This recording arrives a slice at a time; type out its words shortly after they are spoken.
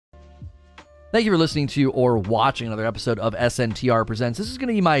Thank you for listening to or watching another episode of SNTR Presents. This is going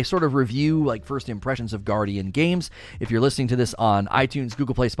to be my sort of review, like first impressions of Guardian Games. If you're listening to this on iTunes,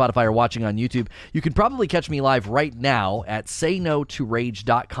 Google Play, Spotify, or watching on YouTube, you can probably catch me live right now at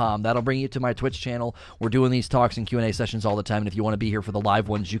saynotorage.com. That'll bring you to my Twitch channel. We're doing these talks and Q&A sessions all the time, and if you want to be here for the live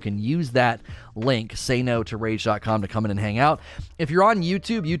ones, you can use that link, saynotorage.com, to come in and hang out. If you're on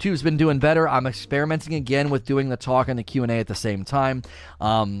YouTube, YouTube's been doing better. I'm experimenting again with doing the talk and the Q&A at the same time.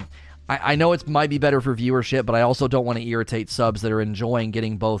 I know it might be better for viewership, but I also don't want to irritate subs that are enjoying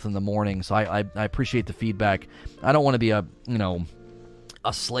getting both in the morning, so I appreciate the feedback. I don't want to be a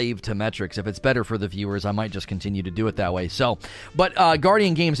slave to metrics. If it's better for the viewers, I might just continue to do it that way. But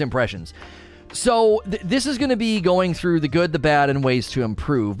Guardian Games impressions. So this is going to be going through the good, the bad, and ways to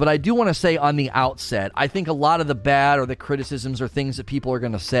improve. But I do want to say on the outset, I think a lot of the bad or the criticisms or things that people are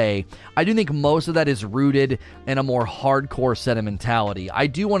going to say, I do think most of that is rooted in a more hardcore sentimentality. I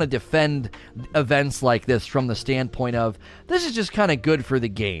do want to defend events like this from the standpoint of, this is just kind of good for the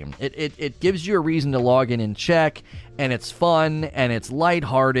game. It gives you a reason to log in and check, and it's fun, and it's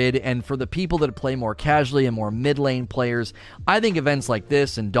lighthearted, and for the people that play more casually and more mid-lane players, I think events like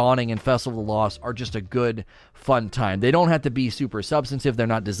this and Dawning and Festival of the Lost are just a good, fun time. They don't have to be super substantive. They're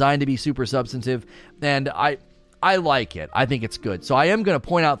not designed to be super substantive, and I like it. I think it's good. So I am going to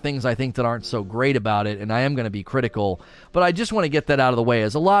point out things I think that aren't so great about it, and I am going to be critical, but I just want to get that out of the way,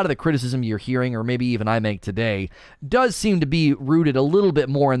 as a lot of the criticism you're hearing, or maybe even I make today, does seem to be rooted a little bit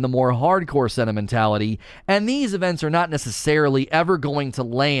more in the more hardcore sentimentality, and these events are not necessarily ever going to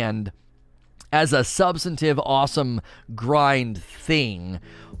land as a substantive, awesome grind thing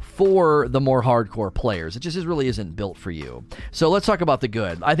for the more hardcore players. It just really isn't built for you. So let's talk about the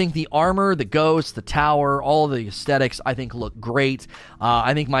good. I think the armor, the ghost, the tower, all the aesthetics, I think look great.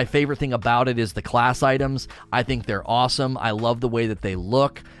 I think my favorite thing about it is the class items. I think they're awesome. I love the way that they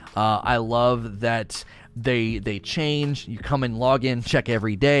look. I love that they change. You come and log in, check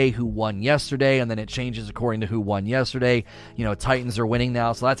every day who won yesterday, and then it changes according to who won yesterday. Titans are winning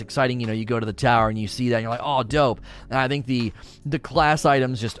now, so that's exciting. You go to the tower and you see that, and you're like, oh, dope. And I think the class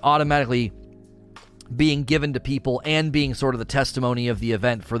items just automatically being given to people and being sort of the testimony of the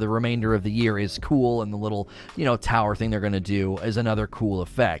event for the remainder of the year is cool, and the little, tower thing they're going to do is another cool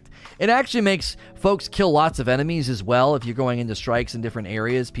effect. It actually makes folks kill lots of enemies as well. If you're going into strikes in different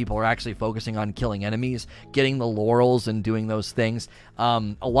areas, people are actually focusing on killing enemies, getting the laurels and doing those things.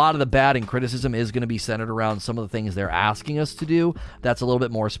 A lot of the bad and criticism is going to be centered around some of the things they're asking us to do. That's a little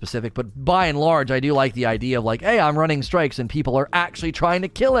bit more specific, but by and large, I do like the idea of like, hey, I'm running strikes and people are actually trying to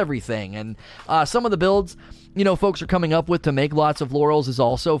kill everything. And some of the builds, folks are coming up with to make lots of laurels is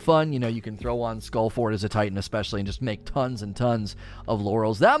also fun. You can throw on Skullfort as a Titan especially and just make tons and tons of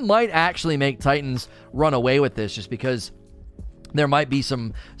laurels. That might actually make Titans run away with this, just because there might be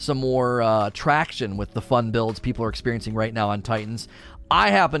some more traction with the fun builds people are experiencing right now on Titans. I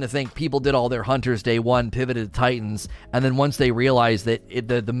happen to think people did all their Hunters day one, pivoted to Titans, and then once they realized that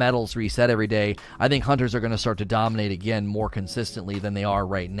the medals reset every day, I think Hunters are going to start to dominate again more consistently than they are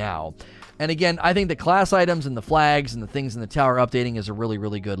right now. And again, I think the class items and the flags and the things in the tower updating is a really,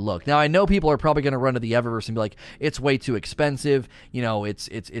 really good look. Now, I know people are probably going to run to the Eververse and be like, it's way too expensive,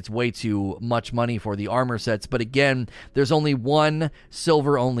 it's way too much money for the armor sets, but again, there's only one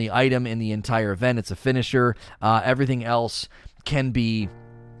silver-only item in the entire event. It's a finisher. Everything else can be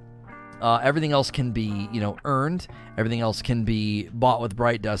earned. Everything else can be bought with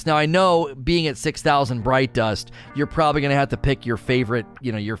Bright Dust. Now, I know being at 6,000 Bright Dust, you're probably going to have to pick your favorite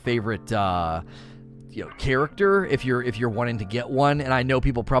character if you're wanting to get one, and I know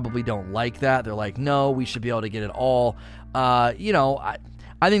people probably don't like that. They're like, no, we should be able to get it all.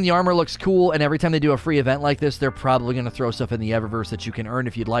 I think the armor looks cool, and every time they do a free event like this, they're probably going to throw stuff in the Eververse that you can earn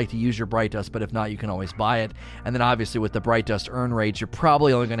if you'd like to use your Bright Dust, but if not, you can always buy it. And then obviously with the Bright Dust earn rates, you're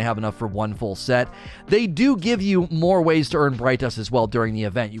probably only going to have enough for one full set. They do give you more ways to earn Bright Dust as well during the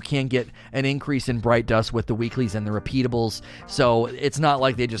event. You can get an increase in Bright Dust with the weeklies and the repeatables, so it's not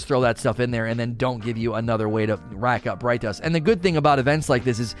like they just throw that stuff in there and then don't give you another way to rack up Bright Dust. And the good thing about events like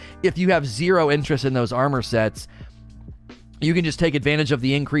this is if you have zero interest in those armor sets, you can just take advantage of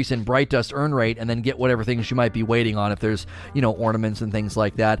the increase in Bright Dust earn rate and then get whatever things you might be waiting on if there's, ornaments and things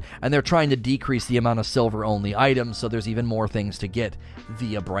like that. And they're trying to decrease the amount of silver-only items, so there's even more things to get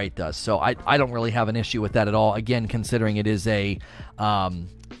via Bright Dust. So I don't really have an issue with that at all, again, considering it is a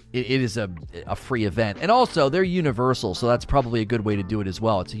it is a free event. And also, they're universal, so that's probably a good way to do it as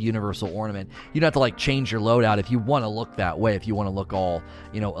well. It's a universal ornament. You don't have to like change your loadout if you want to look that way, if you want to look all,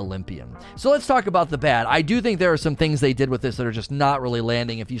 Olympian. So let's talk about the bad. I do think there are some things they did with this that are just not really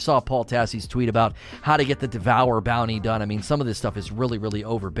landing. If you saw Paul Tassie's tweet about how to get the Devour bounty done, I mean, some of this stuff is really, really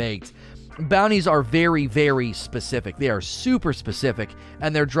overbaked. Bounties are very, very specific. They are super specific,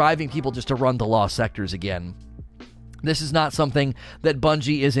 and they're driving people just to run the lost sectors again. This is not something that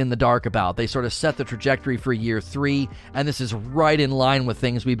Bungie is in the dark about. They sort of set the trajectory for year 3, and this is right in line with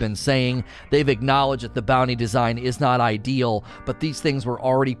things we've been saying. They've acknowledged that the bounty design is not ideal, but these things were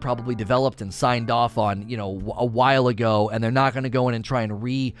already probably developed and signed off on, a while ago, and they're not going to go in and try and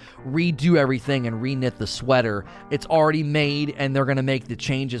redo everything and re-knit the sweater. It's already made, and they're going to make the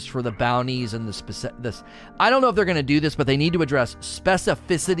changes for the bounties and this. I don't know if they're going to do this, but they need to address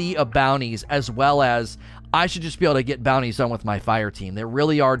specificity of bounties as well as I should just be able to get bounties done with my fire team. They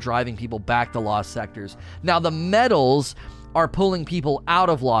really are driving people back to lost sectors. Now, the medals are pulling people out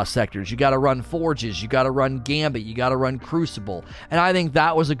of lost sectors. You got to run Forges, you got to run Gambit, you got to run Crucible. And I think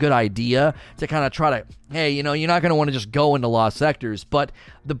that was a good idea to kind of try to, hey, you're not going to want to just go into lost sectors. But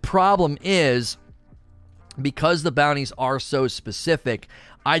the problem is, because the bounties are so specific,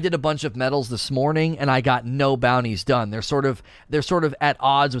 I did a bunch of medals this morning, and I got no bounties done. They're sort of at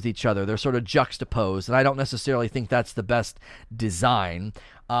odds with each other. They're sort of juxtaposed, and I don't necessarily think that's the best design.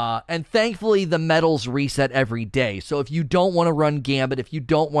 And thankfully, the medals reset every day. So if you don't want to run Gambit, if you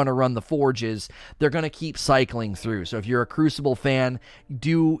don't want to run the Forges, they're going to keep cycling through. So if you're a Crucible fan,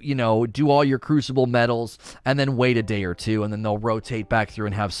 do all your Crucible medals and then wait a day or two, and then they'll rotate back through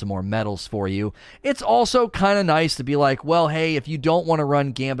and have some more medals for you. It's also kind of nice to be like, well, hey, if you don't want to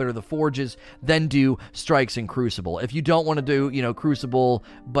run Gambit or the Forges, then do Strikes and Crucible. If you don't want to do, Crucible,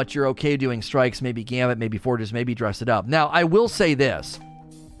 but you're okay doing Strikes, maybe Gambit, maybe Forges, maybe dress it up. Now, I will say this.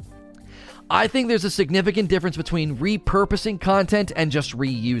 I think there's a significant difference between repurposing content and just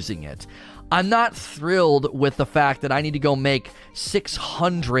reusing it. I'm not thrilled with the fact that I need to go make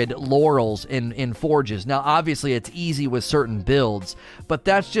 600 laurels in Forges. Now, obviously, it's easy with certain builds, but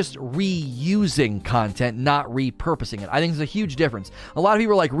that's just reusing content, not repurposing it. I think there's a huge difference. A lot of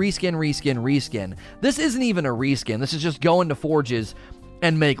people are like, reskin. This isn't even a reskin. This is just go into Forges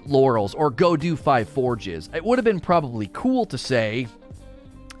and make laurels, or go do 5 Forges. It would have been probably cool to say,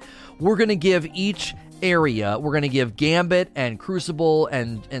 we're going to give each area, we're going to give Gambit and Crucible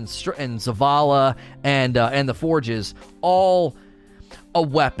and Zavala and the Forges all a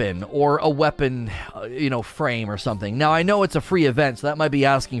weapon, or a weapon, frame or something. Now, I know it's a free event, so that might be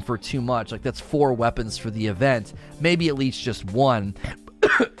asking for too much. Like, that's 4 weapons for the event. Maybe at least just 1.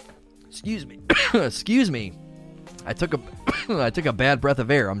 Excuse me. Excuse me. I took a bad breath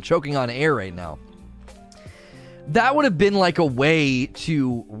of air. I'm choking on air right now. That would have been like a way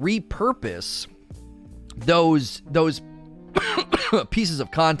to repurpose those pieces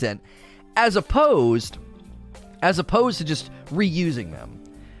of content as opposed to just reusing them.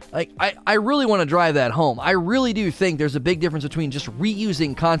 Like, I really want to drive that home. I really do think there's a big difference between just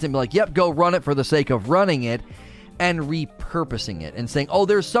reusing content, be like, yep, go run it for the sake of running it, and repurposing it and saying, oh,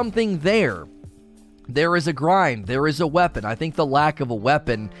 there's something there. There is a grind. There is a weapon. I think the lack of a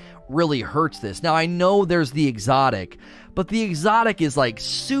weapon really hurts this. Now, I know there's the exotic, but the exotic is like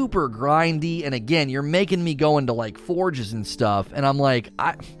super grindy, and again, you're making me go into like Forges and stuff, and I'm like,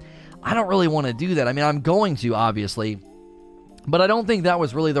 I don't really want to do that. I mean, I'm going to, obviously, but I don't think that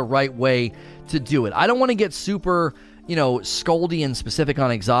was really the right way to do it. I don't want to get super, Scoldy and specific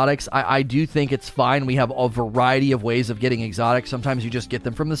on exotics. I do think it's fine. We have a variety of ways of getting exotics. Sometimes you just get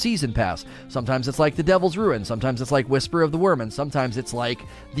them from the season pass. Sometimes it's like the Devil's Ruin. Sometimes it's like Whisper of the Worm. And sometimes it's like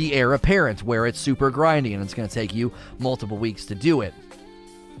the Heir Apparent, where it's super grindy and it's going to take you multiple weeks to do it.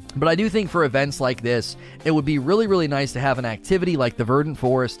 But I do think for events like this, it would be really, really nice to have an activity like the Verdant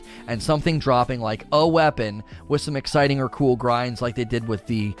Forest and something dropping like a weapon with some exciting or cool grinds, like they did with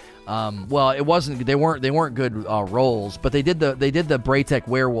the they weren't good rolls, but they did the Braytech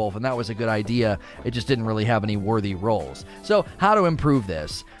Werewolf, and that was a good idea. It just didn't really have any worthy rolls. So how to improve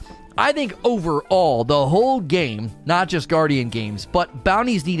this? I think overall, the whole game, not just Guardian games, but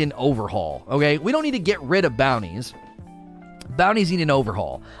bounties need an overhaul, okay? We don't need to get rid of bounties. Bounties need an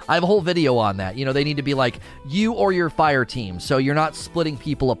overhaul. I have a whole video on that. They need to be like you or your fire team, so you're not splitting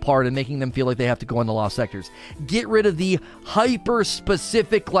people apart and making them feel like they have to go into lost sectors. Get rid of the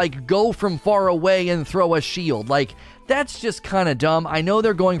hyper-specific, like, go from far away and throw a shield. Like, That's just kind of dumb. I know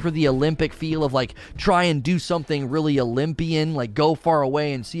they're going for the Olympic feel of like try and do something really Olympian, like go far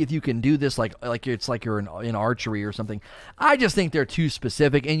away and see if you can do this like it's like you're in archery or something. I just think they're too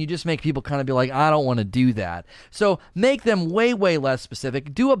specific, and you just make people kind of be like, I don't want to do that. So make them way, way less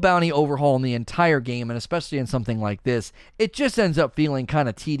specific. Do a bounty overhaul in the entire game, and especially in something like this, it just ends up feeling kind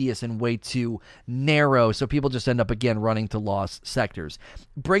of tedious and way too narrow, so people just end up again running to lost sectors.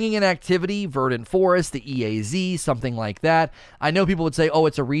 Bringing in activity, Verdant Forest, the EAZ, something like that. I know people would say, oh,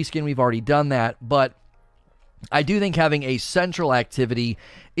 it's a reskin, we've already done that, but I do think having a central activity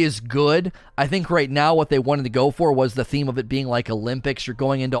is good. I think right now what they wanted to go for was the theme of it being like Olympics. You're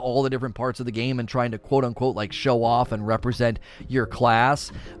going into all the different parts of the game and trying to quote unquote like show off and represent your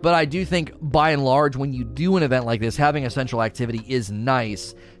class. But I do think by and large when you do an event like this, having a central activity is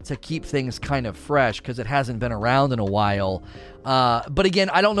nice to keep things kind of fresh because it hasn't been around in a while. But again,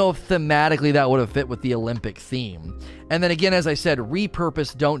 I don't know if thematically that would have fit with the Olympic theme. And then again, as I said,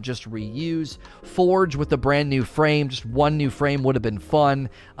 repurpose, don't just reuse. Forge with the brand new frame, just one new frame would have been fun.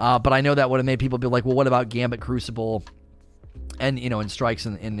 But I know that would have made people be like, well, what about Gambit Crucible? And, you know, and strikes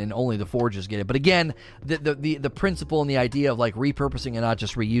and only the forges get it. But again, the principle and the idea of like repurposing and not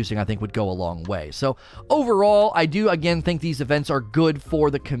just reusing, I think would go a long way. So overall, I do again think these events are good for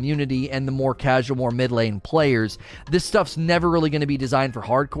the community and the more casual, more mid-lane players. This stuff's never really going to be designed for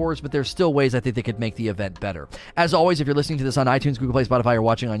hardcores, but there's still ways I think they could make the event better. As always, if you're listening to this on iTunes, Google Play, Spotify, or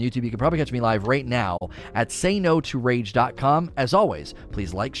watching on YouTube, you can probably catch me live right now at saynotorage.com. As always,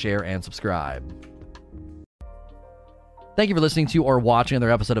 please like, share, and subscribe. Thank you for listening to or watching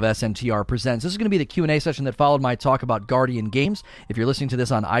another episode of SNTR Presents. This is going to be the Q&A session that followed my talk about Guardian Games. If you're listening to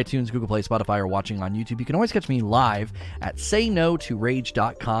this on iTunes, Google Play, Spotify, or watching on YouTube, you can always catch me live at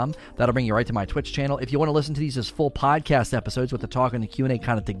saynotorage.com. That'll bring you right to my Twitch channel. If you want to listen to these as full podcast episodes with the talk and the Q&A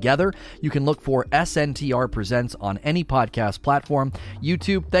kind of together, you can look for SNTR Presents on any podcast platform.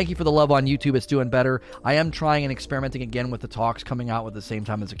 YouTube, thank you for the love on YouTube. It's doing better. I am trying and experimenting again with the talks coming out at the same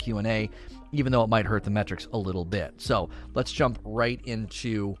time as a Q&A, even though it might hurt the metrics a little bit. So let's jump right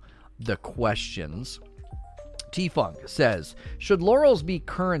into the questions. T-Funk says, should laurels be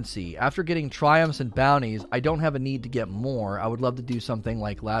currency? After getting triumphs and bounties, I don't have a need to get more. I would love to do something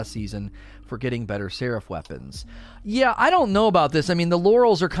like last season for getting better Seraph weapons. Yeah, I don't know about this. I mean, the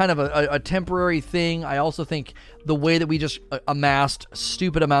laurels are kind of a temporary thing. I also think the way that we just amassed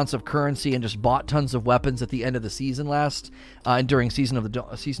stupid amounts of currency and just bought tons of weapons at the end of the season and during Season of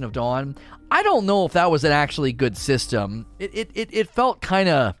Dawn, I don't know if that was an actually good system. It felt kind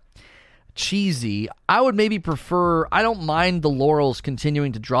of cheesy. I would maybe prefer, I don't mind the laurels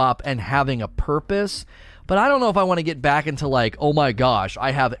continuing to drop and having a purpose, but I don't know if I want to get back into like, oh my gosh,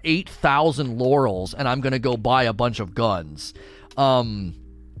 I have 8,000 laurels and I'm going to go buy a bunch of guns.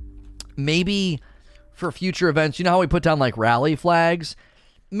 Maybe for future events, you know how we put down like rally flags?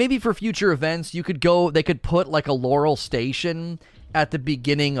 Maybe for future events, they could put like a laurel station at the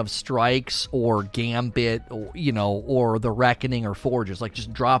beginning of strikes or Gambit, or, you know, or the Reckoning or Forges. Like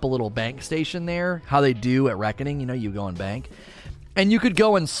just drop a little bank station there, how they do at Reckoning, you know, you go and bank. And you could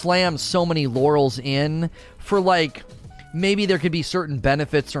go and slam so many laurels in for like, maybe there could be certain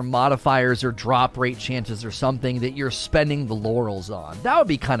benefits or modifiers or drop rate chances or something that you're spending the laurels on. That would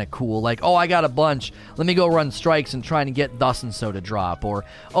be kind of cool. Like, oh, I got a bunch. Let me go run strikes and try and get thus and so to drop. Or,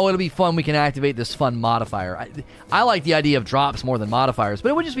 oh, it'll be fun. We can activate this fun modifier. I like the idea of drops more than modifiers, but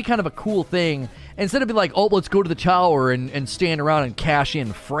it would just be kind of a cool thing. Instead of being like, oh, let's go to the tower and stand around and cash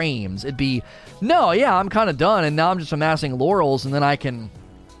in frames. It'd be, no, yeah, I'm kind of done. And now I'm just amassing laurels, and then I can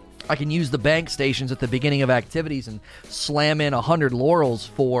use the bank stations at the beginning of activities and slam in 100 laurels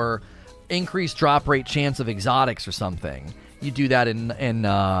for increased drop rate chance of exotics or something. You do that in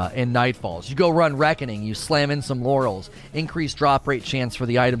Nightfalls. You go run Reckoning, you slam in some laurels, increased drop rate chance for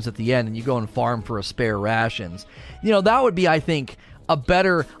the items at the end, and you go and farm for a spare rations. You know, that would be, I think, a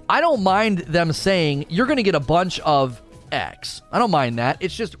better... I don't mind them saying, you're going to get a bunch of X. I don't mind that.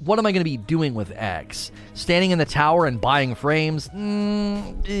 It's just, what am I going to be doing with X? Standing in the tower and buying frames?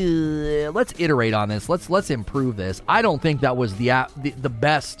 Let's iterate on this. Let's improve this. I don't think that was the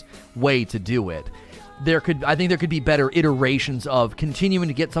best way to do it. I think there could be better iterations of continuing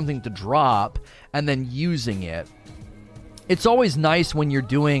to get something to drop and then using it. It's always nice when you're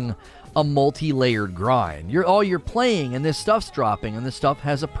doing a multi-layered grind. You're playing and this stuff's dropping and this stuff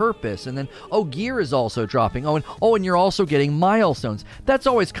has a purpose, and then gear is also dropping. And you're also getting milestones. That's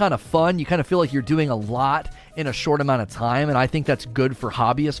always kind of fun. You kind of feel like you're doing a lot in a short amount of time, and I think that's good for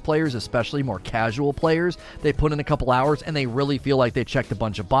hobbyist players, especially more casual players. They put in a couple hours and they really feel like they checked a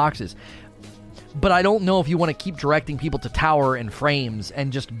bunch of boxes. but I don't know if you want to keep directing people to tower and frames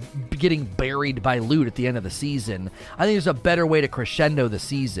and just getting buried by loot at the end of the season. I think there's a better way to crescendo the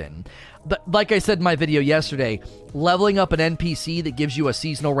season. But like I said in my video yesterday, leveling up an NPC that gives you a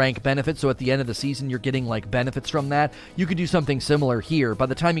seasonal rank benefit, so at the end of the season you're getting like benefits from that, you could do something similar here. By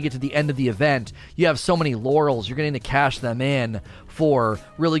the time you get to the end of the event, you have so many laurels, you're getting to cash them in for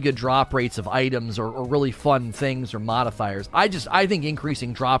really good drop rates of items or really fun things or modifiers. I think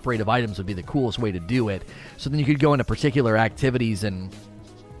increasing drop rate of items would be the coolest way to do it, so then you could go into particular activities and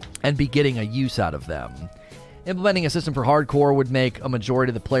be getting a use out of them. Implementing a system for hardcore would make a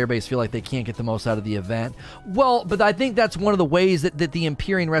majority of the player base feel like they can't get the most out of the event. Well, but I think that's one of the ways that the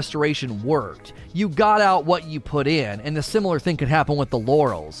Empyrean Restoration worked. You got out what you put in, and a similar thing could happen with the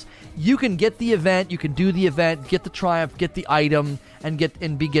Laurels. You can get the event, you can do the event, get the triumph, get the item, and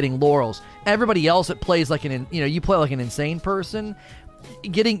be getting Laurels. Everybody else that plays like you play like an insane person.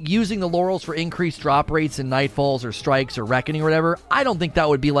 Using the laurels for increased drop rates in Nightfalls or Strikes or Reckoning or whatever, I don't think that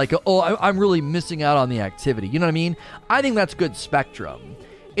would be like, I'm really missing out on the activity. You know what I mean? I think that's good spectrum.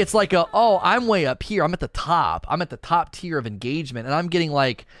 It's like I'm way up here. I'm at the top. I'm at the top tier of engagement, and I'm getting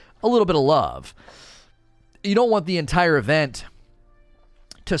like a little bit of love. You don't want the entire event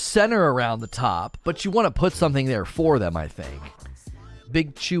to center around the top, but you want to put something there for them, I think.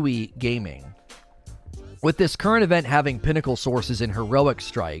 Big Chewy Gaming. With this current event having pinnacle sources in Heroic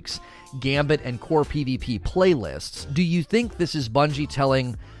Strikes, Gambit, and core PvP playlists, do you think this is Bungie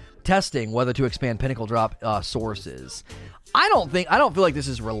testing whether to expand pinnacle drop sources? I don't feel like this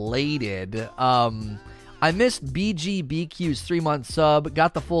is related. I missed BGBQ's 3-month sub,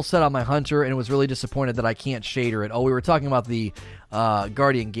 got the full set on my Hunter, and was really disappointed that I can't shader it. We were talking about the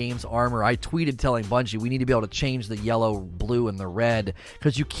Guardian Games armor. I tweeted telling Bungie we need to be able to change the yellow, blue, and the red,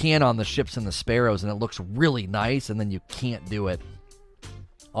 because you can on the ships and the Sparrows, and it looks really nice, and then you can't do it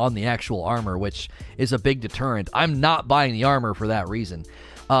on the actual armor, which is a big deterrent. I'm not buying the armor for that reason.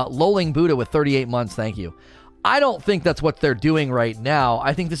 Loling Buddha with 38 months, thank you. I don't think that's what they're doing right now.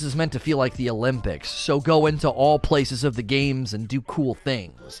 I think this is meant to feel like the Olympics. So go into all places of the games and do cool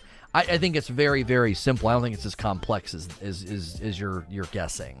things. I think it's very, very simple. I don't think it's as complex as you're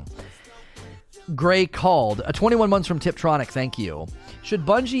guessing. Gray called. 21 months from Tiptronic, thank you. Should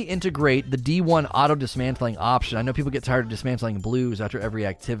Bungie integrate the D1 auto-dismantling option? I know people get tired of dismantling blues after every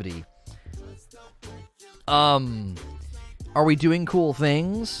activity. Are we doing cool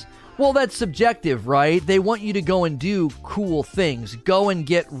things? Well, that's subjective, right? They want you to go and do cool things. Go and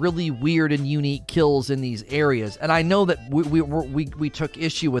get really weird and unique kills in these areas. And I know that we took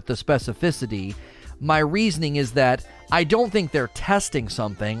issue with the specificity. My reasoning is that I don't think they're testing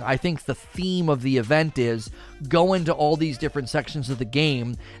something. I think the theme of the event is go into all these different sections of the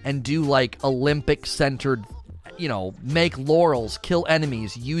game and do like Olympic-centered, make laurels, kill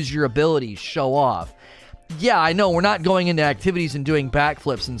enemies, use your abilities, show off. Yeah, I know we're not going into activities and doing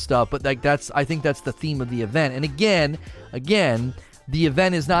backflips and stuff, but I think that's the theme of the event. And again, the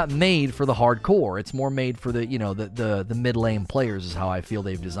event is not made for the hardcore. It's more made for the mid-lane players is how I feel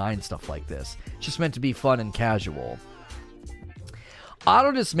they've designed stuff like this. It's just meant to be fun and casual.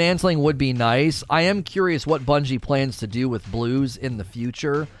 Auto-dismantling would be nice. I am curious what Bungie plans to do with blues in the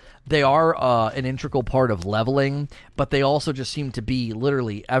future. They are an integral part of leveling, but they also just seem to be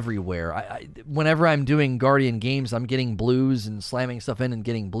literally everywhere. Whenever I'm doing Guardian Games, I'm getting blues and slamming stuff in and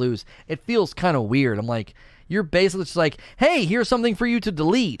getting blues. It feels kind of weird. I'm like, you're basically just like, hey, here's something for you to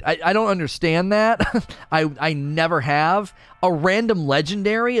delete. I don't understand that. I never have. A random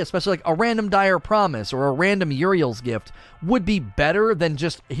legendary, especially like a random Dire Promise or a random Uriel's Gift, would be better than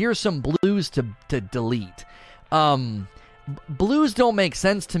just, here's some blues to delete. Blues don't make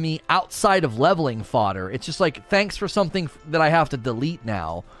sense to me outside of leveling fodder. It's just like, thanks for something that I have to delete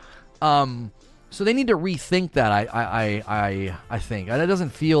now. So they need to rethink that. I think that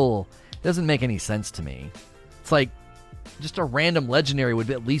doesn't make any sense to me. It's like just a random legendary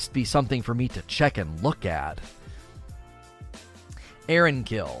would at least be something for me to check and look at. Aaron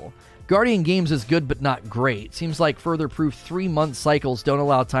Kill. Guardian Games is good but not great. Seems like further proof 3-month cycles don't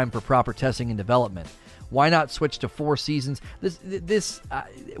allow time for proper testing and development. Why not switch to 4 seasons?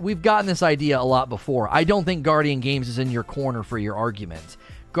 We've gotten this idea a lot before. I don't think Guardian Games is in your corner for your argument.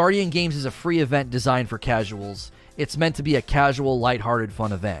 Guardian Games is a free event designed for casuals. It's meant to be a casual, lighthearted,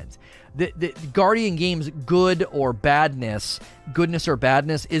 fun event. The Guardian Games goodness or badness,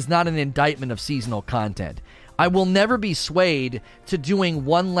 is not an indictment of seasonal content. I will never be swayed to doing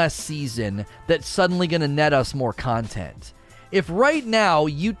one less season that's suddenly going to net us more content. If right now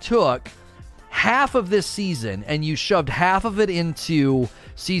you took half of this season and you shoved half of it into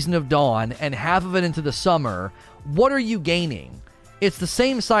Season of Dawn and half of it into the summer, what are you gaining? It's the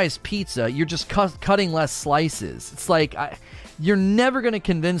same size pizza. You're just cutting less slices. It's like, you're never going to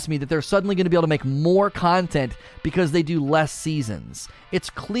convince me that they're suddenly going to be able to make more content because they do less seasons. It's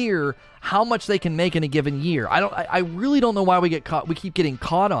clear how much they can make in a given year. I really don't know why we keep getting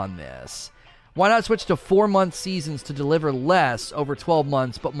caught on this. Why not switch to 4-month seasons to deliver less over 12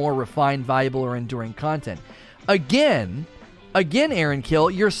 months, but more refined, valuable, or enduring content? Again, Aaron Kill,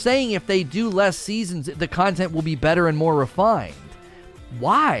 you're saying if they do less seasons, the content will be better and more refined.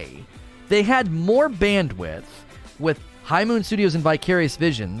 Why? They had more bandwidth with High Moon Studios and Vicarious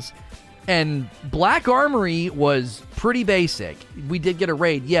Visions, and Black Armory was pretty basic. We did get a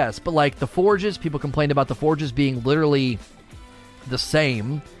raid, yes, but like the Forges, people complained about the Forges being literally the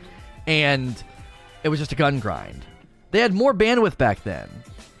same, and it was just a gun grind. They had more bandwidth back then.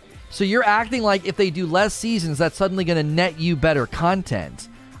 So you're acting like if they do less seasons, that's suddenly going to net you better content.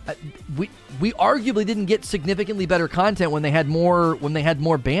 We arguably didn't get significantly better content when they had more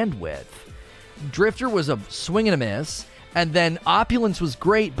bandwidth. Drifter was a swing and a miss, and then Opulence was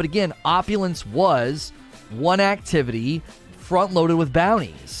great, but again, Opulence was one activity front-loaded with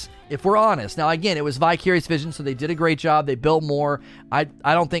bounties, if we're honest. Now, again, it was Vicarious Vision, so they did a great job. They built more. I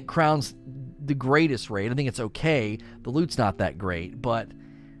don't think Crown's the greatest raid. I think it's okay. The loot's not that great, but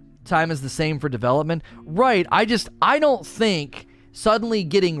time is the same for development. Right, I don't think suddenly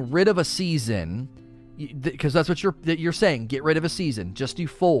getting rid of a season, because that's what you're saying, get rid of a season, just do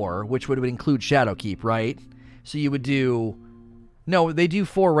 4, which would include Shadowkeep, right? So you would do, no, they do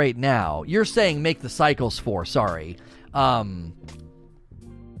 4 right now. You're saying make the cycles 4, sorry.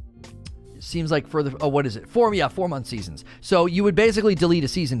 Seems like further, what is it? 4-month seasons. So you would basically delete a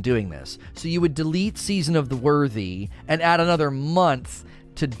season doing this. So you would delete Season of the Worthy and add another month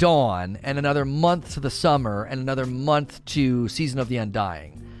to Dawn, and another month to the Summer, and another month to Season of the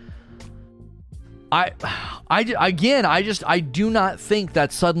Undying. I do not think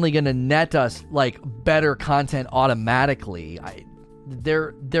that's suddenly going to net us like better content automatically.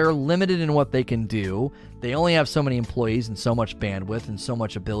 They're limited in what they can do. They only have so many employees and so much bandwidth and so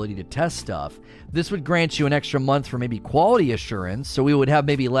much ability to test stuff. This would grant you an extra month for maybe quality assurance, so we would have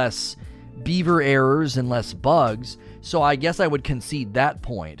maybe less beaver errors and less bugs. So I guess I would concede that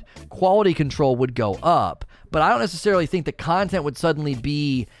point. Quality control would go up, but I don't necessarily think the content would suddenly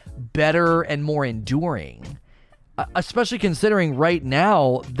be better and more enduring. Especially considering right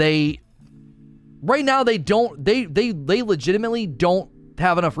now they legitimately don't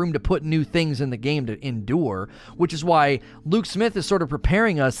have enough room to put new things in the game to endure, which is why Luke Smith is sort of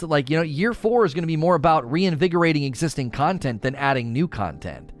preparing us that, like, year 4 is going to be more about reinvigorating existing content than adding new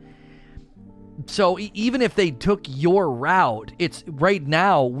content. So even if they took your route, it's right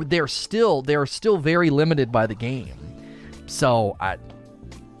now they're still very limited by the game. So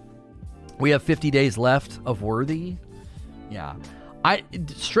we have 50 days left of Worthy. Yeah,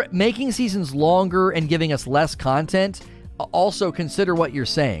 making seasons longer and giving us less content. Also consider what you're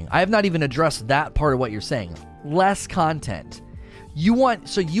saying. I have not even addressed that part of what you're saying. Less content. You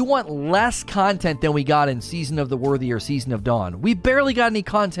want less content than we got in Season of the Worthy or Season of Dawn. We barely got any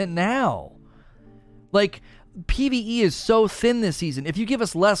content now. Like, PvE is so thin this season. If you give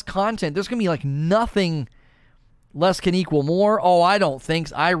us less content, there's going to be like nothing. Less can equal more? Oh, I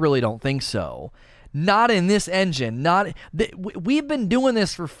really don't think so. Not in this engine. We've been doing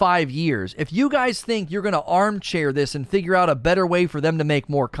this for 5 years. If you guys think you're going to armchair this and figure out a better way for them to make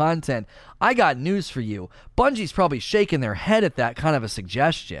more content, I got news for you. Bungie's probably shaking their head at that kind of a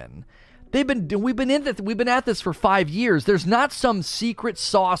suggestion. We've been at this for 5 years. There's not some secret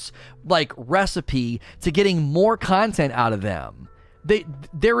sauce like recipe to getting more content out of them.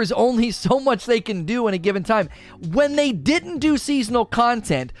 There is only so much they can do in a given time. When they didn't do seasonal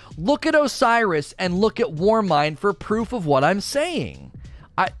content, look at Osiris and look at Warmind for proof of what I'm saying.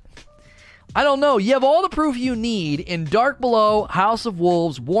 I don't know. You have all the proof you need in Dark Below, House of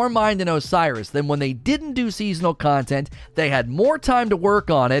Wolves, Warmind, and Osiris. Then when they didn't do seasonal content, they had more time to work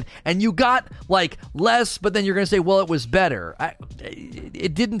on it, and you got like less, but then you're going to say, well, it was better.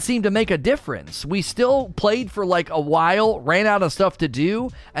 It didn't seem to make a difference. We still played for like a while, ran out of stuff to do,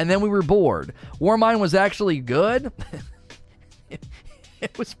 and then we were bored. Warmind was actually good.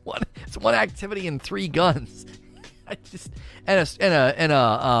 It's one activity and 3 guns.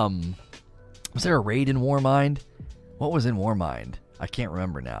 Was there a raid in Warmind? What was in Warmind? I can't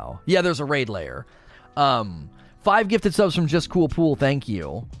remember now. Yeah, there's a raid layer. 5 gifted subs from Just Cool Pool. Thank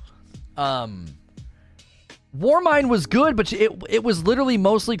you. Warmind was good, but it was literally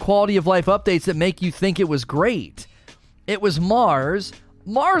mostly quality of life updates that make you think it was great. It was Mars,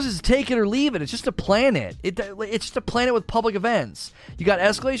 Mars is take it or leave it. It's just a planet. It's just a planet with public events. You got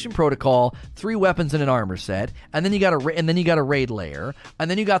Escalation Protocol, 3 weapons and an armor set, and then you got a raid layer, and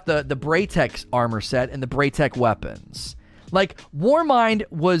then you got the Braytech armor set and the Braytech weapons. Like, Warmind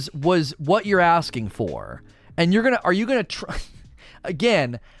was what you're asking for, and are you gonna try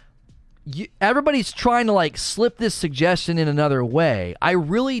again? Everybody's trying to like slip this suggestion in another way. I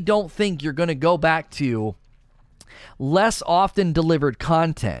really don't think you're gonna go back to less often delivered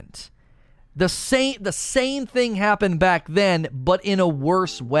content. The same thing happened back then, but in a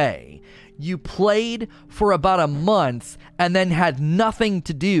worse way. You played for about a month and then had nothing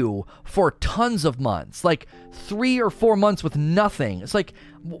to do for tons of months, like 3 or 4 months with nothing. It's like,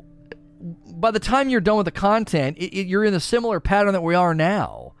 by the time you're done with the content, you're in a similar pattern that we are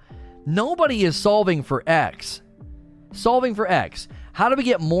now. Nobody is solving for X. How do we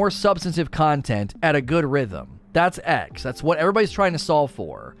get more substantive content at a good rhythm? That's X. That's what everybody's trying to solve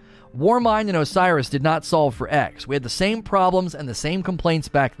for. Warmind and Osiris did not solve for X. We had the same problems and the same complaints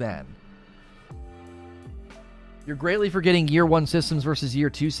back then. You're greatly forgetting Year 1 systems versus Year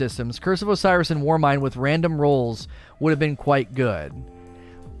 2 systems. Curse of Osiris and Warmind with random rolls would have been quite good.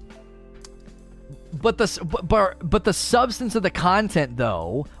 But the substance of the content,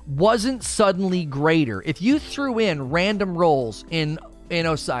 though, wasn't suddenly greater. If you threw in random rolls in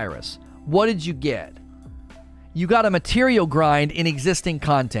Osiris, what did you get? You got a material grind in existing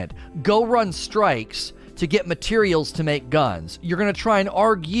content. Go run strikes to get materials to make guns. You're going to try and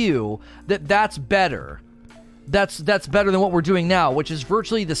argue that that's better. That's better than what we're doing now, which is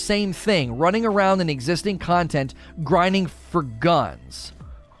virtually the same thing. Running around in existing content, grinding for guns.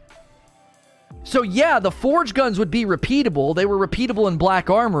 So yeah, the Forge guns would be repeatable. They were repeatable in Black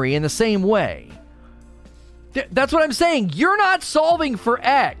Armory in the same way. That's what I'm saying. You're not solving for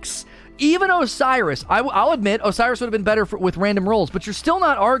X. Even Osiris, I'll admit, Osiris would have been better with random rolls, but you're still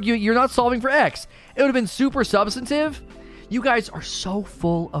not arguing, you're not solving for X. It would have been super substantive. You guys are so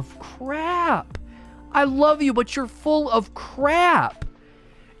full of crap. I love you, but you're full of crap.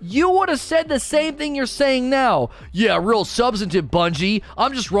 You would have said the same thing you're saying now. Yeah, real substantive, Bungie.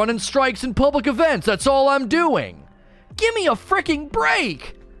 I'm just running strikes in public events. That's all I'm doing. Give me a freaking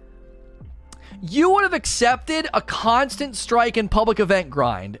break. You would have accepted a constant strike and public event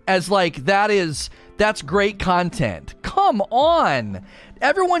grind as like, that's great content. Come on.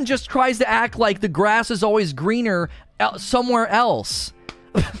 Everyone just tries to act like the grass is always greener somewhere else.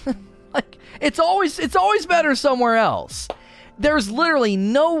 Like, it's always better somewhere else. There's literally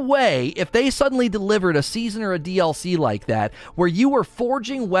no way, if they suddenly delivered a season or a DLC like that, where you were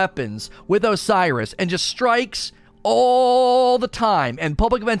forging weapons with Osiris and just strikes all the time and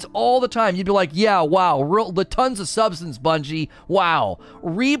public events all the time, you'd be like, yeah, wow, the tons of substance, Bungie. Wow,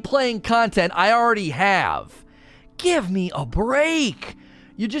 replaying content I already have. Give me a break.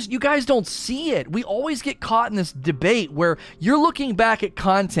 You guys don't see it. We always get caught in this debate where you're looking back at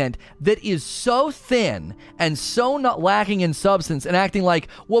content that is so thin and so not lacking in substance and acting like,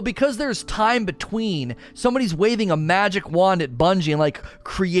 well, because there's time between, somebody's waving a magic wand at Bungie and like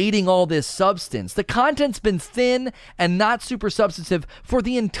creating all this substance. The content's been thin and not super substantive for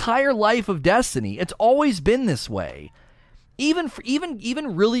the entire life of Destiny. It's always been this way. Even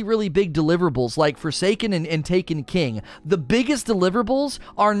really, really big deliverables like Forsaken and Taken King, the biggest deliverables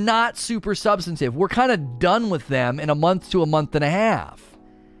are not super substantive. We're kind of done with them in a month to a month and a half.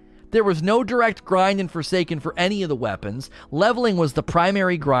 There was no direct grind in Forsaken for any of the weapons. Leveling was the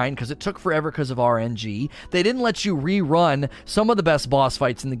primary grind because it took forever because of RNG. They didn't let you rerun some of the best boss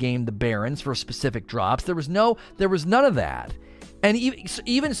fights in the game, the Barons, for specific drops. There was none of that. And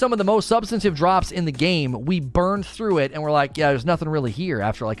even some of the most substantive drops in the game, we burned through it and we're like, yeah, there's nothing really here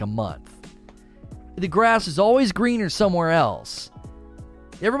after like a month. The grass is always greener somewhere else.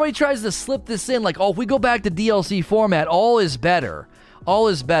 Everybody tries to slip this in like, oh, if we go back to DLC format, all is better. All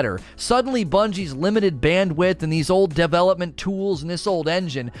is better. Suddenly Bungie's limited bandwidth and these old development tools and this old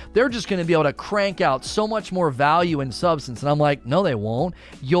engine, they're just going to be able to crank out so much more value and substance. And I'm like, no, they won't.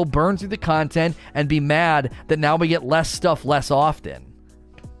 You'll burn through the content and be mad that now we get less stuff less often.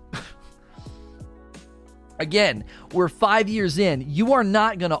 Again, we're 5 years in. You are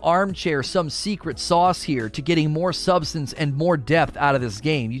not going to armchair some secret sauce here to getting more substance and more depth out of this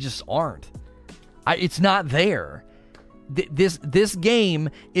game. You just aren't. It's not there. This game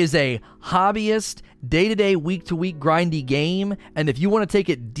is a hobbyist, day-to-day, week-to-week grindy game, and if you want to take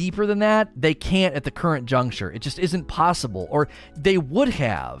it deeper than that, they can't at the current juncture. It just isn't possible, or they would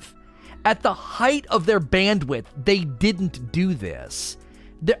have. At the height of their bandwidth, they didn't do this.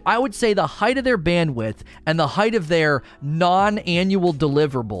 I would say the height of their bandwidth and the height of their non-annual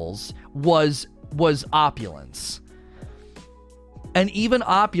deliverables was opulence. And even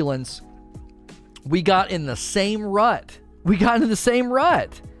Opulence, we got in the same rut. We got into the same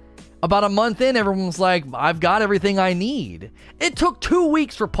rut. About a month in, everyone was like, I've got everything I need. It took 2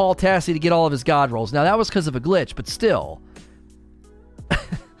 weeks for Paul Tassi to get all of his God rolls. Now, that was because of a glitch, but still.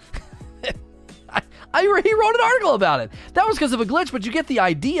 He wrote an article about it. That was because of a glitch, but you get the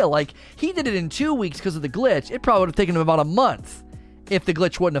idea. Like, he did it in 2 weeks because of the glitch. It probably would have taken him about a month if the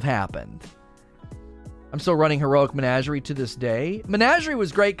glitch wouldn't have happened. I'm still running Heroic Menagerie to this day. Menagerie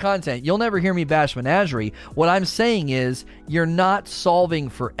was great content. You'll never hear me bash Menagerie. What I'm saying is, you're not solving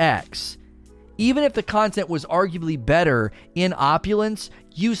for X. Even if the content was arguably better in Opulence,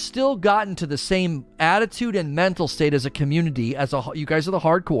 you still got into the same attitude and mental state as a community, you guys are the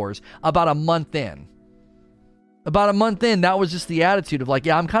hardcores, about a month in. About a month in, that was just the attitude of like,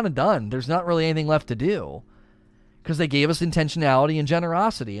 yeah, I'm kind of done. There's not really anything left to do. Because they gave us intentionality and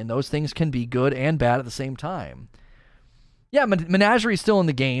generosity, and those things can be good and bad at the same time. Yeah, Menagerie is still in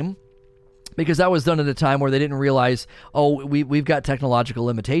the game, because that was done at a time where they didn't realize, oh, we've got technological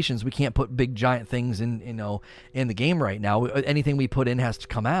limitations. We can't put big giant things in the game right now. Anything we put in has to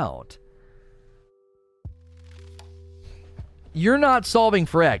come out. You're not solving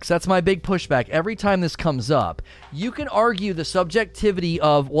for X. That's my big pushback. Every time this comes up, you can argue the subjectivity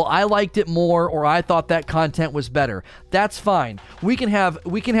of, well, I liked it more, or I thought that content was better. That's fine. We can have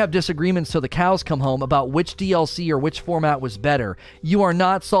disagreements till the cows come home about which DLC or which format was better. You are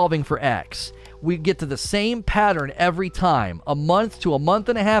not solving for X. We get to the same pattern every time. A month to a month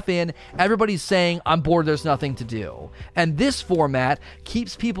and a half in, everybody's saying, I'm bored, there's nothing to do. And this format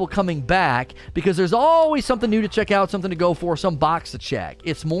keeps people coming back because there's always something new to check out, something to go for, some box to check.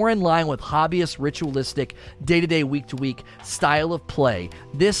 It's more in line with hobbyist, ritualistic, day-to-day, week-to-week style of play.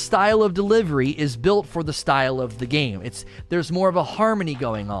 This style of delivery is built for the style of the game. There's more of a harmony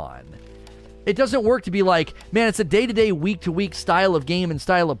going on. It doesn't work to be like, man, it's a day-to-day, week-to-week style of game and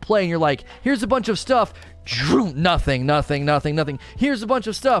style of play, and you're like, here's a bunch of stuff, nothing. Here's a bunch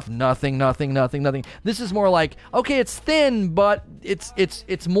of stuff, nothing. This is more like, okay, it's thin, but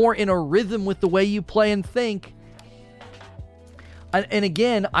it's more in a rhythm with the way you play and think. And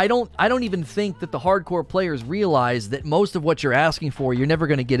again, I don't even think that the hardcore players realize that most of what you're asking for, you're never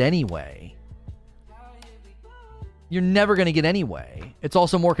going to get anyway. You're never going to get anyway. It's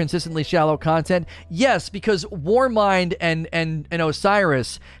also more consistently shallow content. Yes, because Warmind and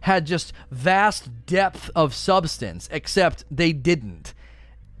Osiris had just vast depth of substance, except they didn't.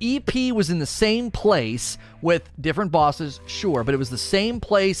 EP was in the same place with different bosses, sure, but it was the same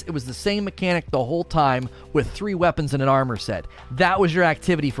place, it was the same mechanic the whole time with 3 weapons and an armor set. That was your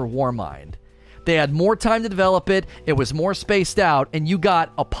activity for Warmind. They had more time to develop it, it was more spaced out, and you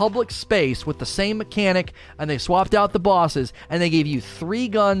got a public space with the same mechanic, and they swapped out the bosses, and they gave you 3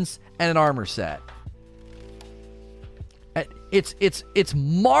 guns and an armor set. It's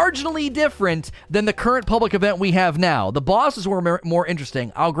marginally different than the current public event we have now. The bosses were more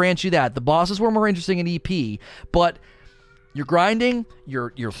interesting, I'll grant you that. The bosses were more interesting in EP, but you're grinding,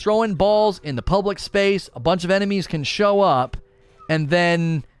 you're throwing balls in the public space, a bunch of enemies can show up, and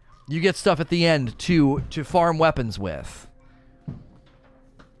then you get stuff at the end to farm weapons with.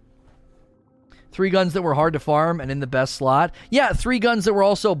 3 guns that were hard to farm and in the best slot. Yeah, 3 guns that were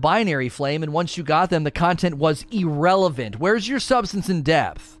also binary flame, and once you got them, the content was irrelevant. Where's your substance and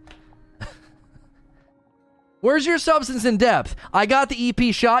depth? Where's your substance and depth? I got the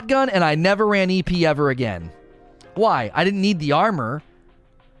EP shotgun, and I never ran EP ever again. Why? I didn't need the armor.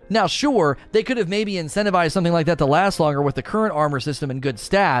 Now, sure, they could have maybe incentivized something like that to last longer with the current armor system and good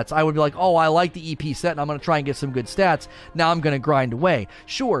stats. I would be like, oh, I like the EP set, and I'm going to try and get some good stats. Now I'm going to grind away.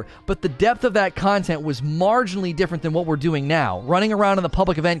 Sure, but the depth of that content was marginally different than what we're doing now. Running around in the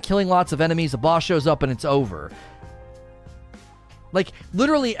public event, killing lots of enemies, a boss shows up, and it's over. Like,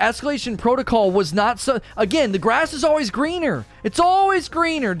 literally, Escalation Protocol was not so... Again, the grass is always greener. It's always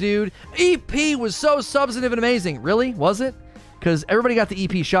greener, dude. EP was so substantive and amazing. Really? Was it? Because everybody got the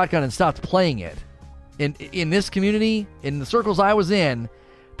EP shotgun and stopped playing it. In this community, in the circles I was in,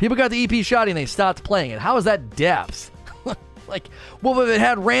 people got the EP shotty and they stopped playing it. How is that depth? Like, well, if it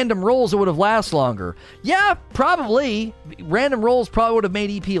had random rolls, it would have lasted longer. Yeah, probably. Random rolls probably would have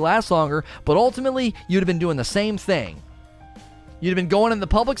made EP last longer, but ultimately, you'd have been doing the same thing. You'd have been going in the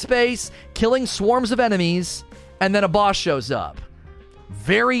public space, killing swarms of enemies, and then a boss shows up.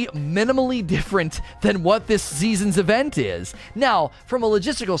 very minimally different than what this season's event is. Now, from a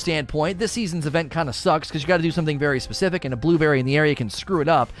logistical standpoint, this season's event kind of sucks because you got to do something very specific, and a blueberry in the area can screw it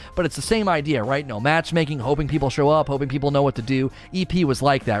up, but it's the same idea, right? No matchmaking, hoping people show up, hoping people know what to do. EP was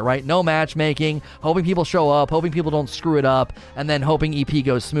like that, right? No matchmaking, hoping people show up, hoping people don't screw it up, and then hoping EP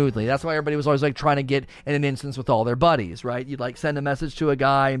goes smoothly. That's why everybody was always like trying to get in an instance with all their buddies, right? You'd like send a message to a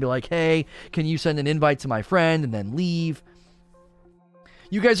guy and be like, hey, can you send an invite to my friend, and then leave.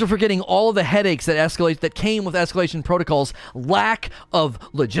 You guys are forgetting all of the headaches that came with Escalation Protocol's lack of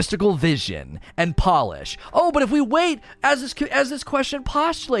logistical vision and polish. Oh, but if we wait, as this question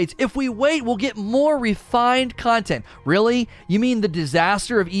postulates, if we wait, we'll get more refined content. Really? You mean the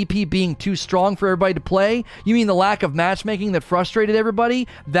disaster of EP being too strong for everybody to play? You mean the lack of matchmaking that frustrated everybody?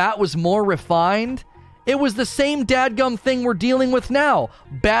 That was more refined? It was the same dadgum thing we're dealing with now.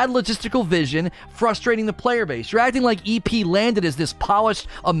 Bad logistical vision, frustrating the player base. You're acting like EP landed as this polished,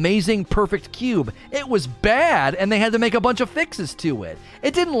 amazing, perfect cube. It was bad, and they had to make a bunch of fixes to it.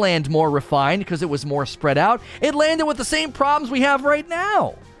 It didn't land more refined because it was more spread out. It landed with the same problems we have right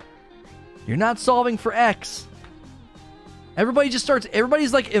now. You're not solving for X.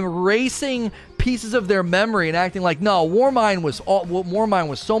 Everybody's like erasing pieces of their memory and acting like, no, Warmind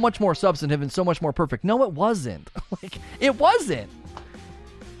was so much more substantive and so much more perfect. No, it wasn't. It wasn't.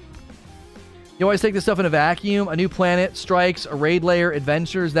 You always take this stuff in a vacuum. A new planet, strikes, a raid layer,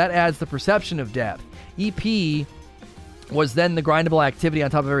 adventures. That adds the perception of depth. EP was then the grindable activity on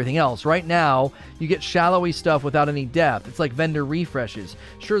top of everything else. Right now, you get shallowy stuff without any depth. It's like vendor refreshes.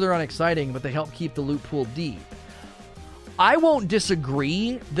 Sure, they're unexciting, but they help keep the loot pool deep. I won't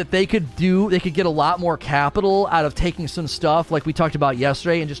disagree that they could get a lot more capital out of taking some stuff like we talked about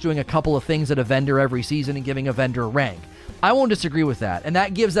yesterday and just doing a couple of things at a vendor every season and giving a vendor a rank. I won't disagree with that. And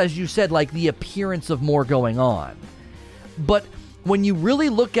that gives, as you said, like the appearance of more going on. But when you really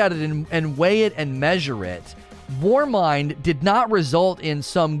look at it and weigh it and measure it, Warmind did not result in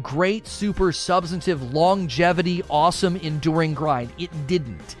some great, super substantive, longevity, awesome, enduring grind. It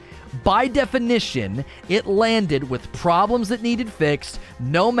didn't. By definition, it landed with problems that needed fixed,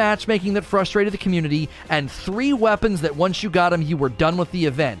 no matchmaking that frustrated the community, and 3 weapons that once you got them, you were done with the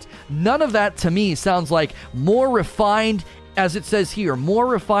event. None of that, to me, sounds like more refined, as it says here, more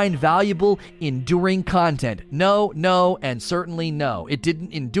refined, valuable, enduring content. No, and certainly no. It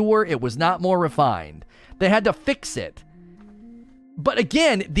didn't endure. It was not more refined. They had to fix it. But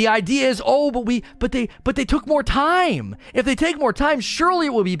again, the idea is, but they took more time. If they take more time, surely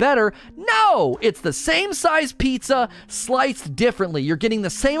it will be better. No, it's the same size pizza sliced differently. You're getting the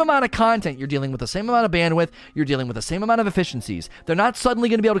same amount of content. You're dealing with the same amount of bandwidth. You're dealing with the same amount of efficiencies. They're not suddenly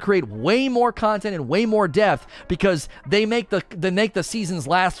going to be able to create way more content and way more depth because they make the seasons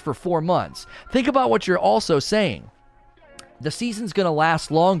last for 4 months. Think about what you're also saying. The season's going to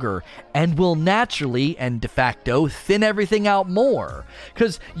last longer and will naturally and de facto thin everything out more.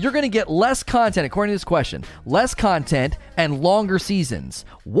 Because you're going to get less content, according to this question, less content and longer seasons.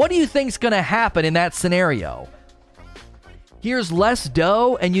 What do you think's going to happen in that scenario? Here's less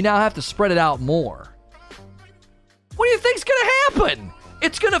dough and you now have to spread it out more. What do you think's going to happen?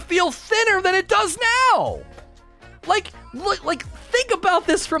 It's going to feel thinner than it does now. Like, think about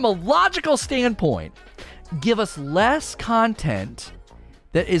this from a logical standpoint. Give us less content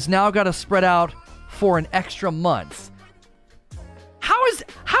that is now got to spread out for an extra month. How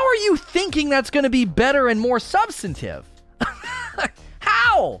are you thinking that's going to be better and more substantive?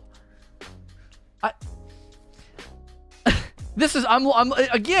 How? I'm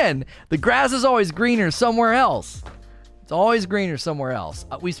again, the grass is always greener somewhere else. It's always greener somewhere else.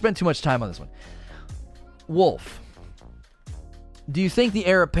 We spent too much time on this one. Wolf. Do you think the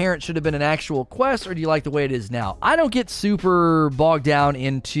heir apparent should have been an actual quest, or do you like the way it is now? I don't get super bogged down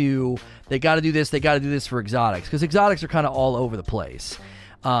into they got to do this for exotics, because exotics are kind of all over the place.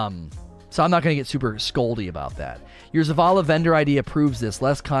 So I'm not going to get super scoldy about that. Your Zavala vendor idea proves this.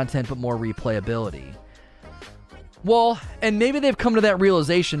 Less content, but more replayability. Well, and maybe they've come to that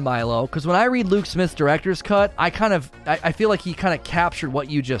realization, Milo, because when I read Luke Smith's director's cut, I feel like he kind of captured what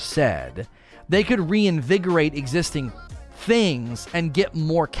you just said. They could reinvigorate existing things and get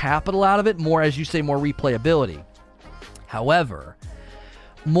more capital out of it, more, as you say, more replayability. However,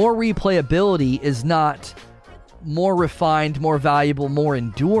 more replayability is not more refined, more valuable, more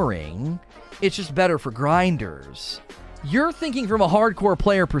enduring. It's just better for grinders. You're thinking from a hardcore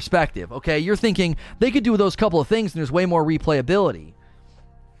player perspective, okay? You're thinking they could do those couple of things and there's way more replayability.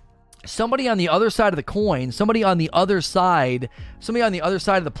 Somebody on the other side of the coin, somebody on the other side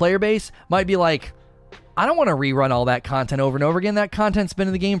of the player base might be like, I don't want to rerun all that content over and over again. That content's been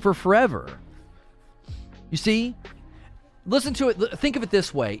in the game for forever. You see? listen to it. Think of it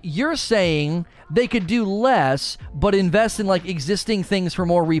this way. You're saying they could do less, but invest in like existing things for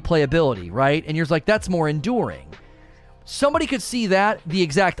more replayability, right? And you're like, that's more enduring. Somebody could see that the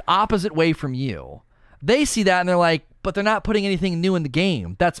exact opposite way from you. They see that and they're like, but they're not putting anything new in the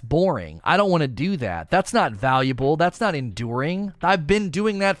game. That's boring. I don't want to do that. That's not valuable. That's not enduring. I've been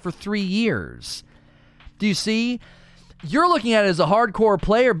doing that for 3 years. Do you see? You're looking at it as a hardcore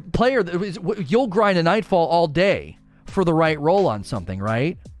player that you'll grind a Nightfall all day for the right role on something,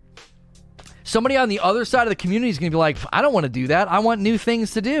 right? Somebody on the other side of the community is going to be like, I don't want to do that. I want new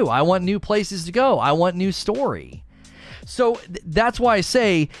things to do. I want new places to go. I want new story. So that's why I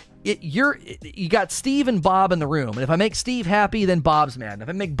say you got Steve and Bob in the room. And if I make Steve happy, then Bob's mad. And if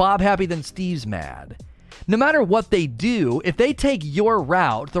I make Bob happy, then Steve's mad. No matter what they do, if they take your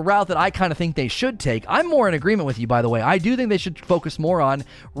route, the route that I kind of think they should take, I'm more in agreement with you, by the way. I do think they should focus more on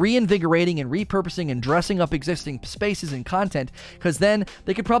reinvigorating and repurposing and dressing up existing spaces and content, because then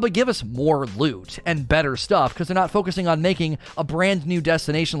they could probably give us more loot and better stuff, because they're not focusing on making a brand new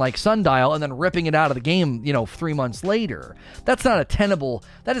destination like Sundial and then ripping it out of the game, 3 months later. That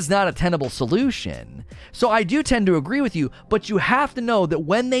is not a tenable solution. So I do tend to agree with you, but you have to know that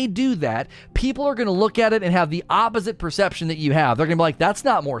when they do that, people are going to look at it and have the opposite perception that you have. They're going to be like, that's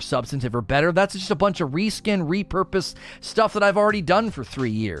not more substantive or better. That's just a bunch of reskin, repurpose stuff that I've already done for 3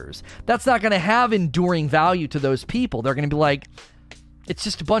 years. That's not going to have enduring value to those people. They're going to be like, it's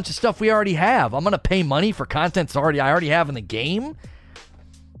just a bunch of stuff we already have. I'm going to pay money for content I already have in the game.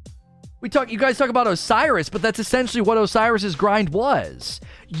 You guys talk about Osiris, but that's essentially what Osiris's grind was.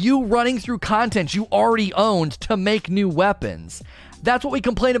 You running through content you already owned to make new weapons. That's what we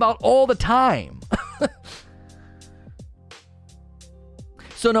complain about all the time.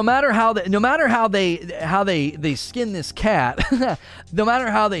 So no matter how they skin this cat, no matter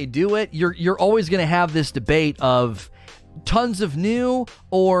how they do it, you're always going to have this debate of tons of new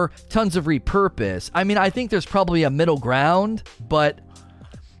or tons of repurpose. I mean, I think there's probably a middle ground, but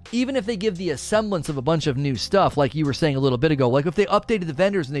even if they give the semblance of a bunch of new stuff, like you were saying a little bit ago, like if they updated the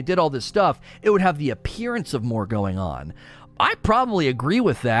vendors and they did all this stuff, it would have the appearance of more going on. I probably agree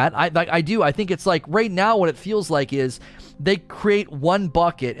with that. I do. I think it's like right now what it feels like is they create one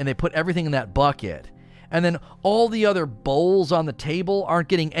bucket and they put everything in that bucket. And then all the other bowls on the table aren't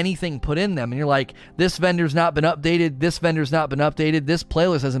getting anything put in them. And you're like, this vendor's not been updated. This vendor's not been updated. This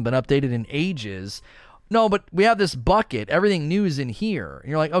playlist hasn't been updated in ages. No, but we have this bucket. Everything new is in here.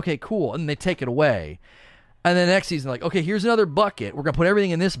 And you're like, okay, cool. And they take it away. And then the next season, like, okay, here's another bucket. We're going to put everything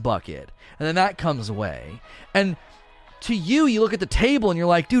in this bucket. And then that comes away. And to you look at the table and you're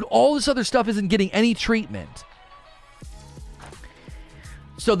like, dude, all this other stuff isn't getting any treatment.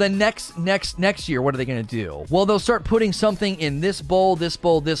 So then next year, what are they going to do? Well, they'll start putting something in this bowl, this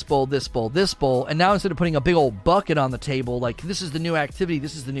bowl, this bowl, this bowl, this bowl. And now instead of putting a big old bucket on the table, like this is the new activity,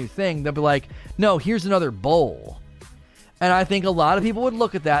 this is the new thing, they'll be like, no, here's another bowl. And I think a lot of people would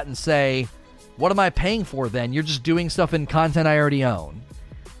look at that and say, what am I paying for then? You're just doing stuff in content I already own.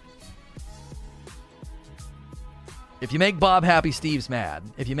 If you make Bob happy, Steve's mad.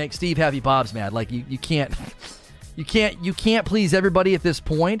 If you make Steve happy, Bob's mad. Like you can't please everybody at this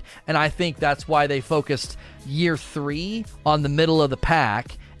point. And I think that's why they focused year 3 on the middle of the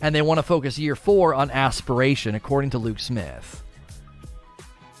pack, and they want to focus year 4 on aspiration, according to Luke Smith.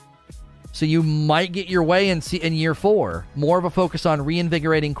 So you might get your way in year 4. More of a focus on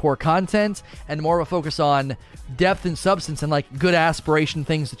reinvigorating core content and more of a focus on depth and substance and like good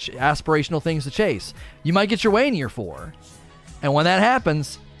aspirational things to chase. You might get your way in year 4. And when that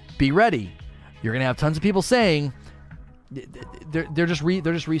happens, be ready. You're going to have tons of people saying they're just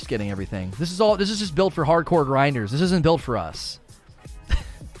reskinning everything. This is just built for hardcore grinders. This isn't built for us.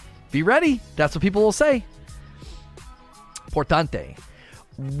 Be ready. That's what people will say. Portante.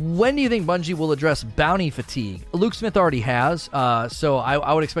 When do you think Bungie will address bounty fatigue? Luke Smith already has, so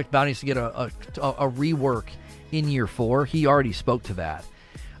I would expect bounties to get a rework in year 4. He already spoke to that.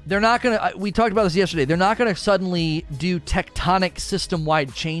 They're not going to, we talked about this yesterday, they're not going to suddenly do tectonic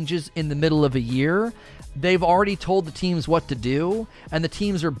system-wide changes in the middle of a year. They've already told the teams what to do, and the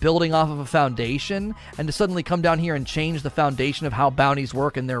teams are building off of a foundation, and to suddenly come down here and change the foundation of how bounties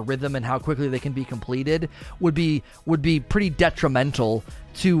work and their rhythm and how quickly they can be completed would be pretty detrimental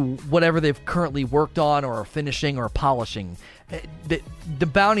to whatever they've currently worked on or are finishing or polishing. The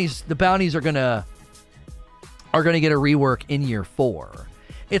bounties are gonna get a rework in year 4.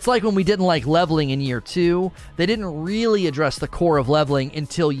 It's like when we didn't like leveling in year 2. They didn't really address the core of leveling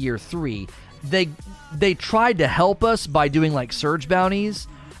until year 3. They tried to help us by doing like surge bounties,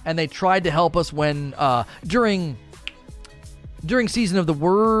 and they tried to help us when during during Season of the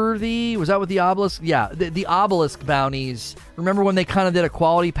Worthy, was that with the Obelisk? Yeah, the Obelisk bounties. Remember when they kind of did a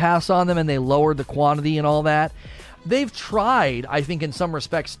quality pass on them and they lowered the quantity and all that? They've tried, I think, in some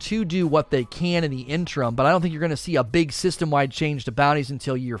respects, to do what they can in the interim, but I don't think you're going to see a big system-wide change to bounties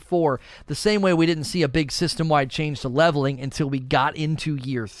until year 4, the same way we didn't see a big system-wide change to leveling until we got into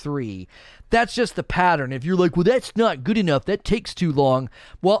year 3. That's just the pattern. If you're like, well, that's not good enough, that takes too long.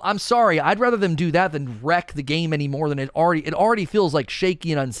 Well, I'm sorry. I'd rather them do that than wreck the game any more than it already feels like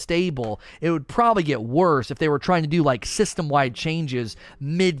shaky and unstable. It would probably get worse if they were trying to do like system-wide changes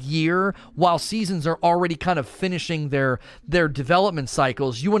mid-year while seasons are already kind of finishing their development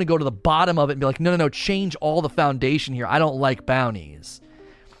cycles. You want to go to the bottom of it and be like, no, change all the foundation here. I don't like bounties.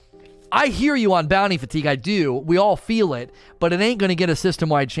 I hear you on bounty fatigue, I do. We all feel it, but it ain't going to get a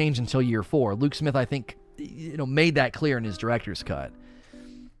system-wide change until year 4. Luke Smith, I think, made that clear in his director's cut.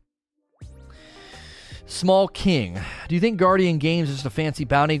 Small King, do you think Guardian Games is just a fancy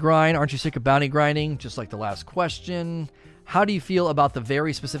bounty grind? Aren't you sick of bounty grinding? Just like the last question. How do you feel about the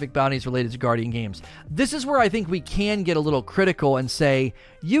very specific bounties related to Guardian Games? This is where I think we can get a little critical and say,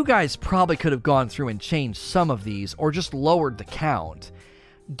 you guys probably could have gone through and changed some of these or just lowered the count.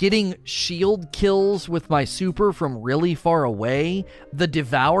 Getting shield kills with my super from really far away, the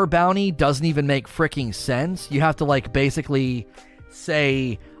Devour bounty doesn't even make freaking sense. You have to like basically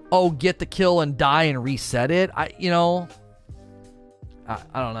say, oh, get the kill and die and reset it. I don't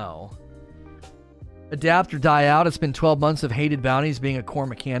know. Adapt or die out. It's been 12 months of hated bounties being a core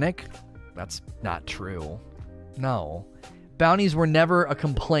mechanic. That's not true. No. Bounties were never a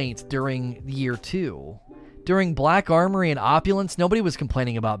complaint during year 2. During Black Armory and Opulence, nobody was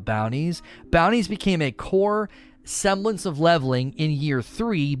complaining about bounties. Bounties became a core semblance of leveling in year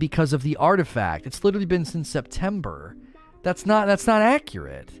 3 because of the artifact. It's literally been since September. That's not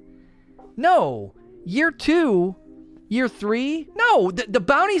accurate. No. Year 2, year 3? No. The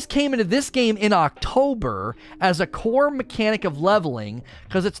bounties came into this game in October as a core mechanic of leveling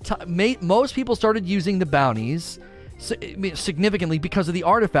because most people started using the bounties significantly because of the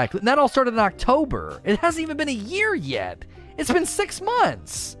artifact. And that all started in October. It hasn't even been a year yet. It's been 6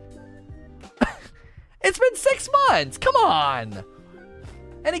 months. It's been 6 months. Come on.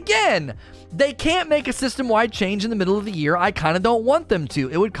 And again, they can't make a system-wide change in the middle of the year. I kind of don't want them to.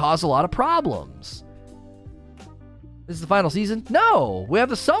 It would cause a lot of problems. This is the final season? No. We have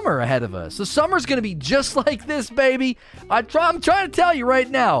the summer ahead of us. The summer's going to be just like this, baby. I'm trying to tell you right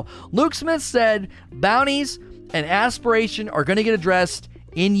now. Luke Smith said bounties and aspiration are going to get addressed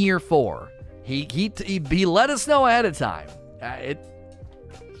in year 4. He let us know ahead of time.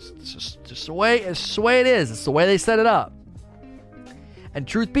 It's just the way it is. It's the way they set it up. And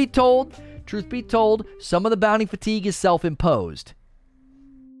truth be told, some of the bounty fatigue is self-imposed.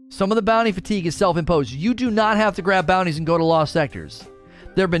 You do not have to grab bounties and go to lost sectors.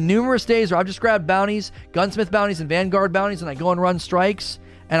 There have been numerous days where I've just grabbed bounties, gunsmith bounties, and vanguard bounties, and I go and run strikes.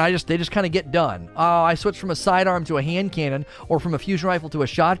 And they just kind of get done. I switch from a sidearm to a hand cannon, or from a fusion rifle to a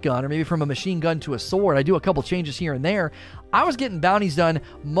shotgun, or maybe from a machine gun to a sword. I do a couple changes here and there. I was getting bounties done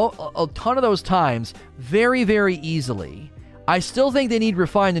a ton of those times very, very easily. I still think they need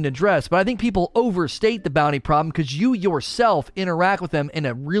refined and addressed, but I think people overstate the bounty problem because you yourself interact with them in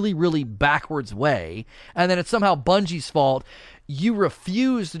a really, really backwards way, and then it's somehow Bungie's fault. You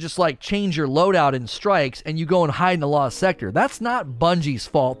refuse to just change your loadout in strikes and you go and hide in the lost sector. That's not Bungie's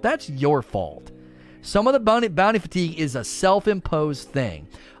fault. That's your fault. Some of the bounty fatigue is a self-imposed thing.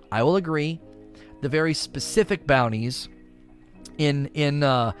 I will agree. The very specific bounties in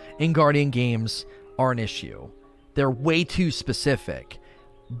Guardian Games are an issue. They're way too specific.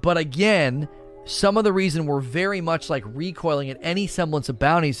 But again, some of the reason we're very much recoiling at any semblance of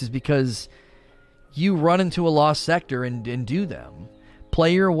bounties is because you run into a lost sector and do them.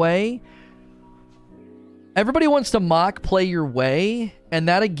 Play your way. Everybody wants to mock play your way, and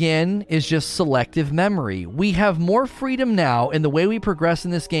that again is just selective memory. We have more freedom now in the way we progress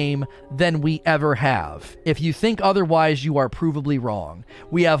in this game than we ever have. If you think otherwise, you are provably wrong.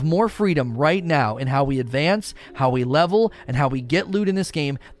 We have more freedom right now in how we advance, how we level, and how we get loot in this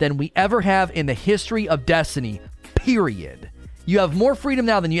game than we ever have in the history of Destiny, period. You have more freedom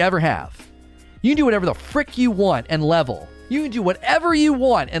now than you ever have. You can do whatever the frick you want and level. You can do whatever you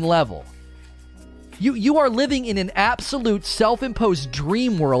want and level. You are living in an absolute self-imposed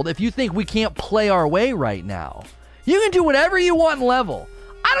dream world if you think we can't play our way right now. You can do whatever you want and level.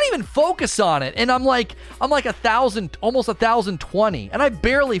 I don't even focus on it, and I'm like 1,000, almost 1,020, and I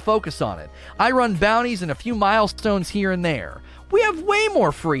barely focus on it. I run bounties and a few milestones here and there. We have way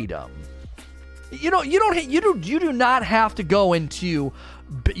more freedom. You do not have to go into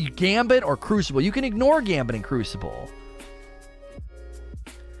Gambit or Crucible. You can ignore Gambit and Crucible.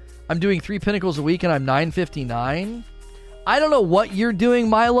 I'm doing 3 Pinnacles a week and I'm 959. I don't know what you're doing,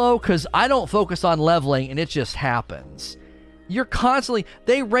 Milo, because I don't focus on leveling and it just happens. You're constantly...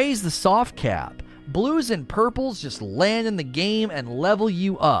 They raise the soft cap. Blues and purples just land in the game and level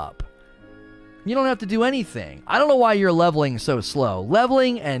you up. You don't have to do anything. I don't know why you're leveling so slow.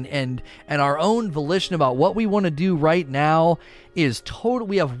 Leveling and our own volition about what we want to do right now is total.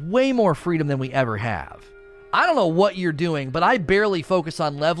 We have way more freedom than we ever have. I don't know what you're doing, but I barely focus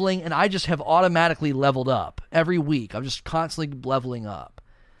on leveling, and I just have automatically leveled up every week. I'm just constantly leveling up.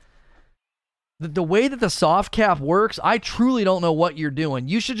 The way that the soft cap works, I truly don't know what you're doing.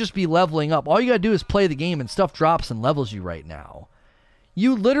 You should just be leveling up. All you got to do is play the game, and stuff drops and levels you right now.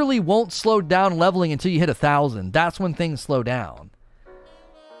 You literally won't slow down leveling until you hit 1,000. That's when things slow down.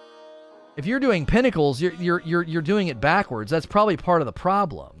 If you're doing Pinnacles, you're doing it backwards. That's probably part of the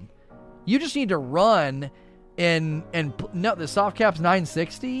problem. You just need to run and no, the soft cap's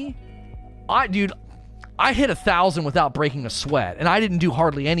 960. I hit 1,000 without breaking a sweat, and I didn't do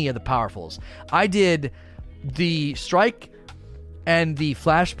hardly any of the powerfuls. I did the strike and the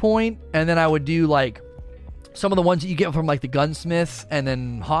flashpoint, and then I would do like some of the ones that you get from like the gunsmith, and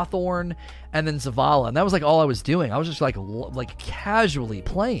then Hawthorne, and then Zavala, and that was like all I was doing. I was just like casually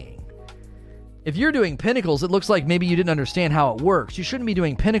playing. If you're doing Pinnacles, it looks like maybe you didn't understand how it works. You shouldn't be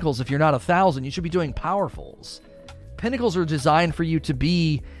doing Pinnacles if you're not 1,000. You should be doing Powerfuls. Pinnacles are designed for you to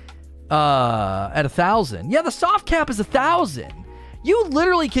be at 1,000. Yeah, the soft cap is 1,000. You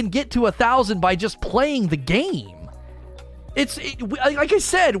literally can get to 1,000 by just playing the game. Like I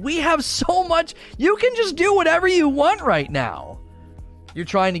said, we have so much. You can just do whatever you want right now. You're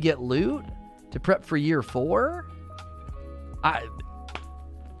trying to get loot to prep for year 4?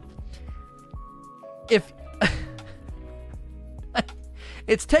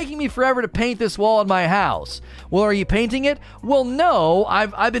 It's taking me forever to paint this wall in my house. Well, are you painting it? Well, no.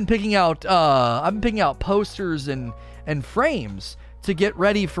 I've been picking out posters and frames to get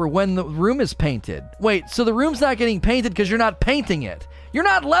ready for when the room is painted. Wait, so the room's not getting painted because you're not painting it. You're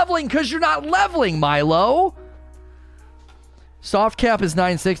not leveling because you're not leveling, Milo. Soft cap is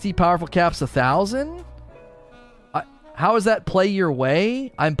 960, powerful cap's 1,000? How is that play your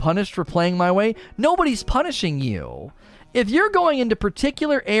way? I'm punished for playing my way? Nobody's punishing you. If you're going into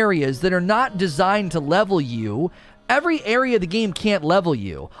particular areas that are not designed to level you, every area of the game can't level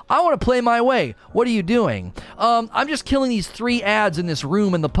you. I want to play my way. What are you doing? I'm just killing these 3 ads in this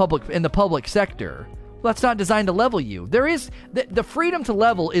room in the public sector. Well, that's not designed to level you. There is the freedom to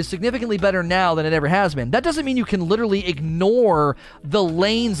level is significantly better now than it ever has been. That doesn't mean you can literally ignore the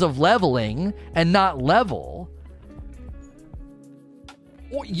lanes of leveling and not level.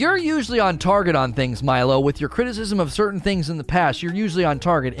 You're usually on target on things, Milo. With your criticism of certain things in the past, you're usually on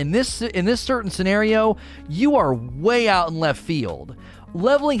target. In this certain scenario, you are way out in left field.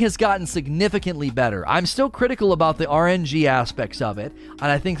 Leveling has gotten significantly better. I'm still critical about the RNG aspects of it, and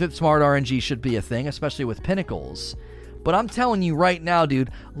I think that smart RNG should be a thing, especially with Pinnacles. But I'm telling you right now,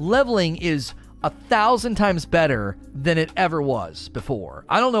 dude, leveling is 1,000 times better than it ever was before.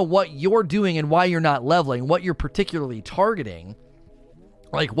 I don't know what you're doing and why you're not leveling, what you're particularly targeting.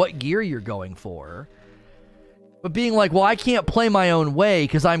 Like, what gear you're going for. But being like, well, I can't play my own way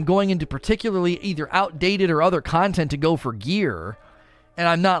because I'm going into particularly either outdated or other content to go for gear, and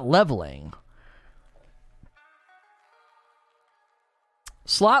I'm not leveling.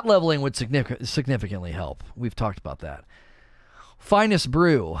 Slot leveling would significantly help. We've talked about that. Finest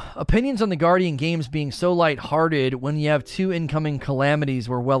Brew. Opinions on the Guardian games being so lighthearted when you have 2 incoming calamities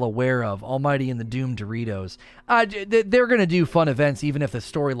we're well aware of, Almighty and the Doomed Doritos. They're going to do fun events even if the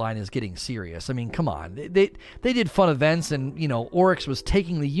storyline is getting serious. I mean, come on. They did fun events and, Oryx was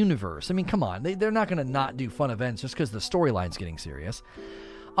taking the universe. I mean, come on. They're not going to not do fun events just because the storyline's getting serious.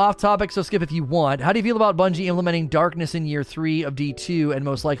 Off topic, so skip if you want. How do you feel about Bungie implementing Darkness in year 3 of D2 and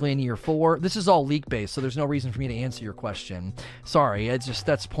most likely in year 4? This is all leak-based, so there's no reason for me to answer your question. Sorry,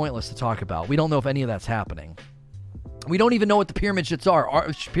 that's pointless to talk about. We don't know if any of that's happening. We don't even know what the pyramid ships are.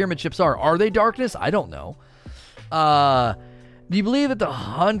 Are they Darkness? I don't know. Do you believe that the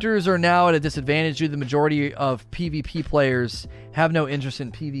hunters are now at a disadvantage due to the majority of PvP players have no interest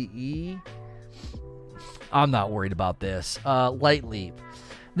in PvE? I'm not worried about this. Light Leap.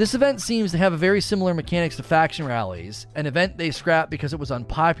 This event seems to have a very similar mechanics to faction rallies, an event they scrapped because it was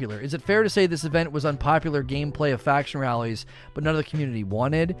unpopular. Is it fair to say this event was unpopular gameplay of faction rallies, but none of the community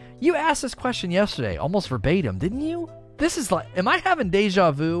wanted? You asked this question yesterday, almost verbatim, didn't you? This is like, am I having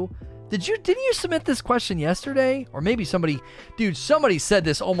deja vu? Didn't you submit this question yesterday? Or maybe somebody said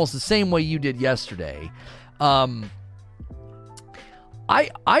this almost the same way you did yesterday.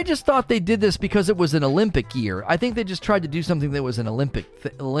 I just thought they did this because it was an Olympic year. I think they just tried to do something that was an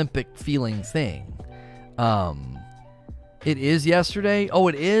Olympic feeling thing. It is yesterday. Oh,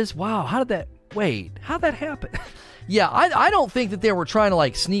 it is. Wow. How'd that happen? Yeah, I don't think that they were trying to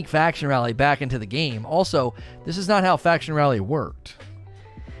like sneak Faction Rally back into the game. Also, this is not how Faction Rally worked.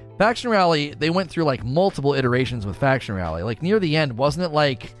 Faction Rally, they went through like multiple iterations with Faction Rally. Like near the end, wasn't it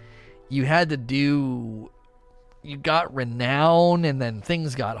like you got renown and then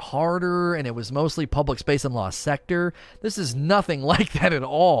things got harder and it was mostly public space and lost sector? This is nothing like that at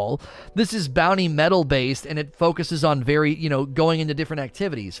all. This is bounty medal based and it focuses on going into different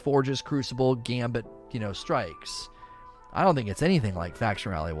activities. Forges, Crucible, Gambit, strikes. I don't think it's anything like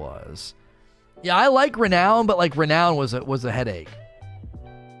Faction Rally was. Yeah, I like renown, but like renown was a headache.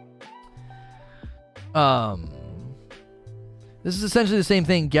 This is essentially the same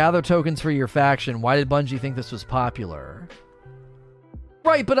thing. Gather tokens for your faction. Why did Bungie think this was popular?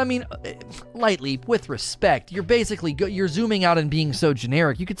 Right, but I mean, lightly, with respect, you're basically you're zooming out and being so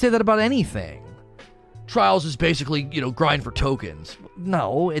generic. You could say that about anything. Trials is basically, grind for tokens.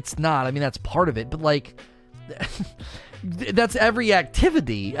 No, it's not. I mean, that's part of it, but like, that's every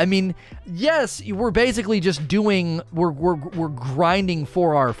activity. I mean, yes, we're basically just we're grinding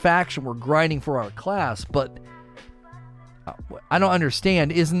for our faction, we're grinding for our class, but I don't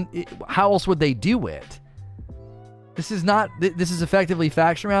understand. How else would they do it? This is effectively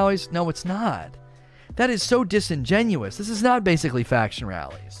faction rallies? No, it's not. That is so disingenuous. This is not basically faction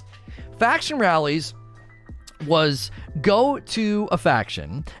rallies. Faction rallies was go to a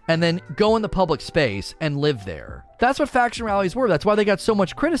faction and then go in the public space and live there. That's what faction rallies were. That's why they got so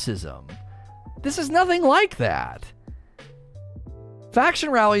much criticism. This is nothing like that.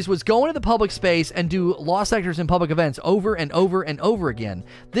 Faction rallies was go into the public space and do lost sectors and public events over and over and over again.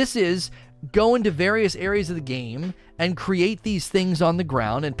 This is go into various areas of the game and create these things on the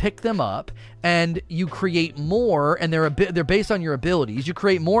ground and pick them up, and you create more, and they're based on your abilities. You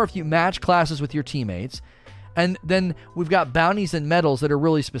create more if you match classes with your teammates. And then we've got bounties and medals that are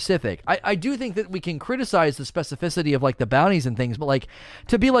really specific. I do think that we can criticize the specificity of like the bounties and things, but like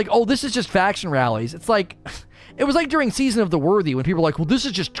to be like, oh, this is just faction rallies. It's like, it was like during Season of the Worthy when people were like, well, this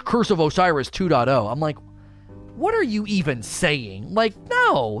is just Curse of Osiris 2.0. I'm like, what are you even saying? Like,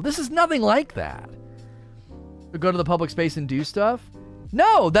 no, this is nothing like that. Go to the public space and do stuff?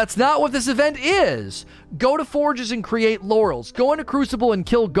 No, that's not what this event is. Go to Forges and create laurels. Go into Crucible and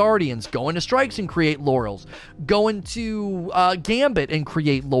kill Guardians. Go into Strikes and create laurels. Go into Gambit and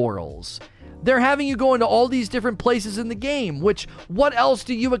create laurels. They're having you go into all these different places in the game, which, what else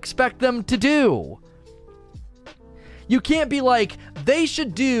do you expect them to do? You can't be like, they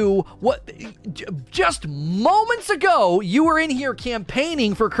should do what... Just moments ago, you were in here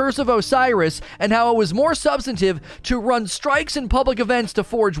campaigning for Curse of Osiris and how it was more substantive to run strikes in public events to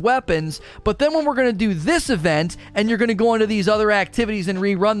forge weapons, but then when we're going to do this event and you're going to go into these other activities and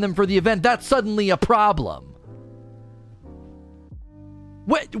rerun them for the event, that's suddenly a problem.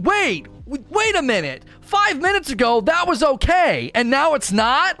 Wait a minute. 5 minutes ago, that was okay, and now it's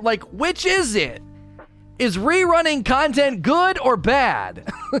not? Like, which is it? Is rerunning content good or bad?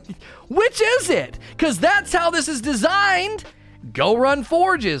 Which is it? Because that's how this is designed. Go run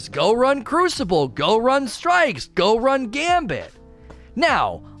Forges, go run Crucible, go run Strikes, go run Gambit.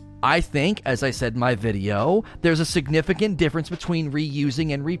 Now, I think, as I said in my video, there's a significant difference between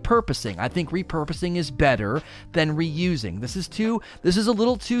reusing and repurposing. I think repurposing is better than reusing. This is a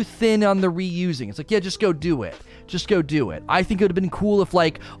little too thin on the reusing. It's like, yeah, just go do it. Just go do it. I think it would have been cool if,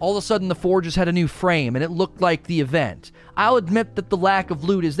 like, all of a sudden the Forges had a new frame and it looked like the event. I'll admit that the lack of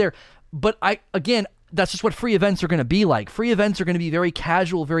loot is there. But again, that's just what free events are going to be like. Free events are going to be very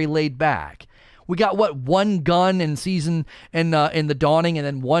casual, very laid back. We got one gun in season in the Dawning, and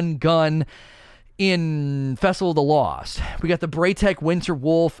then one gun in Festival of the Lost. We got the Braytech Winter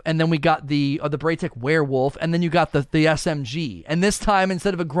Wolf, and then we got the Braytech Werewolf, and then you got the SMG. And this time,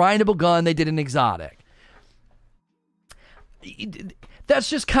 instead of a grindable gun, they did an exotic. That's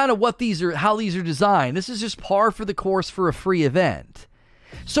just kind of how these are designed. This is just par for the course for a free event.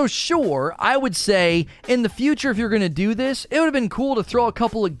 So sure, I would say in the future, if you're going to do this, it would have been cool to throw a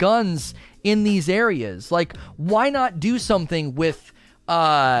couple of guns in these areas. Like, why not do something with,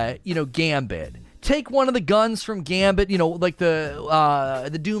 Gambit? Take one of the guns from Gambit, like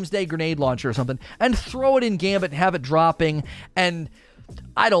the Doomsday Grenade Launcher or something, and throw it in Gambit and have it dropping, and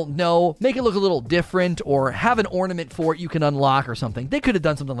I don't know, make it look a little different, or have an ornament for it you can unlock or something. They could have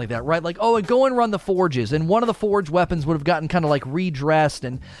done something like that, right? Like, oh, and go and run the Forges, and one of the Forge weapons would have gotten kind of like redressed,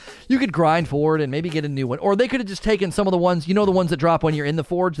 and you could grind for it and maybe get a new one. Or they could have just taken some of the ones, the ones that drop when you're in the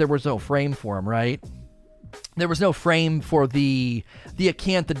Forge, there was no frame for them, right? there was no frame for the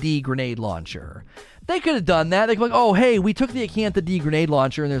Acantha D grenade launcher. They could have done that. They could be like, oh, hey, we took the Acantha D grenade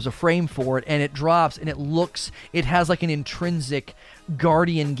launcher and there's a frame for it and it drops and it has like an intrinsic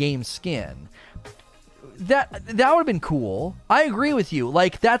Guardian game skin. That would have been cool. I agree with you.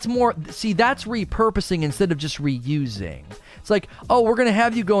 Like, that's repurposing instead of just reusing. It's like, oh, we're going to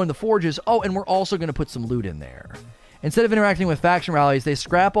have you go in the forges. Oh, and we're also going to put some loot in there. Instead of interacting with faction rallies, they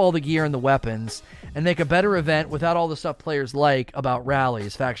scrap all the gear and the weapons and make a better event without all the stuff players like about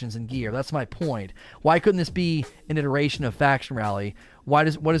rallies, factions, and gear. That's my point. Why couldn't this be an iteration of faction rally? What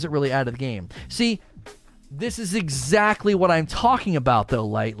does it really add to the game? See, this is exactly what I'm talking about, though,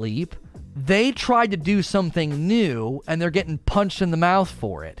 Light Leap. They tried to do something new, and they're getting punched in the mouth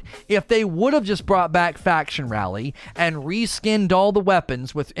for it. If they would have just brought back Faction Rally and reskinned all the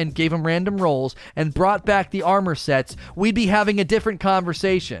weapons and gave them random rolls and brought back the armor sets, we'd be having a different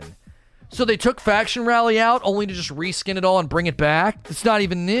conversation. So they took Faction Rally out only to just reskin it all and bring it back? It's not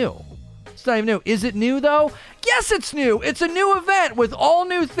even new. It's not even new. Is it new, though? Yes, it's new. It's a new event with all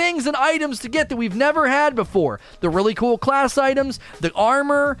new things and items to get that we've never had before. The really cool class items, the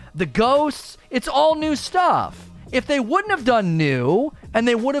armor, the ghosts. It's all new stuff. If they wouldn't have done new and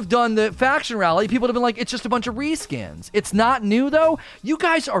they would have done the faction rally, people would have been like, it's just a bunch of reskins. It's not new, though. You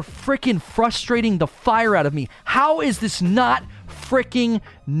guys are freaking frustrating the fire out of me. How is this not freaking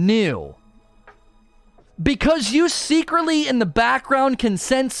new? Because you secretly in the background can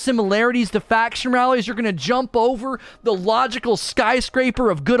sense similarities to faction rallies, you're going to jump over the logical skyscraper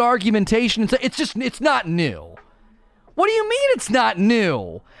of good argumentation and say, it's not new. What do you mean it's not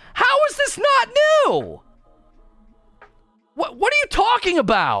new? How is this not new? What are you talking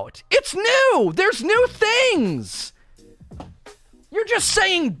about? It's new. There's new things. You're just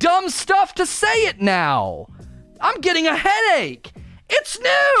saying dumb stuff to say it now. I'm getting a headache. It's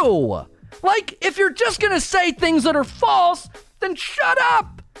new. Like, if you're just going to say things that are false, then shut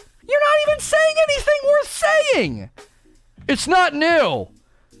up. You're not even saying anything worth saying. It's not new.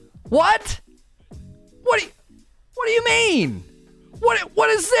 What? What do you mean? What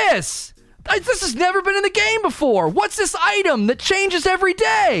is this? This has never been in the game before. What's this item that changes every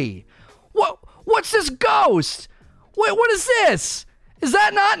day? What's this ghost? What is this? Is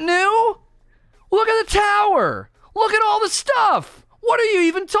that not new? Look at the tower. Look at all the stuff. What are you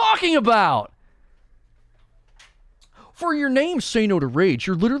even talking about? For your name, Say No to Rage.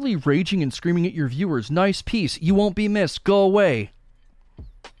 You're literally raging and screaming at your viewers. Nice piece. You won't be missed. Go away.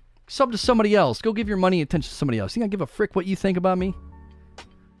 Sub to somebody else. Go give your money and attention to somebody else. You gonna give a frick what you think about me?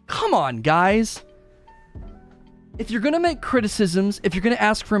 Come on, guys. If you're gonna make criticisms, if you're gonna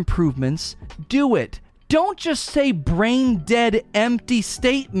ask for improvements, do it. Don't just say brain-dead, empty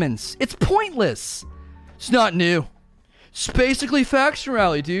statements. It's pointless. It's not new. It's basically faction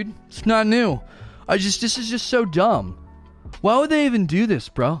rally, dude. It's not new. This is just so dumb. Why would they even do this,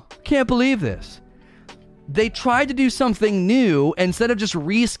 bro? Can't believe this. They tried to do something new instead of just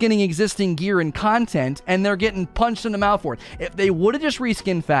reskinning existing gear and content, and they're getting punched in the mouth for it. If they would have just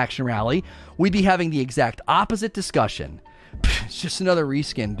reskinned Faction Rally, we'd be having the exact opposite discussion. It's just another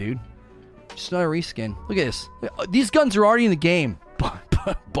reskin, dude. Just another reskin. Look at this. These guns are already in the game.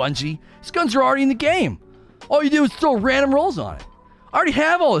 Bungie. These guns are already in the game. All you do is throw random rolls on it. I already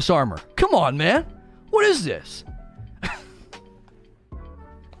have all this armor. Come on, man. What is this?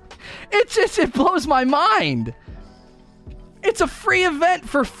 It blows my mind. It's a free event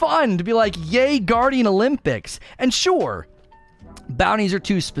for fun to be like, yay, Guardian Olympics. And sure, bounties are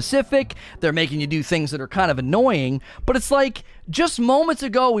too specific. They're making you do things that are kind of annoying. But it's like, just moments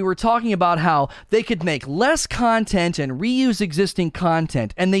ago, we were talking about how they could make less content and reuse existing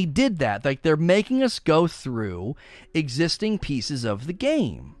content. And they did that. Like, they're making us go through existing pieces of the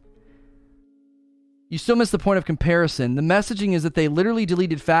game. You still miss the point of comparison. The messaging is that they literally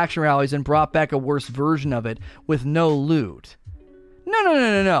deleted faction rallies and brought back a worse version of it with no loot.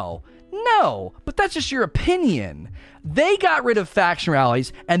 No, but that's just your opinion. They got rid of faction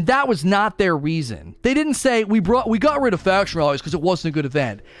rallies, and that was not their reason. They didn't say, we got rid of faction rallies because it wasn't a good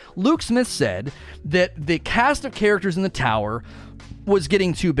event. Luke Smith said that the cast of characters in the tower was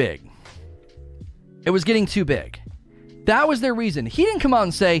getting too big. It was getting too big. That was their reason. He didn't come out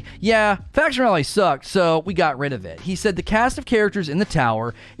and say, yeah, Faction Rally sucked, so we got rid of it. He said the cast of characters in the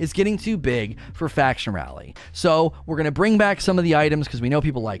tower is getting too big for Faction Rally. So we're going to bring back some of the items because we know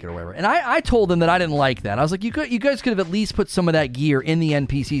people like it or whatever. And I told them that I didn't like that. I was like, you guys could have at least put some of that gear in the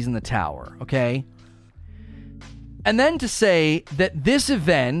NPCs in the tower, okay? And then to say that this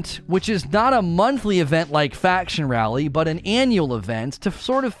event, which is not a monthly event like Faction Rally, but an annual event, to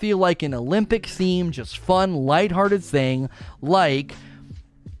sort of feel like an Olympic-themed, just fun, lighthearted thing, like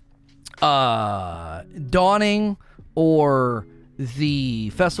Dawning or the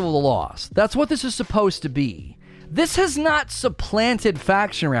Festival of the Lost. That's what this is supposed to be. This has not supplanted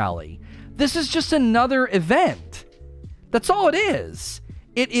Faction Rally. This is just another event. That's all it is.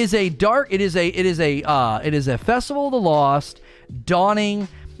 It is a Festival of the Lost, Dawning,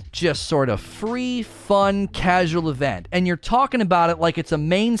 just sort of free, fun, casual event. And you're talking about it like it's a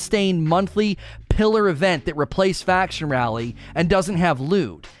mainstay monthly pillar event that replaced Faction Rally and doesn't have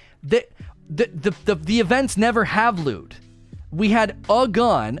loot. The events never have loot. We had a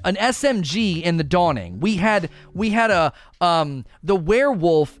gun, an SMG in the Dawning. We had the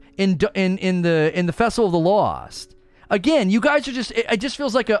werewolf in the Festival of the Lost. Again, you guys are it just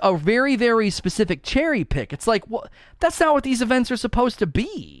feels like a very, very specific cherry pick. It's like, well, that's not what these events are supposed to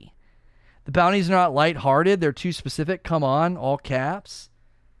be. The bounties are not lighthearted. They're too specific. Come on, all caps.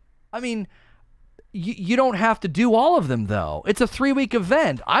 I mean, you don't have to do all of them, though. It's a 3-week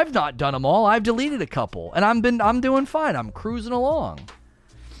event. I've not done them all. I've deleted a couple, and I'm doing fine. I'm cruising along.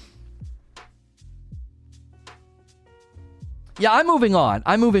 Yeah, I'm moving on.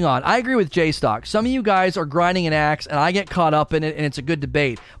 I agree with J-Stock. Some of you guys are grinding an axe, and I get caught up in it, and it's a good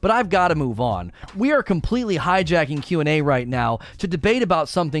debate. But I've got to move on. We are completely hijacking Q&A right now to debate about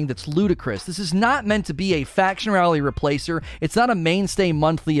something that's ludicrous. This is not meant to be a Faction Rally replacer. It's not a mainstay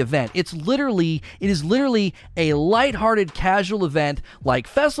monthly event. It is literally a lighthearted, casual event like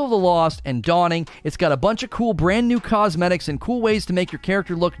Festival of the Lost and Dawning. It's got a bunch of cool, brand new cosmetics and cool ways to make your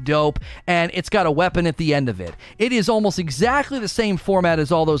character look dope, and it's got a weapon at the end of it. It is almost exactly the same format as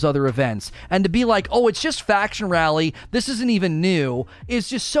all those other events, and to be like, oh, it's just Faction Rally, this isn't even new, is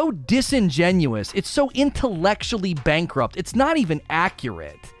just so disingenuous. It's so intellectually bankrupt. It's not even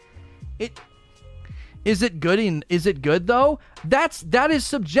accurate. Is it good though? That is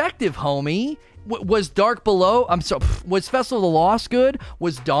subjective, homie. Was Dark Below, was Festival of the Lost good?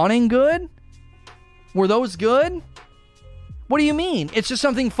 Was Dawning good? Were those good? What do you mean? It's just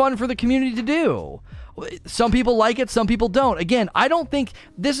something fun for the community to do. Some people like it, some people don't. Again, I don't think,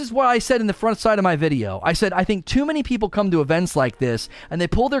 this is what I said in the front side of my video. I said, I think too many people come to events like this, and they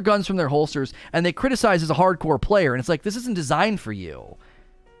pull their guns from their holsters, and they criticize as a hardcore player, and it's like, this isn't designed for you.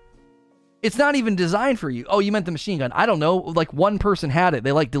 It's not even designed for you. Oh, you meant the machine gun. I don't know, like one person had it.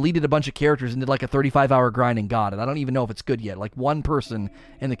 They like deleted a bunch of characters and did like a 35-hour grind and got it. I don't even know if it's good yet. Like one person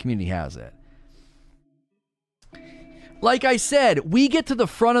in the community has it. Like I said, we get to the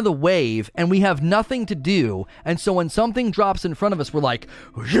front of the wave and we have nothing to do. And so when something drops in front of us, we're like,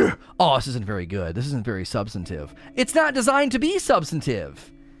 oh, this isn't very good. This isn't very substantive. It's not designed to be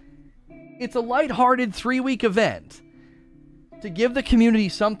substantive. It's a lighthearted 3-week event to give the community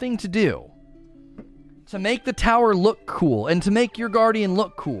something to do, to make the tower look cool and to make your Guardian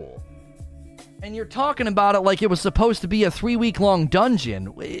look cool. And you're talking about it like it was supposed to be a 3-week-long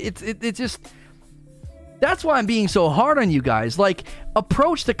dungeon. It's just... That's why I'm being so hard on you guys. Like,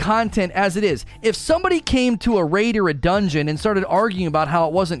 approach the content as it is. If somebody came to a raid or a dungeon and started arguing about how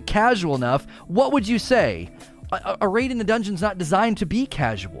it wasn't casual enough, what would you say? A raid in a dungeon's not designed to be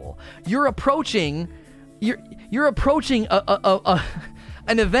casual. You're approaching an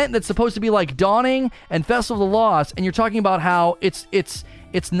event that's supposed to be like Dawning and Festival of the Lost, and you're talking about how it's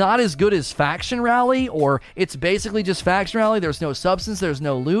not as good as Faction Rally, or it's basically just Faction Rally. There's no substance. There's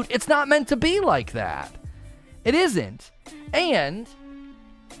no loot. It's not meant to be like that. It isn't. And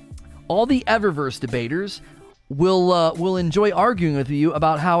all the Eververse debaters will enjoy arguing with you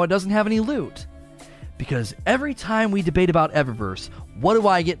about how it doesn't have any loot. Because every time we debate about Eververse, what do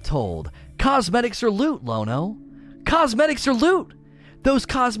I get told? Cosmetics are loot, Lono. Cosmetics are loot. Those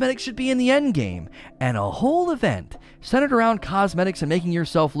cosmetics should be in the endgame. And a whole event centered around cosmetics and making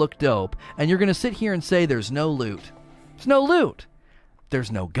yourself look dope. And you're going to sit here and say there's no loot. There's no loot.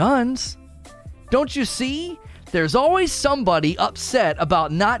 There's no guns. Don't you see? There's always somebody upset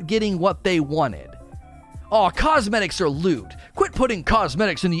about not getting what they wanted. Oh, cosmetics are loot. Quit putting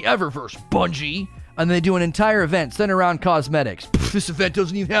cosmetics in the Eververse, Bungie. And they do an entire event centered around cosmetics. This event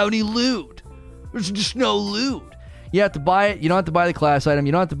doesn't even have any loot. There's just no loot. You have to buy it. You don't have to buy the class item.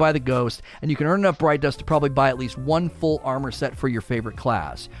 You don't have to buy the ghost. And you can earn enough Bright Dust to probably buy at least one full armor set for your favorite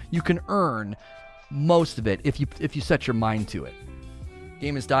class. You can earn most of it if you set your mind to it.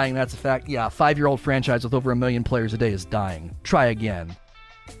 Game is dying, that's a fact. Yeah, a 5-year-old franchise with over 1 million players a day is dying. Try again.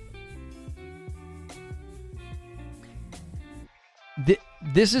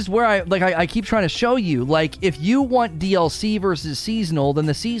 This is where I keep trying to show you, like, if you want DLC versus seasonal, then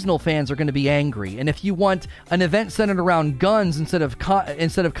the seasonal fans are going to be angry. And if you want an event centered around guns instead of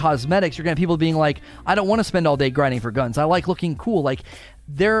cosmetics, you're going to have people being like, I don't want to spend all day grinding for guns. I like looking cool. Like,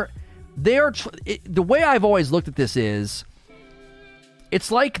 the way I've always looked at this is, It's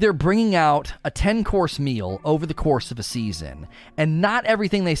like they're bringing out a 10-course meal over the course of a season, and not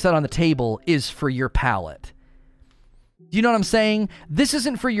everything they set on the table is for your palate. Do you know what I'm saying? This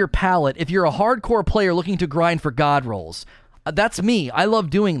isn't for your palate if you're a hardcore player looking to grind for god rolls. That's me. I love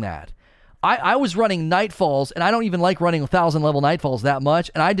doing that. I was running Nightfalls, and I don't even like running 1,000-level Nightfalls that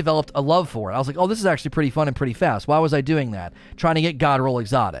much, and I developed a love for it. I was like, oh, this is actually pretty fun and pretty fast. Why was I doing that? Trying to get God Roll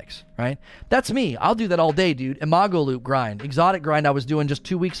exotics, right? That's me. I'll do that all day, dude. Imago Loop grind. Exotic grind I was doing just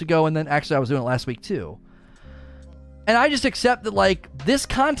 2 weeks ago, and then actually I was doing it last week too. And I just accept that, like, this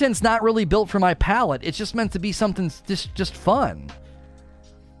content's not really built for my palate. It's just meant to be something just fun.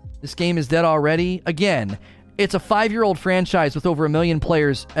 This game is dead already. Again, it's a 5-year-old franchise with over 1 million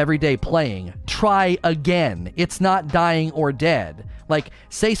players every day playing. Try again. It's not dying or dead. Like,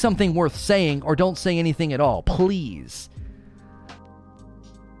 say something worth saying or don't say anything at all. Please.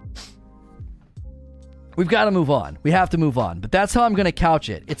 We've got to move on. We have to move on. But that's how I'm going to couch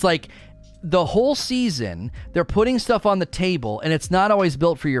it. It's like the whole season, they're putting stuff on the table, and it's not always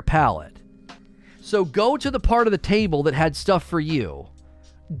built for your palate. So go to the part of the table that had stuff for you.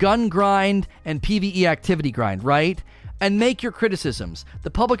 Gun grind and PvE activity grind, right? And make your criticisms.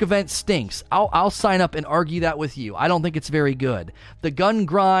 The public event stinks. I'll sign up and argue that with you. I don't think it's very good. The gun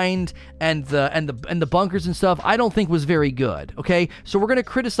grind and the bunkers and stuff, I don't think was very good. Okay, so we're gonna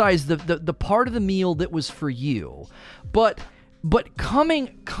criticize the part of the meal that was for you, but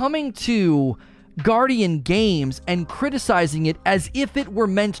coming to Guardian Games and criticizing it as if it were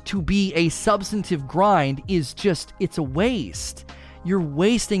meant to be a substantive grind is just, it's a waste. You're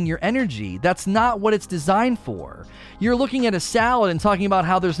wasting your energy. That's not what it's designed for. You're looking at a salad and talking about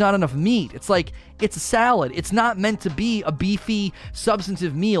how there's not enough meat. It's like, it's a salad. It's not meant to be a beefy,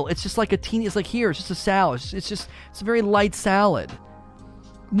 substantive meal. It's just like it's like, here, it's just a salad. It's a very light salad.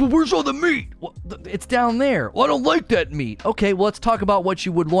 Well, where's all the meat? Well, it's down there. Well, I don't like that meat. Okay, well, let's talk about what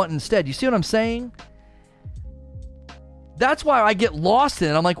you would want instead. You see what I'm saying? That's why I get lost in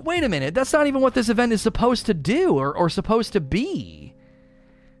it. I'm like, wait a minute, that's not even what this event is supposed to do or supposed to be.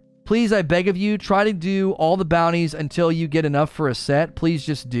 Please, I beg of you, try to do all the bounties until you get enough for a set. Please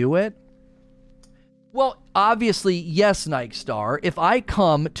just do it. Well, obviously, yes, Nightstar. If I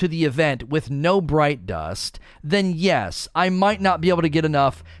come to the event with no Bright Dust, then yes, I might not be able to get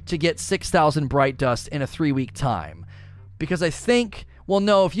enough to get 6,000 Bright Dust in a 3-week time. Because I think, well,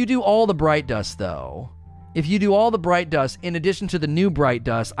 no, if you do all the Bright Dust, though, if you do all the Bright Dust in addition to the new Bright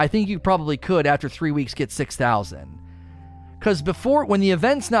Dust, I think you probably could, after 3 weeks, get 6,000. Because before, when the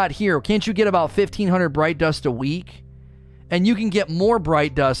event's not here, can't you get about 1,500 Bright Dust a week? And you can get more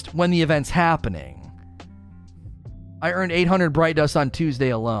Bright Dust when the event's happening. I earned 800 Bright Dust on Tuesday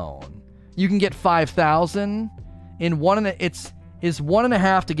alone. You can get 5,000 in it's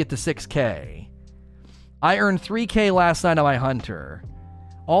 1.5 to get to 6K. I earned 3K last night on my Hunter.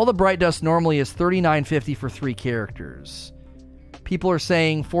 All the Bright Dust normally is $39.50 for 3 characters. People are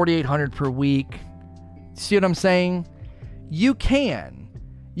saying 4,800 per week. See what I'm saying? You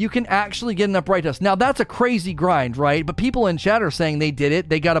can actually get enough Bright Dust. Now, that's a crazy grind, right? But people in chat are saying they did it.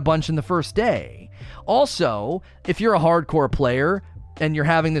 They got a bunch in the first day. Also, if you're a hardcore player and you're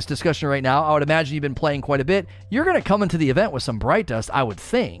having this discussion right now, I would imagine you've been playing quite a bit. You're going to come into the event with some Bright Dust, I would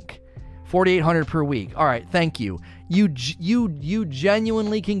think. 4,800 per week. All right, thank you. You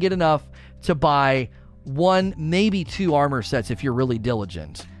genuinely can get enough to buy 1, maybe 2 armor sets if you're really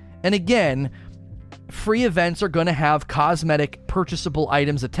diligent. And again, free events are going to have cosmetic purchasable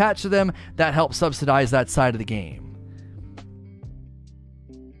items attached to them that help subsidize that side of the game.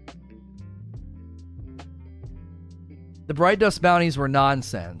 The Bright Dust bounties were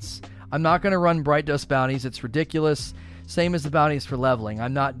nonsense. I'm not going to run Bright Dust bounties. It's ridiculous. Same as the bounties for leveling.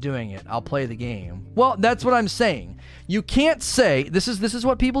 I'm not doing it. I'll play the game. Well, that's what I'm saying. You can't say, this is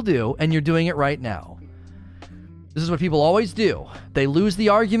what people do, and you're doing it right now. This is what people always do. They lose the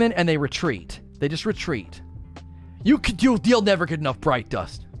argument and they retreat. They just retreat. You'll never get enough Bright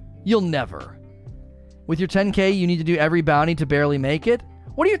Dust. You'll never. With your 10K, you need to do every bounty to barely make it?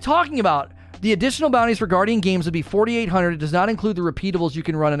 What are you talking about? The additional bounties for Guardian Games would be 4,800. It does not include the repeatables you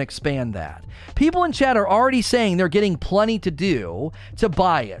can run and expand that. People in chat are already saying they're getting plenty to do to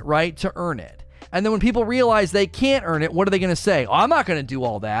buy it, right? To earn it. And then when people realize they can't earn it, what are they going to say? Oh, I'm not going to do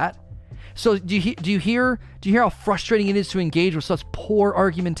all that. So do you hear how frustrating it is to engage with such poor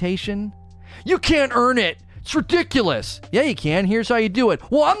argumentation? You can't earn it. It's ridiculous. Yeah, you can. Here's how you do it.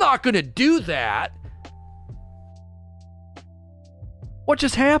 Well, I'm not going to do that. What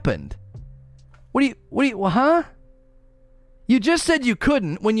just happened? Huh? You just said you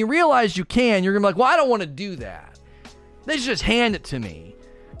couldn't. When you realize you can, you're going to be like, well, I don't want to do that. They should just hand it to me.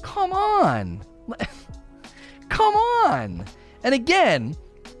 Come on. Come on. And again,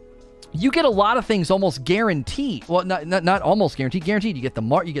 you get a lot of things almost guaranteed. Well, not almost guaranteed. Guaranteed. You get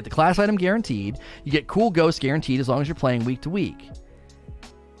the class item guaranteed. You get cool ghosts guaranteed as long as you're playing week to week.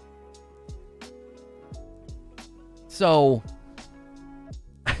 So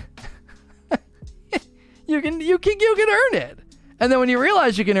you can earn it. And then when you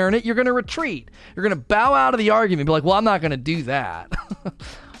realize you can earn it, you're going to retreat. You're going to bow out of the argument and be like, well, I'm not going to do that.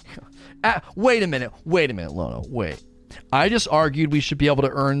 Wait a minute, Lono, wait. I just argued we should be able to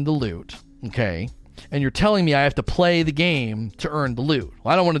earn the loot, okay? And you're telling me I have to play the game to earn the loot.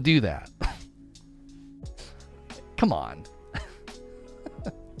 Well, I don't want to do that. Come on.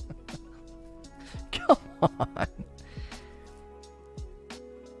 Come on.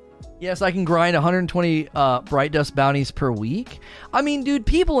 Yes, I can grind 120 Bright Dust bounties per week. I mean, dude,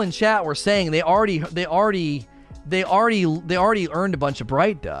 people in chat were saying they already earned a bunch of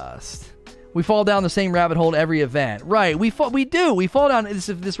Bright Dust. We fall down the same rabbit hole at every event. Right, we fall down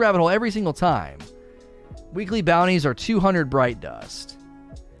this rabbit hole every single time. Weekly bounties are 200 Bright Dust.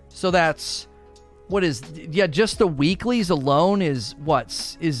 So that's just the weeklies alone is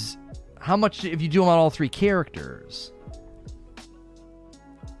how much if you do them on all three characters.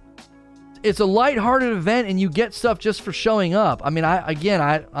 It's a lighthearted event and you get stuff just for showing up. I mean, I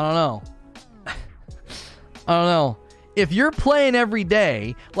don't know. I don't know. If you're playing every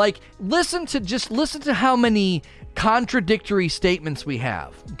day, like listen to how many contradictory statements we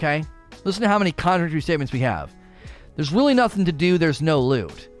have, okay? Listen to how many contradictory statements we have. There's really nothing to do, there's no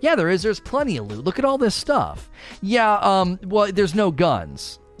loot. Yeah, there is. There's plenty of loot. Look at all this stuff. Yeah, well, there's no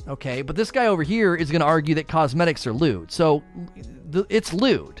guns. Okay, but this guy over here is going to argue that cosmetics are loot. So it's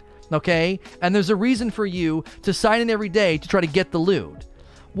loot. Okay? And there's a reason for you to sign in every day to try to get the loot.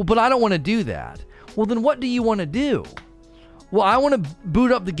 Well, but I don't want to do that. Well, then what do you want to do? Well, I want to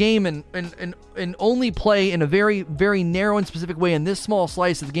boot up the game and only play in a very, very narrow and specific way in this small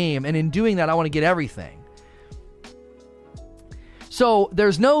slice of the game. And in doing that, I want to get everything. So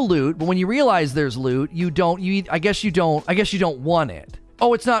there's no loot, but when you realize there's loot, I guess you don't want it.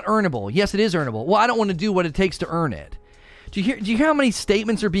 Oh, it's not earnable. Yes, it is earnable. Well, I don't want to do what it takes to earn it. Do you hear how many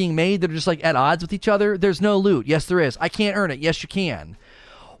statements are being made that are just like at odds with each other? There's no loot. Yes, there is. I can't earn it. Yes, you can.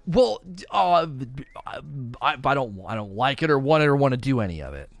 Well, I don't like it or want to do any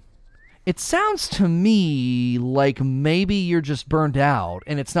of it. It sounds to me like maybe you're just burned out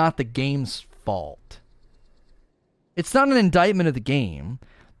and it's not the game's fault. It's not an indictment of the game.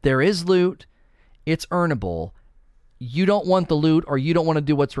 There is loot. It's earnable. You don't want the loot or you don't want to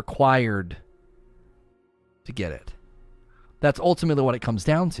do what's required to get it. That's ultimately what it comes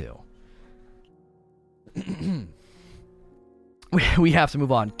down to. We have to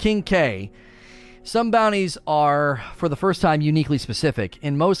move on. King K. Some bounties are, for the first time, uniquely specific.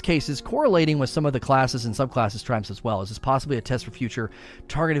 In most cases, correlating with some of the classes and subclasses triumphs as well. Is this possibly a test for future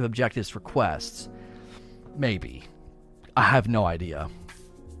targeted objectives for quests? Maybe. I have no idea.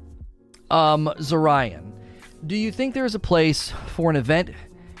 Zorion. Do you think there is a place for an event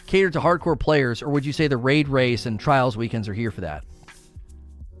catered to hardcore players, or would you say the raid race and trials weekends are here for that?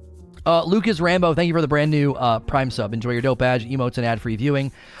 Lucas Rambo, thank you for the brand new Prime sub. Enjoy your dope badge, emotes, and ad-free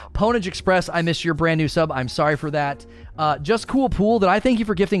viewing. Ponage Express, I missed your brand new sub. I'm sorry for that. Just Cool Pool, did I thank you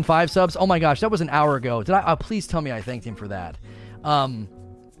for gifting 5 subs? Oh my gosh, that was an hour ago. Did I? Please tell me I thanked him for that.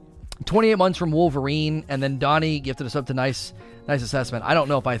 28 months from Wolverine, and then Donnie gifted us up to nice assessment. I don't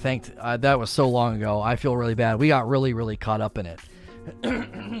know if I thanked. That was so long ago. I feel really bad. We got really, really caught up in it.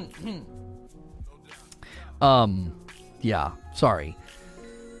 Yeah, sorry.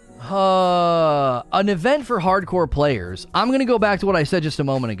 An event for hardcore players. I'm going to go back to what I said just a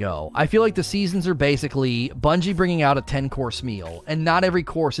moment ago. I feel like the seasons are basically Bungie bringing out a 10-course meal, and not every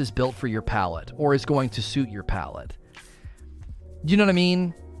course is built for your palate or is going to suit your palate. Do you know what I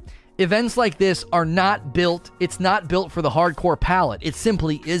mean? Events like this are not built. It's not built for the hardcore palate. It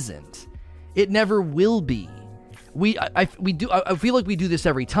simply isn't. It never will be. I feel like we do this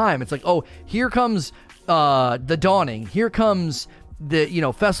every time. It's like, oh, here comes the Dawning. Here comes the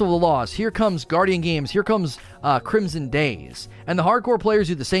Festival of the Lost. Here comes Guardian Games. Here comes Crimson Days. And the hardcore players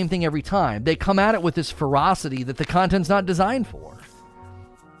do the same thing every time. They come at it with this ferocity that the content's not designed for.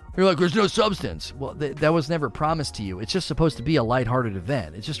 You're like, there's no substance. Well, that was never promised to you. It's just supposed to be a lighthearted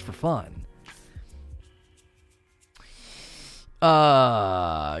event. It's just for fun.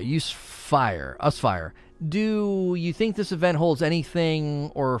 Usfire. Do you think this event holds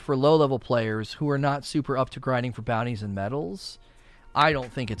anything, or for low-level players who are not super up to grinding for bounties and medals? I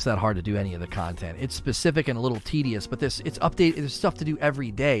don't think it's that hard to do any of the content. It's specific and a little tedious, but it's updated. There's stuff to do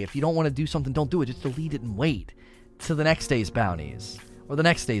every day. If you don't want to do something, don't do it. Just delete it and wait till the next day's bounties or the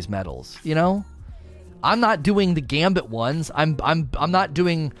next day's medals. I'm not doing the Gambit ones. I'm not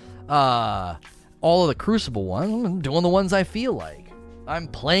doing all of the Crucible ones. I'm doing the ones I feel like. I'm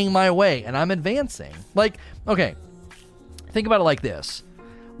playing my way and I'm advancing. Like, okay, think about it like this.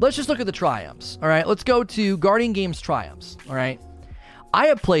 Let's just look at the triumphs. All right, let's go to Guardian Games triumphs. All right, I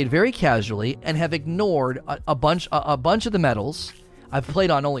have played very casually and have ignored a bunch of the medals. I've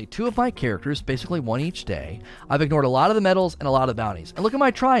played on only 2 of my characters, basically 1 each day. I've ignored a lot of the medals and a lot of the bounties. And look at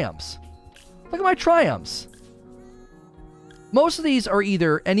my triumphs. Look at my triumphs. Most of these are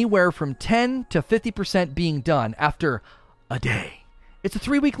either anywhere from 10 to 50% being done after a day. It's a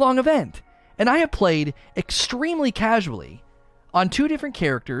 3-week-long event. And I have played extremely casually on 2 different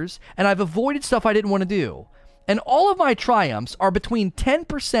characters, and I've avoided stuff I didn't want to do. And all of my triumphs are between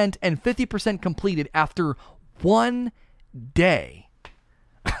 10% and 50% completed after 1 day.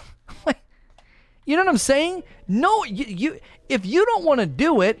 You know what I'm saying? No, you if you don't want to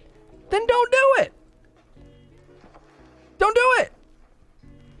do it, then don't do it. Don't do it.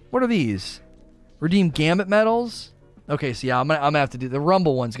 What are these? Redeem Gambit medals? Okay, so yeah, I'm gonna have to do the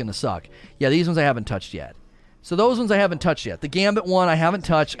Rumble one's gonna suck. Yeah, these ones I haven't touched yet. So those ones I haven't touched yet. The Gambit one I haven't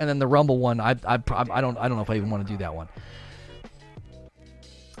touched, and then the Rumble one I don't know if I even want to do that one.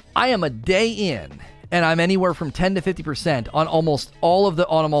 I am a day in, and I'm anywhere from 10 to 50% on almost all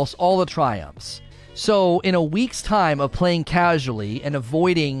the triumphs. So in a week's time of playing casually and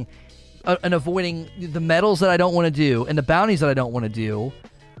avoiding the medals that I don't want to do and the bounties that I don't want to do,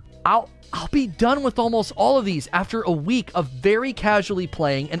 I'll be done with almost all of these after a week of very casually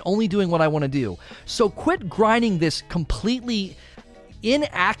playing and only doing what I want to do. So quit grinding this completely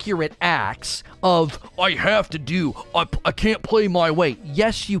inaccurate acts of, I have to do, I can't play my way.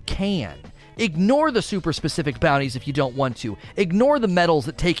 Yes, you can. Ignore the super specific bounties if you don't want to. Ignore the medals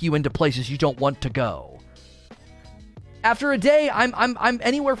that take you into places you don't want to go. After a day, I'm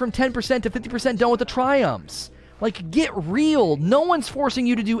anywhere from 10% to 50% done with the triumphs. Like, get real. No one's forcing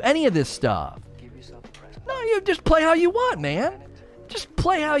you to do any of this stuff. No, you just play how you want, man. Just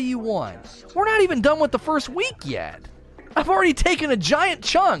play how you want. We're not even done with the first week yet. I've already taken a giant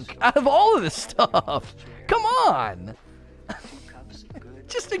chunk out of all of this stuff. Come on.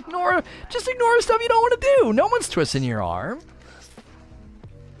 Just ignore the stuff you don't want to do. No one's twisting your arm.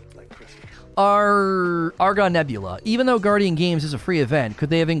 Argon Nebula. Even though Guardian Games is a free event, could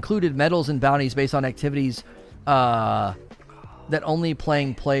they have included medals and bounties based on activities that only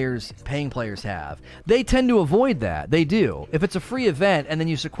paying players have? They tend to avoid that. They do. If it's a free event and then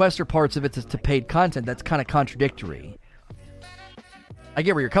you sequester parts of it to paid content, that's kind of contradictory. I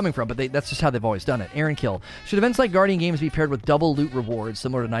get where you're coming from, but that's just how they've always done it. Aaron Kill. Should events like Guardian Games be paired with double loot rewards,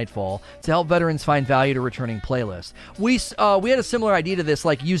 similar to Nightfall, to help veterans find value to returning playlists? We had a similar idea to this,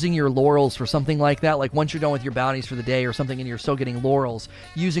 like using your laurels for something like that. Like once you're done with your bounties for the day or something and you're still getting laurels,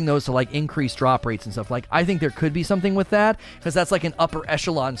 using those to like increase drop rates and stuff. Like, I think there could be something with that, because that's like an upper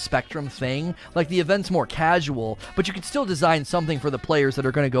echelon spectrum thing. Like the event's more casual, but you could still design something for the players that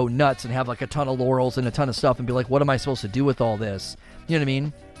are going to go nuts and have like a ton of laurels and a ton of stuff and be like, what am I supposed to do with all this? You know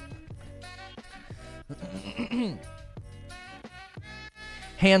what I mean?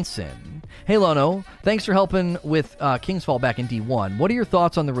 Hanson. Hey, Lono. Thanks for helping with Kingsfall back in D1. What are your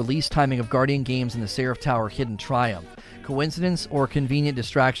thoughts on the release timing of Guardian Games and the Seraph Tower Hidden Triumph? Coincidence or convenient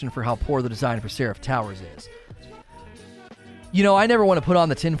distraction for how poor the design for Seraph Towers is? You know, I never want to put on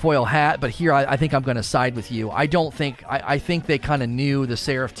the tinfoil hat, but here I think I'm going to side with you. I think they kind of knew the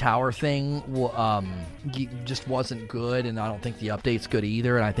Seraph Tower thing just wasn't good, and I don't think the update's good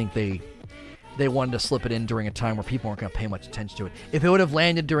either, and I think they wanted to slip it in during a time where people weren't going to pay much attention to it. If it would have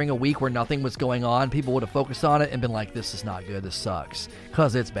landed during a week where nothing was going on, people would have focused on it and been like, this is not good, this sucks,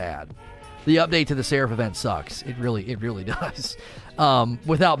 because it's bad. The update to the Seraph event sucks. It really does.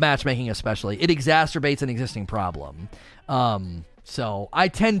 Without matchmaking especially. It exacerbates an existing problem. So I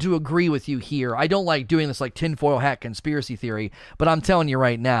tend to agree with you here. I don't like doing this like tinfoil hat conspiracy theory, but I'm telling you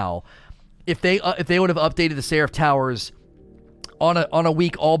right now, if they would have updated the Seraph Towers on a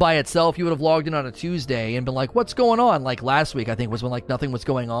week all by itself, you would have logged in on a Tuesday and been like, what's going on? Like last week, I think, was when like nothing was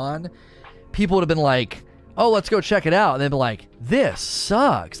going on. People would have been like, oh, let's go check it out. And they'd be like, this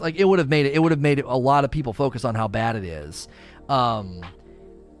sucks. Like it would have made it a lot of people focus on how bad it is.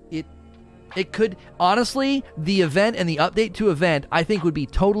 It could, honestly, the event and the update to event, I think would be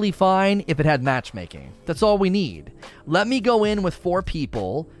totally fine if it had matchmaking. That's all we need. Let me go in with 4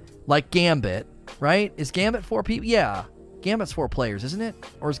 people, like Gambit, right? Is Gambit 4 people? Yeah. Gambit's 4 players, isn't it?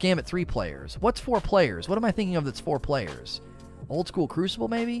 Or is Gambit 3 players? What's 4 players? What am I thinking of that's 4 players? Old school Crucible,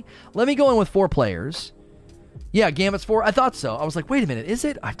 maybe? Let me go in with 4 players. Yeah, Gambit's 4. I thought so. I was like, wait a minute, is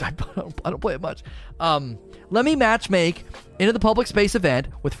it? I don't play it much. Let me matchmake into the public space event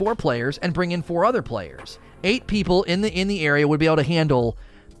with 4 players and bring in 4 other players. 8 people in the area would be able to handle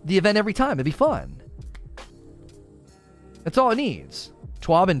the event every time. It'd be fun. That's all it needs.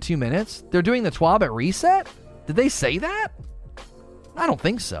 TWAB in 2 minutes? They're doing the TWAB at reset? Did they say that? I don't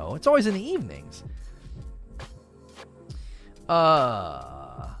think so. It's always in the evenings.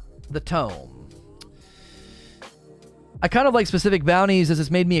 The Tome. I kind of like specific bounties as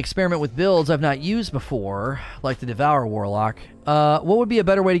it's made me experiment with builds I've not used before, like the Devour Warlock. What would be a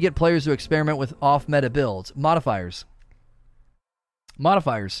better way to get players to experiment with off-meta builds? Modifiers.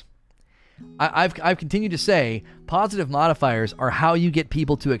 Modifiers. I've continued to say positive modifiers are how you get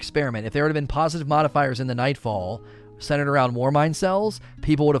people to experiment. If there would have been positive modifiers in the Nightfall centered around Warmind cells,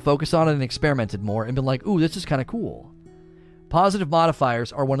 people would have focused on it and experimented more and been like, ooh, this is kind of cool. Positive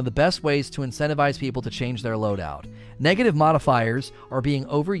modifiers are one of the best ways to incentivize people to change their loadout. Negative modifiers are being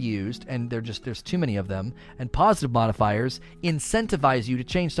overused, and there's too many of them, and positive modifiers incentivize you to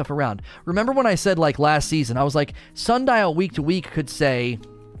change stuff around. Remember when I said, like, last season, I was like, Sundial week to week could say,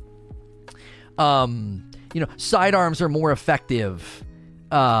 sidearms are more effective.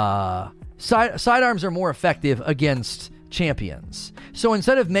 Sidearms are more effective against champions. So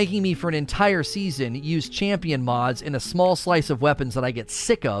instead of making me for an entire season use champion mods in a small slice of weapons that I get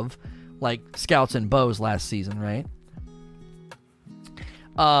sick of, like scouts and bows last season, right?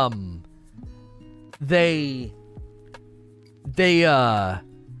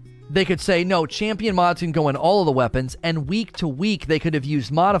 They could say, no, champion mods can go in all of the weapons, and week to week they could have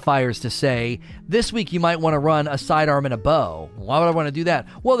used modifiers to say, this week you might want to run a sidearm and a bow. Why would I want to do that?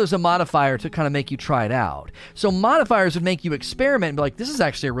 Well, there's a modifier to kind of make you try it out. So modifiers would make you experiment and be like, this is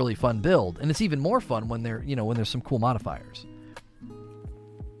actually a really fun build, and it's even more fun when when there's some cool modifiers.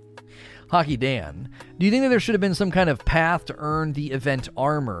 Hockey Dan, do you think that there should have been some kind of path to earn the event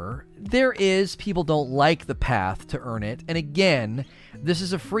armor? There is. People don't like the path to earn it. And again, this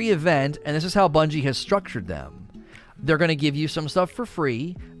is a free event, and this is how Bungie has structured them. They're going to give you some stuff for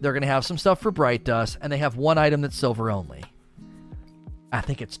free. They're going to have some stuff for Bright Dust, and they have one item that's silver only. I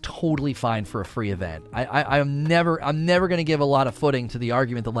think it's totally fine for a free event. I'm never going to give a lot of footing to the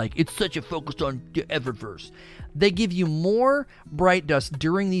argument that, like, it's such a focus on the Eververse. They give you more Bright Dust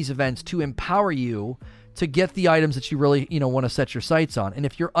during these events to empower you to get the items that you really, want to set your sights on. And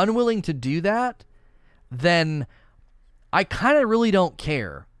if you're unwilling to do that, then I kind of really don't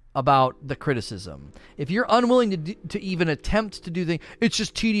care about the criticism. If you're unwilling to even attempt to do things, it's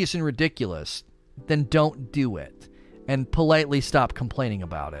just tedious and ridiculous, then don't do it. And politely stop complaining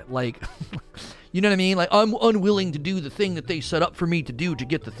about it. Like, you know what I mean? Like, I'm unwilling to do the thing that they set up for me to do to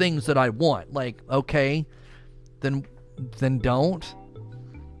get the things that I want. Like, okay, then don't.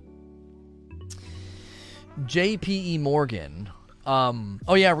 JPE Morgan.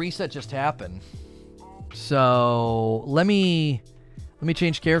 Oh yeah, reset just happened. So let me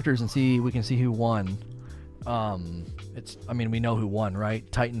change characters and we can see who won. We know who won, right?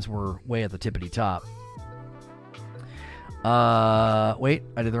 Titans were way at the tippity top. Wait,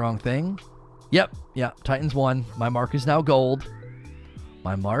 I did the wrong thing. Yep, Titans won. My mark is now gold.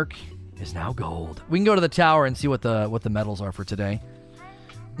 We can go to the tower and see what the medals are for today.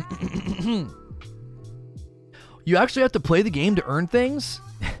 You actually have to play the game to earn things?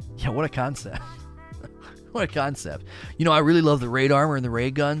 Yeah, what a concept. What a concept. I really love the raid armor and the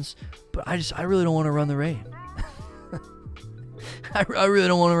raid guns, but I really don't want to run the raid. I really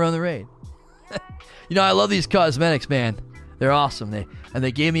don't want to run the raid. I love these cosmetics, man. They're awesome.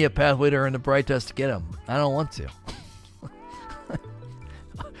 They gave me a pathway to earn the Bright Dust to get them. I don't want to.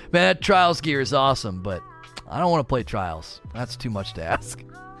 Man, that Trials gear is awesome, but I don't want to play Trials. That's too much to ask.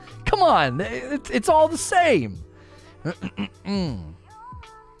 Come on. It's all the same.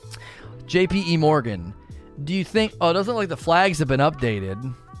 JPE Morgan, do you think... Oh, it doesn't look like the flags have been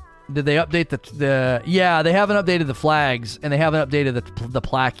updated. Did they update the... Yeah, they haven't updated the flags, and they haven't updated the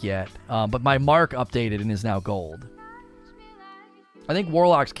plaque yet. But my mark updated and is now gold. I think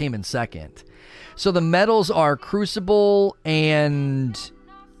Warlocks came in second. So the medals are Crucible and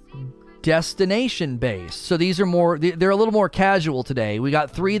Destination based. So these are they're a little more casual today. We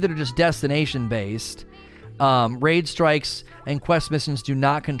got 3 that are just destination based. Raid strikes and quest missions do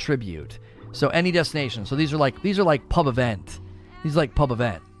not contribute. So any destination. So these are like pub event. These are like pub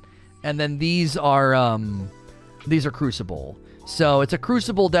event. And then these are Crucible. So it's a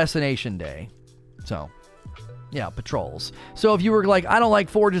Crucible destination day. So yeah, patrols. So if you were like, I don't like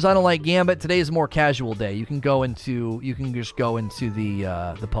Forges, I don't like Gambit, today is a more casual day. You can just go into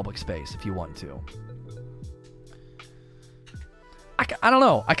the public space if you want to. I don't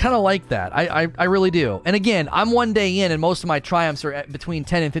know. I kind of like that. I really do. And again, I'm 1 day in, and most of my triumphs are at between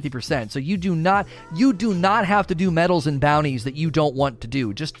 10 and 50%. So you do not have to do medals and bounties that you don't want to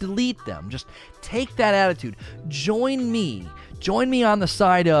do. Just delete them. Just take that attitude. Join me. Join me on the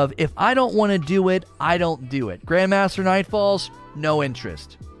side of, if I don't want to do it, I don't do it. Grandmaster Nightfalls, no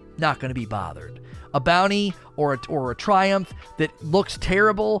interest. Not going to be bothered. A bounty or a triumph that looks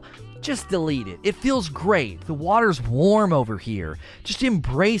terrible, just delete it. It feels great. The water's warm over here. Just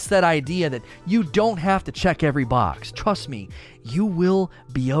embrace that idea that you don't have to check every box. Trust me, you will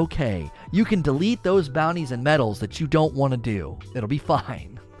be okay. You can delete those bounties and medals that you don't want to do. It'll be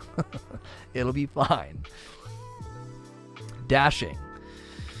fine. It'll be fine. Dashing.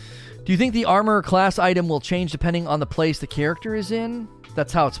 Do you think the armor class item will change depending on the place the character is in?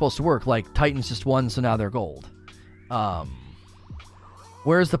 That's how it's supposed to work. Like, Titans just won, so now they're gold.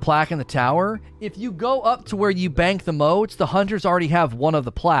 Where's the plaque in the tower? If you go up to where you bank the motes, the hunters already have one of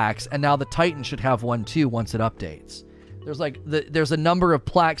the plaques, and now the Titan should have one too once it updates. There's a number of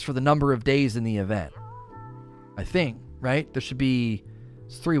plaques for the number of days in the event. I think, right? There should be...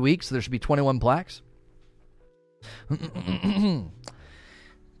 It's 3 weeks, so there should be 21 plaques.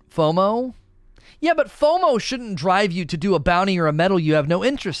 FOMO? Yeah, but FOMO shouldn't drive you to do a bounty or a medal you have no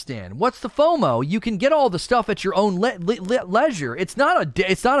interest in. What's the FOMO? You can get all the stuff at your own leisure. It's not a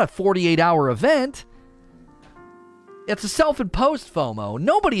 48-hour event. It's a self-imposed FOMO.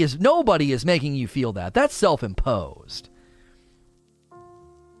 Nobody is making you feel that. That's self-imposed.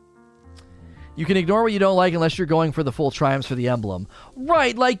 You can ignore what you don't like unless you're going for the full triumphs for the emblem.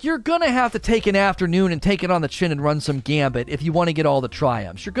 Right, like, you're going to have to take an afternoon and take it on the chin and run some Gambit if you want to get all the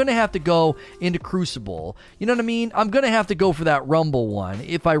triumphs. You're going to have to go into Crucible. You know what I mean? I'm going to have to go for that Rumble one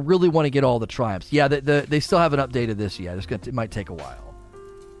if I really want to get all the triumphs. Yeah, they still haven't updated this yet. It might take a while.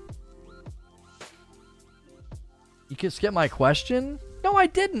 You can skip my question? No, I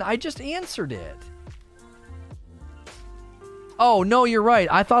didn't. I just answered it. Oh, no, you're right.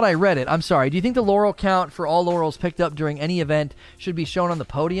 I thought I read it. I'm sorry. Do you think the laurel count for all laurels picked up during any event should be shown on the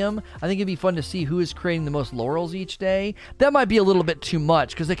podium? I think it'd be fun to see who is creating the most laurels each day. That might be a little bit too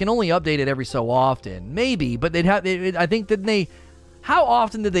much because they can only update it every so often. Maybe, but they'd have... I think that they... How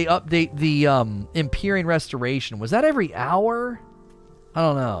often did they update the Empyrean Restoration? Was that every hour? I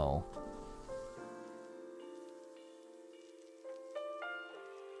don't know.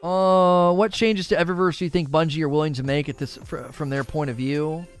 What changes to Eververse do you think Bungie are willing to make at this from their point of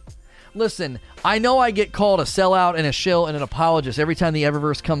view? Listen, I know I get called a sellout and a shill and an apologist every time the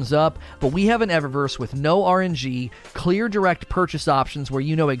Eververse comes up, but we have an Eververse with no RNG, clear direct purchase options where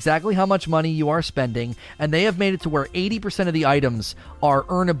you know exactly how much money you are spending, and they have made it to where 80% of the items are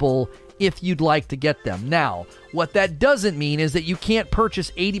earnable if you'd like to get them. Now, what that doesn't mean is that you can't purchase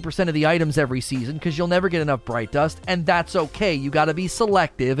 80% of the items every season because you'll never get enough Bright Dust, and that's okay. You got to be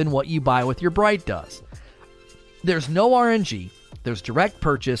selective in what you buy with your Bright Dust. There's no RNG, there's direct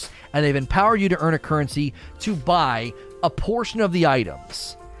purchase, and they've empowered you to earn a currency to buy a portion of the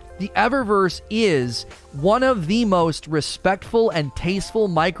items. The Eververse is one of the most respectful and tasteful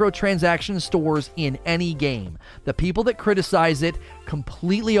microtransaction stores in any game. The people that criticize it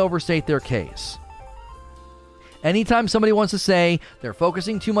completely overstate their case. Anytime somebody wants to say they're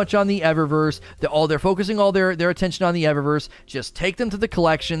focusing too much on the Eververse, they're focusing all their attention on the Eververse, just take them to the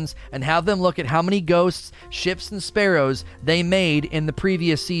collections and have them look at how many ghosts, ships, and sparrows they made in the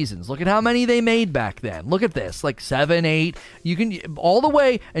previous seasons. Look at how many they made back then. Look at this, like 7, 8. You can all the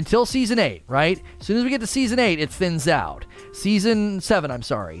way until season 8, right? As soon as we get to season 8, it thins out. Season 7, I'm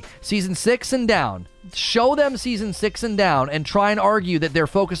sorry. Season 6 and down. Show them season 6 and down and try and argue that they're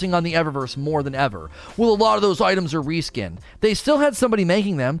focusing on the Eververse more than ever. Well, a lot of those items are reskin. They still had somebody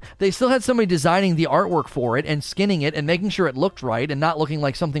making them. They still had somebody designing the artwork for it and skinning it and making sure it looked right and not looking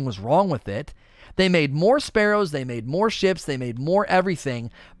like something was wrong with it. They made more sparrows, they made more ships, they made more everything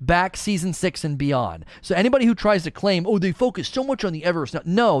back season 6 and beyond. So anybody who tries to claim, oh, they focus so much on the Eververse,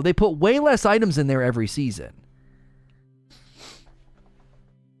 no, they put way less items in there every season.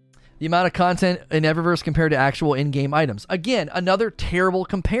 The amount of content in Eververse compared to actual in-game items. Again, another terrible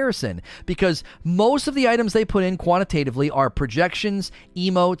comparison because most of the items they put in quantitatively are projections,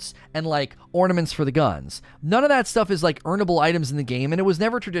 emotes, and like ornaments for the guns. None of that stuff is like earnable items in the game, and it was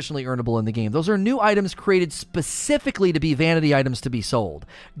never traditionally earnable in the game. Those are new items created specifically to be vanity items to be sold.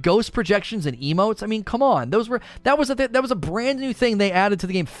 Ghost projections and emotes, I mean, come on. That was a brand new thing they added to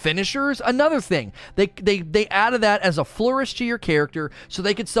the game. Finishers, another thing. They added that as a flourish to your character so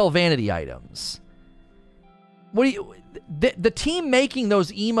they could sell vanity items. The team making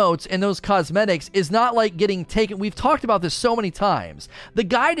those emotes and those cosmetics is not like getting taken. We've talked about this so many times. The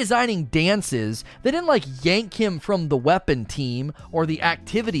guy designing dances, they didn't like yank him from the weapon team or the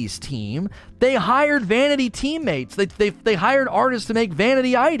activities team. They hired vanity teammates. They hired artists to make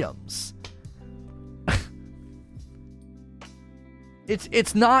vanity items.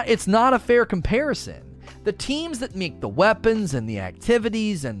 It's not a fair comparison. The teams that make the weapons and the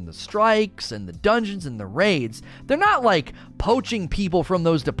activities and the strikes and the dungeons and the raids, they're not like poaching people from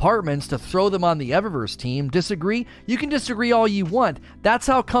those departments to throw them on the Eververse team. Disagree? You can disagree all you want. That's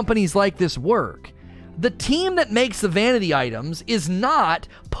how companies like this work. The team that makes the vanity items is not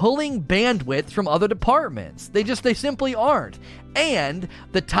pulling bandwidth from other departments. They simply aren't. And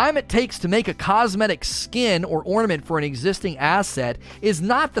the time it takes to make a cosmetic skin or ornament for an existing asset is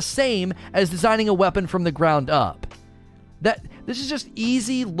not the same as designing a weapon from the ground up. This is just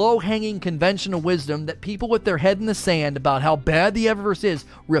easy, low-hanging conventional wisdom that people with their head in the sand about how bad the Eververse is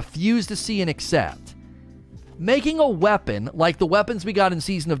refuse to see and accept. Making a weapon like the weapons we got in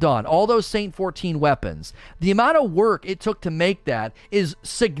Season of Dawn, all those Saint 14 weapons, the amount of work it took to make that is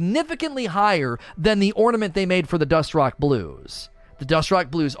significantly higher than the ornament they made for the Dustrock Blues. The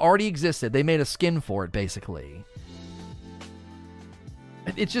Dustrock Blues already existed. They made a skin for it, basically.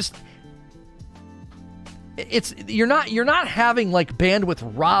 You're not having like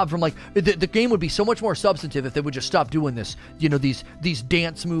bandwidth robbed from like the game would be so much more substantive if they would just stop doing this, these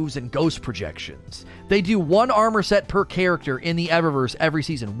dance moves and ghost projections. They do one armor set per character in the Eververse every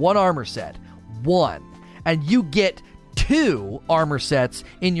season. One armor set. One. And you get 2 armor sets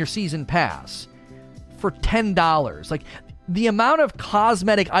in your season pass for $10. Like the amount of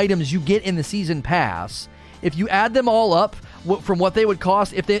cosmetic items you get in the season pass, if you add them all up from what they would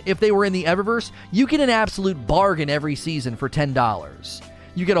cost if they were in the Eververse, you get an absolute bargain every season for $10.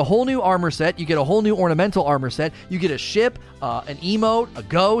 You get a whole new armor set, you get a whole new ornamental armor set, you get a ship, an emote, a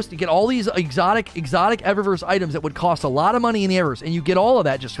ghost, you get all these exotic Eververse items that would cost a lot of money in the Eververse, and you get all of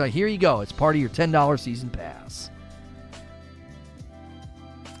that just like, here you go, it's part of your $10 season pass.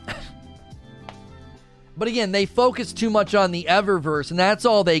 But again, they focus too much on the Eververse, and that's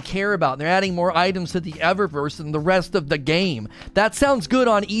all they care about. They're adding more items to the Eververse than the rest of the game. That sounds good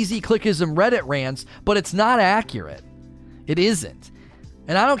on easy clickism Reddit rants, but it's not accurate. It isn't.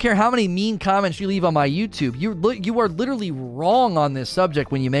 And I don't care how many mean comments you leave on my YouTube, you are literally wrong on this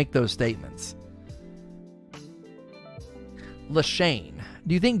subject when you make those statements. LaShane,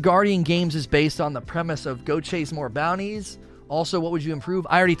 do you think Guardian Games is based on the premise of go chase more bounties? Also, what would you improve?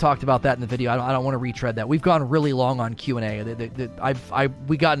 I already talked about that in the video. I don't want to retread that. We've gone really long on Q&A.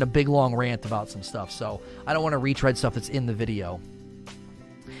 We got in a big, long rant about some stuff, so I don't want to retread stuff that's in the video.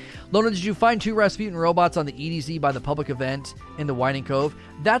 Lona, did you find 2 Rasputin robots on the EDZ by the public event in the Winding Cove?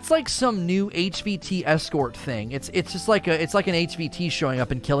 That's like some new HVT escort thing. It's just like an HVT showing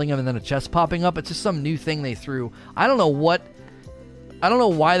up and killing him and then a chest popping up. It's just some new thing they threw. I don't know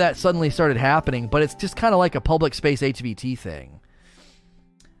why that suddenly started happening, but it's just kind of like a public space HVT thing.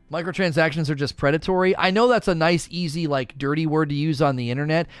 Microtransactions are just predatory. I know that's a nice, easy, like, dirty word to use on the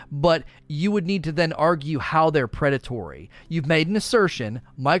internet, but you would need to then argue how they're predatory. You've made an assertion,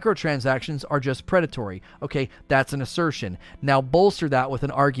 microtransactions are just predatory. Okay, that's an assertion. Now bolster that with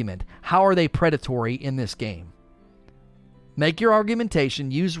an argument. How are they predatory in this game? Make your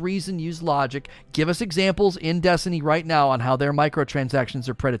argumentation, use reason, use logic. Give us examples in Destiny right now on how their microtransactions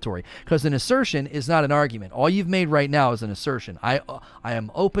are predatory. Because an assertion is not an argument. All you've made right now is an assertion. I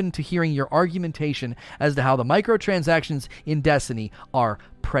am open to hearing your argumentation as to how the microtransactions in Destiny are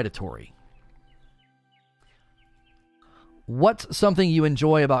predatory. What's something you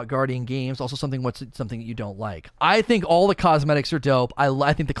enjoy about Guardian Games? Also what's something that you don't like? I think all the cosmetics are dope.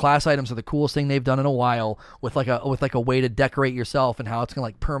 I think the class items are the coolest thing they've done in a while, with like a way to decorate yourself and how it's gonna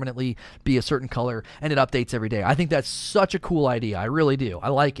like permanently be a certain color and it updates every day. I think that's such a cool idea. I really do. I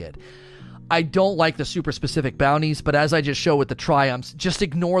like it. I don't like the super specific bounties, but as I just showed with the triumphs, just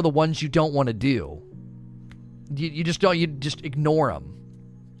ignore the ones you don't want to do. You just ignore them.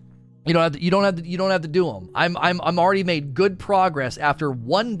 You don't have to do them. I'm already made good progress after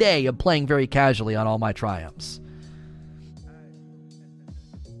one day of playing very casually on all my triumphs.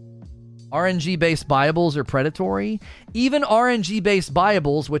 RNG-based Bibles are predatory. Even RNG-based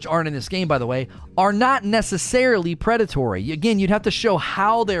Bibles, which aren't in this game, by the way, are not necessarily predatory. Again, you'd have to show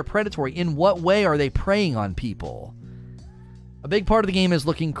how they're predatory. In what way are they preying on people? A big part of the game is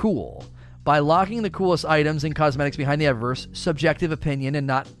looking cool. By locking the coolest items and cosmetics behind the Eververse, subjective opinion and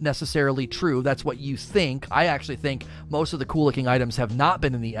not necessarily true, that's what you think. I actually think most of the cool-looking items have not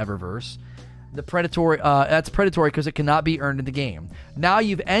been in the Eververse. The predatory, that's predatory because it cannot be earned in the game. Now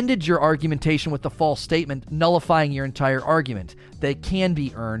you've ended your argumentation with the false statement, nullifying your entire argument. They can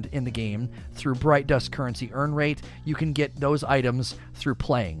be earned in the game through Bright Dust currency earn rate. You can get those items through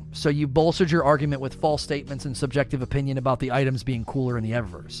playing. So you bolstered your argument with false statements and subjective opinion about the items being cooler in the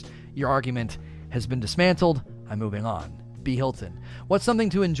Eververse. Your argument has been dismantled. I'm moving on. B. Hilton. What's something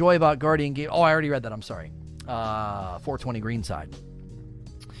to enjoy about Guardian game? Oh, I already read that. I'm sorry. 420 Greenside.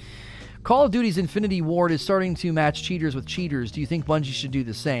 Call of Duty's Infinity Ward is starting to match cheaters with cheaters. Do you think Bungie should do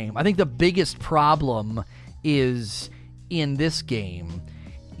the same? I think the biggest problem is in this game,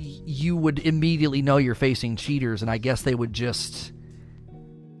 you would immediately know you're facing cheaters, and I guess they would just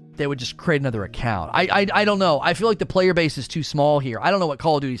create another account. I don't know. I feel like the player base is too small here. I don't know what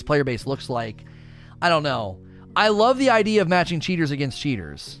Call of Duty's player base looks like. I don't know. I love the idea of matching cheaters against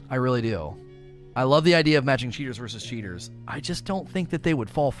cheaters. I really do. I love the idea of matching cheaters versus cheaters. I just don't think that they would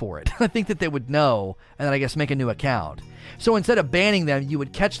fall for it. I think that they would know and then I guess make a new account. So instead of banning them, you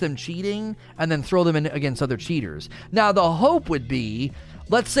would catch them cheating and then throw them in against other cheaters. Now the hope would be,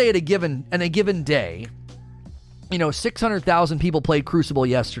 let's say at a given day, 600,000 people played Crucible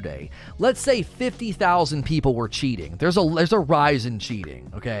yesterday. Let's say 50,000 people were cheating. There's a rise in cheating,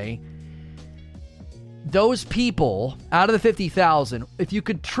 okay? Those people, out of the 50,000, if you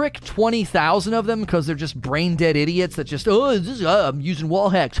could trick 20,000 of them because they're just brain-dead idiots that just, I'm using wall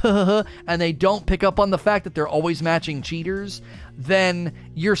hacks, and they don't pick up on the fact that they're always matching cheaters, then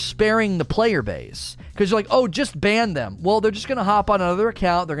you're sparing the player base. Because you're like, just ban them. Well, they're just going to hop on another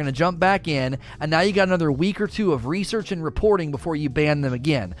account, they're going to jump back in, and now you got another week or two of research and reporting before you ban them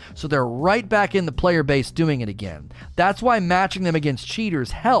again. So they're right back in the player base doing it again. That's why matching them against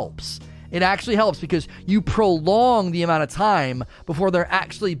cheaters helps. It actually helps because you prolong the amount of time before they're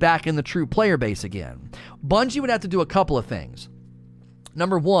actually back in the true player base again. Bungie would have to do a couple of things.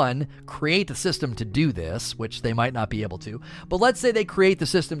 Number one, create the system to do this, which they might not be able to. But let's say they create the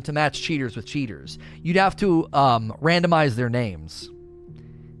system to match cheaters with cheaters. You'd have to randomize their names,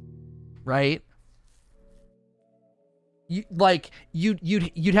 right? You'd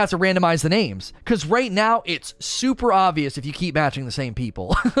have to randomize the names, because right now it's super obvious if you keep matching the same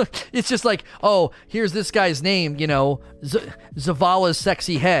people. It's just like, here's this guy's name, Zavala's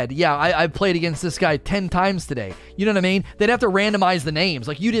sexy head. Yeah, I played against this guy 10 times today. You know what I mean? They'd have to randomize the names.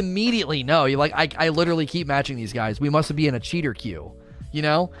 Like, you'd immediately know. You're like, I literally keep matching these guys. We must be in a cheater queue.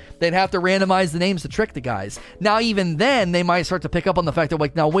 They'd have to randomize the names to trick the guys. Now, even then, they might start to pick up on the fact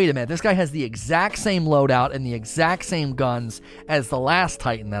that, now, wait a minute, this guy has the exact same loadout and the exact same guns as the last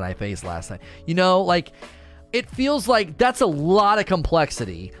Titan that I faced last night. It feels like that's a lot of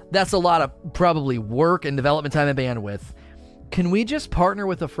complexity. That's a lot of probably work and development time and bandwidth. Can we just partner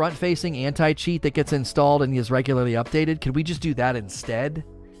with a front-facing anti-cheat that gets installed and is regularly updated? Could we just do that instead?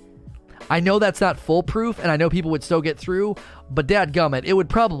 I know that's not foolproof, and I know people would still get through, but dadgummit, it would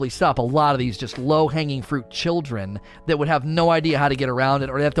probably stop a lot of these just low-hanging fruit children that would have no idea how to get around it,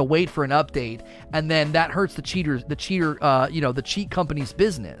 or they have to wait for an update, and then that hurts the cheat company's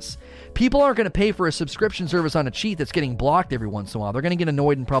business. People aren't going to pay for a subscription service on a cheat that's getting blocked every once in a while. They're going to get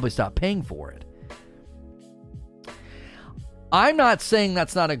annoyed and probably stop paying for it. I'm not saying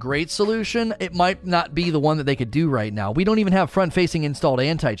that's not a great solution. It might not be the one that they could do right now. We don't even have front-facing installed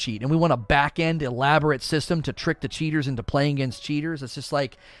anti-cheat, and we want a back-end elaborate system to trick the cheaters into playing against cheaters. It's just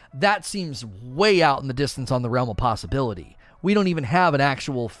like, that seems way out in the distance on the realm of possibility. We don't even have an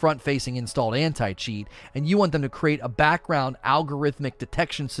actual front-facing installed anti-cheat, and you want them to create a background algorithmic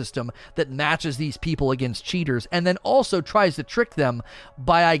detection system that matches these people against cheaters, and then also tries to trick them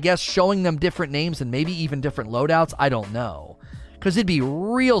by, I guess, showing them different names and maybe even different loadouts. I don't know. Because it'd be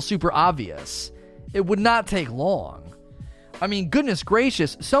real super obvious. It would not take long. I mean, goodness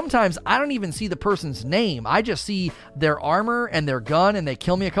gracious, sometimes I don't even see the person's name. I just see their armor and their gun, and they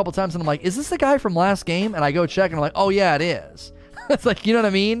kill me a couple times, and I'm like, is this the guy from last game? And I go check, and I'm like, oh yeah, it is. It's like, you know what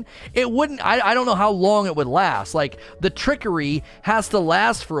I mean? It wouldn't, I don't know how long it would last. Like, the trickery has to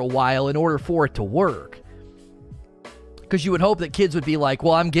last for a while in order for it to work. Because you would hope that kids would be like,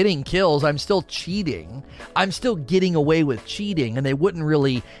 well, I'm getting kills, I'm still cheating, I'm still getting away with cheating, and they wouldn't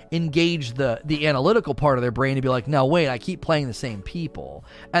really engage the analytical part of their brain to be like, no, wait, I keep playing the same people.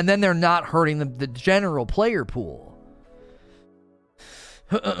 And then they're not hurting the general player pool.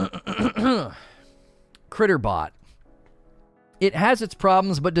 Critterbot. It has its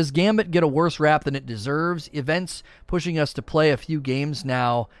problems, but does Gambit get a worse rap than it deserves? Events pushing us to play a few games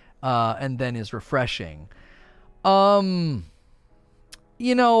now, and then is refreshing. I'm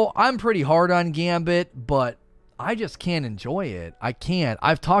pretty hard on Gambit, but I just can't enjoy it. I can't.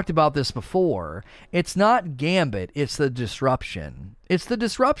 I've talked about this before. It's not Gambit, it's the disruption. It's the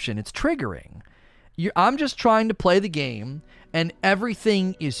disruption. It's triggering. I'm just trying to play the game, and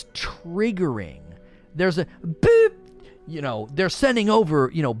everything is triggering. There's a beep. They're sending over,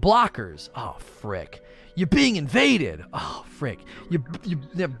 blockers. Oh, frick. You're being invaded. Oh, frick.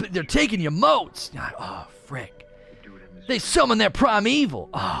 They're taking your motes. Oh, frick. They summon their primeval.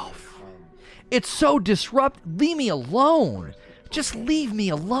 Oh, it's so disrupt. Leave me alone. Just leave me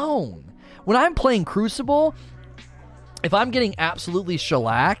alone. When I'm playing Crucible, if I'm getting absolutely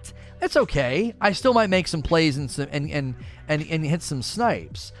shellacked, that's okay. I still might make some plays and hit some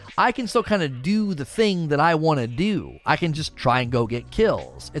snipes. I can still kind of do the thing that I want to do. I can just try and go get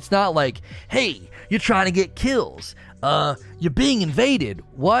kills. It's not like, hey, you're trying to get kills. You're being invaded.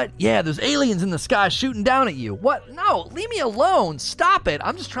 What? Yeah, there's aliens in the sky shooting down at you. What? No, leave me alone. Stop it.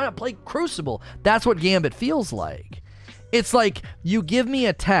 I'm just trying to play Crucible. That's what Gambit feels like. It's like you give me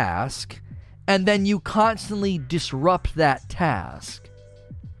a task, and then you constantly disrupt that task.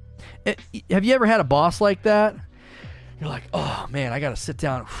 Have you ever had a boss like that? You're like, oh, man, I got to sit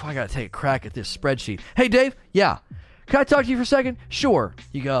down. I got to take a crack at this spreadsheet. Hey, Dave? Yeah. Can I talk to you for a second? Sure.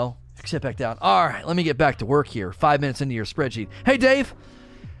 You go. Sit back down. All right, let me get back to work here. 5 minutes into your spreadsheet. Hey, Dave.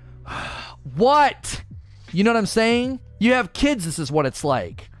 What? You know what I'm saying? You have kids. This is what it's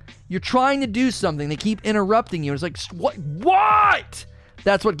like. You're trying to do something. They keep interrupting you. It's like, what?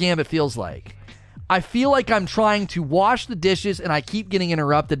 That's what Gambit feels like. I feel like I'm trying to wash the dishes and I keep getting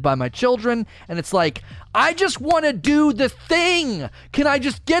interrupted by my children. And it's like, I just want to do the thing. Can I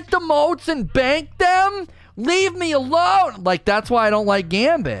just get the motes and bank them? Leave me alone. Like, that's why I don't like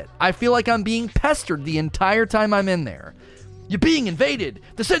Gambit. I feel like I'm being pestered the entire time I'm in there. You're being invaded.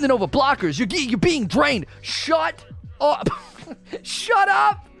 They're sending over blockers. You're being drained. Shut up. Shut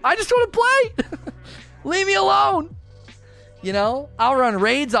up. I just want to play. Leave me alone. I'll run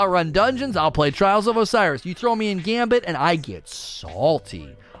raids, I'll run dungeons, I'll play Trials of Osiris. You throw me in Gambit, and I get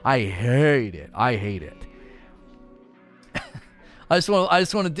salty. I hate it. I just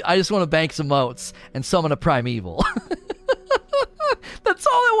want to bank some motes and summon a primeval. That's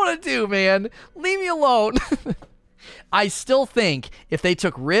all I want to do, man. Leave me alone. I still think if they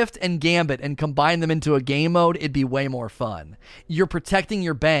took Rift and Gambit and combined them into a game mode, it'd be way more fun. You're protecting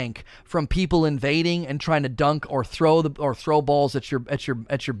your bank from people invading and trying to dunk or throw balls at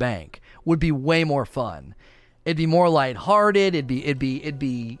your bank. Would be way more fun. It'd be more lighthearted. It'd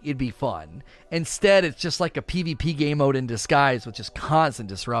be fun. Instead, it's just like a PvP game mode in disguise with just constant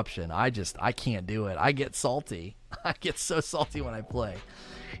disruption. I can't do it. I get salty. I get so salty when I play.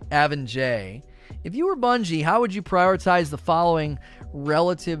 Avon J. If you were Bungie, how would you prioritize the following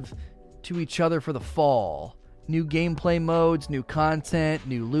relative to each other for the fall? New gameplay modes, new content,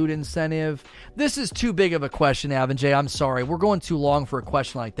 new loot incentive. This is too big of a question, Avon J. I'm sorry. We're going too long for a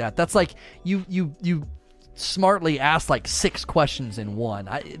question like that. That's like you smartly asked like 6 questions in one.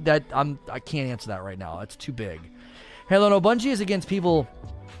 I can't answer that right now. It's too big. Hello, no, Bungie is against people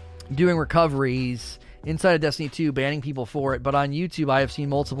doing recoveries inside of Destiny 2, banning people for it, but on YouTube I have seen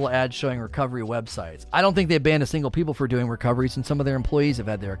multiple ads showing recovery websites. I don't think they've banned a single people for doing recoveries, and some of their employees have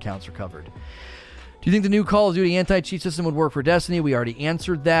had their accounts recovered. Do you think the new Call of Duty anti-cheat system would work for Destiny? We already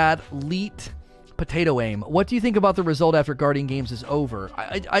answered that. Leet Potato Aim. What do you think about the result after Guardian Games is over?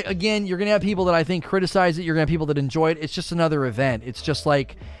 Again, you're going to have people that I think criticize it. You're going to have people that enjoy it. It's just another event. It's just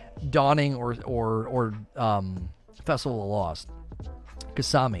like Dawning or Festival of the Lost.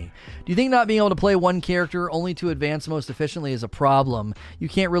 Kasami. Do you think not being able to play one character only to advance most efficiently is a problem? You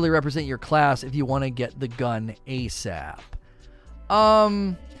can't really represent your class if you want to get the gun ASAP.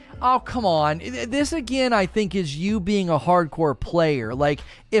 Oh, come on. This, again, I think is you being a hardcore player. Like,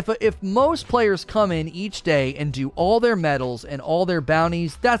 if most players come in each day and do all their medals and all their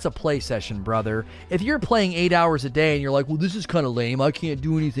bounties, that's a play session, brother. If you're playing 8 hours a day and you're like, well, this is kind of lame, I can't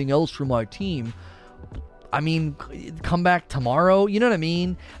do anything else for my team, I mean, come back tomorrow. You know what I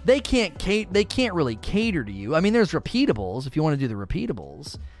mean? They can't really cater to you. I mean, there's repeatables if you want to do the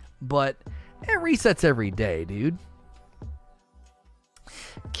repeatables, but it resets every day, dude.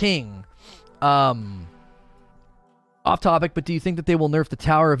 King, off topic, but do you think that they will nerf the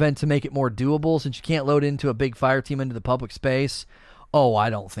tower event to make it more doable since you can't load into a big fire team into the public space? Oh, I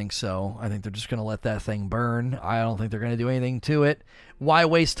don't think so. I think they're just going to let that thing burn. I don't think they're going to do anything to it. Why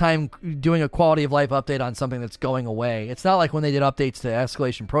waste time doing a quality of life update on something that's going away? It's not like when they did updates to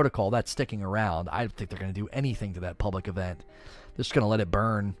Escalation Protocol. That's sticking around. I don't think they're going to do anything to that public event. They're just going to let it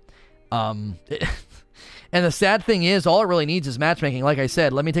burn. And the sad thing is, all it really needs is matchmaking. Like I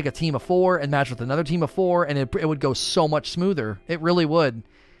said, let me take a team of 4 and match with another team of 4, and it would go so much smoother. It really would.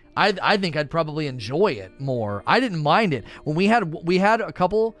 I think I'd probably enjoy it more. I didn't mind it. When we had a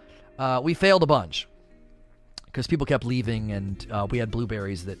couple, we failed a bunch because people kept leaving, and we had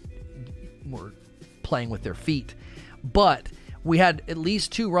blueberries that were playing with their feet. But we had at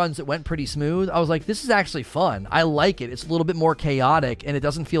least 2 runs that went pretty smooth. I was like, this is actually fun. I like it. It's a little bit more chaotic, and it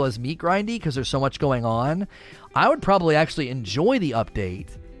doesn't feel as meat grindy because there's so much going on. I would probably actually enjoy the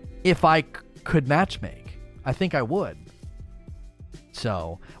update if I could matchmake. I think I would.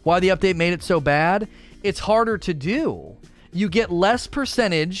 So, why the update made it so bad? It's harder to do. You get less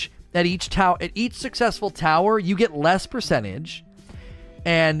percentage at each tower. At each successful tower, you get less percentage,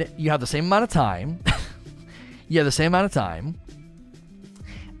 and you have the same amount of time.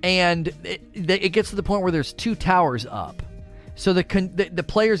 And it gets to the point where there's 2 towers up. So the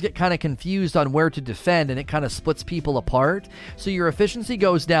players get kind of confused on where to defend, and it kind of splits people apart. So your efficiency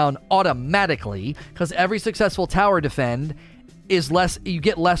goes down automatically because every successful tower defend is less. You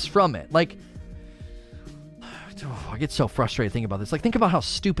get less from it. Like, I get so frustrated thinking about this. Like, think about how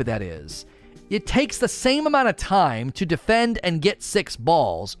stupid that is. It takes the same amount of time to defend and get 6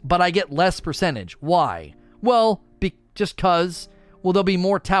 balls, but I get less percentage. Why? Well, just because. Well, there'll be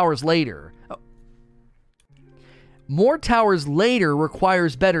more towers later. More towers later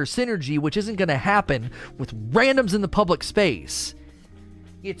requires better synergy, which isn't going to happen with randoms in the public space.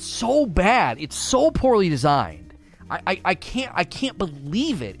 It's so bad. It's so poorly designed. I can't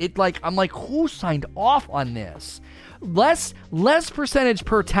believe it. I'm like, who signed off on this? Less percentage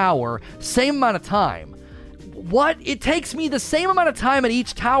per tower, same amount of time. What? It takes me the same amount of time at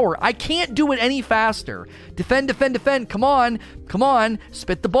each tower. I can't do it any faster. Defend. Come on.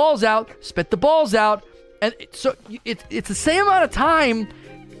 Spit the balls out. And so it's the same amount of time,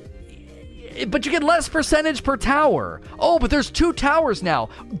 but you get less percentage per tower. Oh, but there's 2 towers now.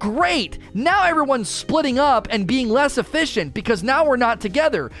 Great. Now everyone's splitting up and being less efficient because now we're not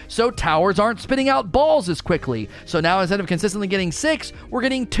together. So towers aren't spitting out balls as quickly. So now instead of consistently getting 6, we're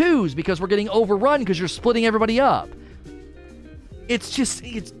getting 2s because we're getting overrun because you're splitting everybody up. It's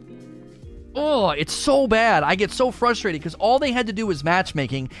so bad. I get so frustrated because all they had to do was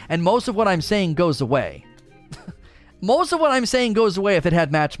matchmaking, and most of what I'm saying goes away. Most of what I'm saying goes away if it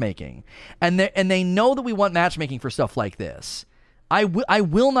had matchmaking. And they know that we want matchmaking for stuff like this. I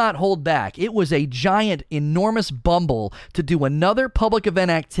will not hold back. It was a giant, enormous bumble to do another public event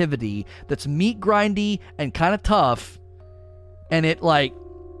activity that's meat grindy and kind of tough, and they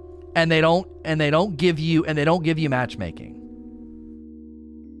don't give you matchmaking.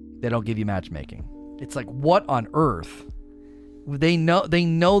 They don't give you matchmaking. It's like, what on earth? They know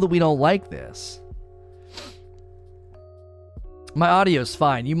that we don't like this. My audio's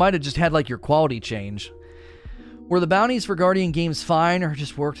fine. You might have just had like your quality change. Were the bounties for Guardian games fine, or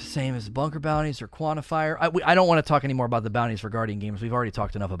just worked the same as bunker bounties or quantifier? I don't want to talk anymore about the bounties for Guardian games. We've already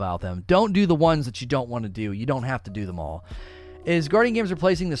talked enough about them. Don't do the ones that you don't want to do. You don't have to do them all. Is Guardian games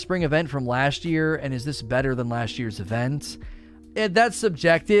replacing the spring event from last year, and is this better than last year's event? That's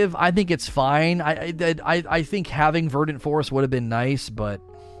subjective. I think it's fine. I think having Verdant Forest would have been nice, but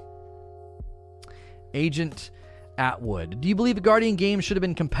Agent Atwood, do you believe the Guardian game should have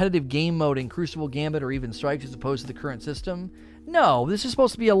been competitive game mode in Crucible, Gambit, or even Strikes as opposed to the current system? No, this is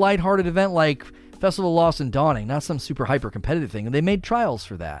supposed to be a lighthearted event like Festival of Lost and Dawning, not some super hyper competitive thing, and they made trials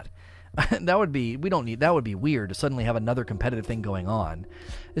for that. That would be weird to suddenly have another competitive thing going on.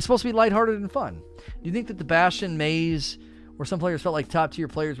 It's supposed to be lighthearted and fun. Do you think that the Bastion Maze, where some players felt like top tier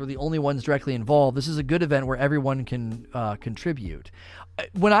players were the only ones directly involved, this is a good event where everyone can contribute?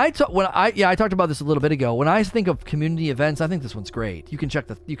 I talked about this a little bit ago. When I think of community events, I think this one's great. You can check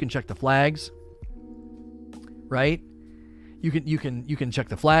the flags, right? You can check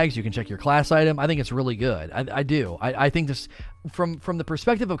the flags. You can check your class item. I think it's really good. I do. I think this, from the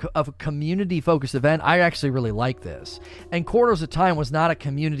perspective of a community-focused event, I actually really like this. And Corridors of Time was not a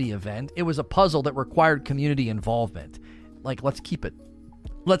community event. It was a puzzle that required community involvement. Like, let's keep it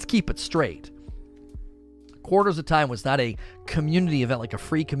straight. Quarters of Time was not a community event, like a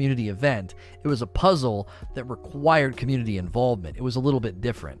free community event. It was a puzzle that required community involvement. It was a little bit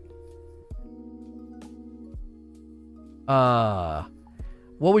different. What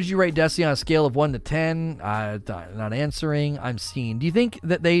would you rate Destiny on a scale of 1 to 10? Not answering. I'm seeing. Do you think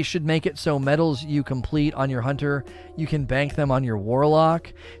that they should make it so medals you complete on your Hunter, you can bank them on your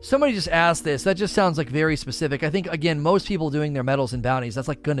Warlock? Somebody just asked this. That just sounds like very specific. I think, again, most people doing their medals and bounties, that's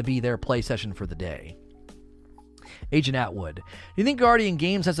like going to be their play session for the day. Agent Atwood, do you think Guardian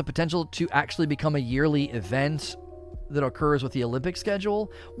Games has the potential to actually become a yearly event that occurs with the Olympic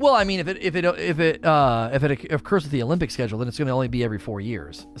schedule? Well, I mean, if it occurs with the Olympic schedule, then it's going to only be every 4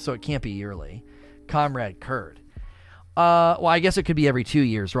 years, so it can't be yearly. Comrade Kurt, Well, I guess it could be every 2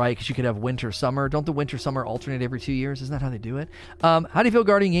 years, right? Because you could have winter, summer. Don't the winter, summer alternate every 2 years? Isn't that how they do it? How do you feel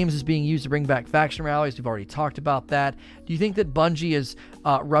Guardian Games is being used to bring back faction rallies? We've already talked about that. Do you think that Bungie is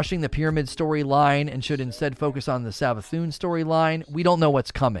rushing the Pyramid storyline and should instead focus on the Savathun storyline? We don't know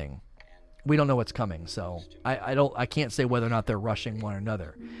what's coming. So I can't say whether or not they're rushing one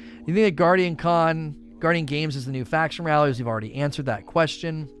another. You think that Guardian Games is the new faction rallies? We've already answered that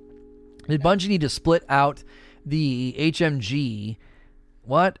question. Did Bungie need to split out the HMG,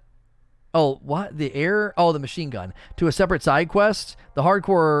 what? The air? Oh, the machine gun to a separate side quest? The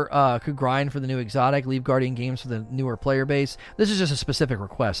hardcore could grind for the new exotic, leave Guardian Games for the newer player base. This is just a specific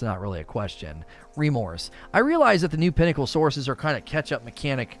request, not really a question. Remorse. I realize that the new Pinnacle sources are kind of catch-up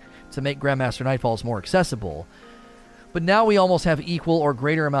mechanic to make Grandmaster Nightfalls more accessible, but now we almost have equal or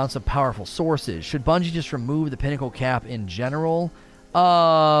greater amounts of powerful sources. Should Bungie just remove the Pinnacle cap in general?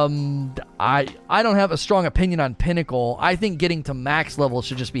 I don't have a strong opinion on Pinnacle. I think getting to max level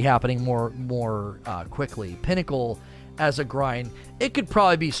should just be happening more quickly. Pinnacle as a grind, it could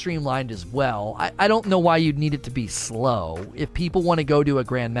probably be streamlined as well. I don't know why you'd need it to be slow. If people want to go to a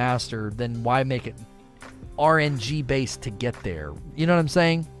Grandmaster, then why make it RNG based to get there? You know what I'm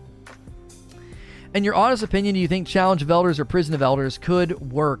saying? In your honest opinion, do you think Challenge of Elders or Prison of Elders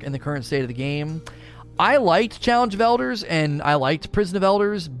could work in the current state of the game? I liked Challenge of Elders and I liked Prison of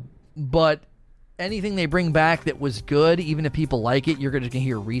Elders, but anything they bring back that was good, even if people like it, you're going to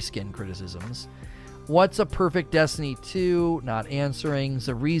hear reskin criticisms. What's a perfect Destiny 2? Not answering.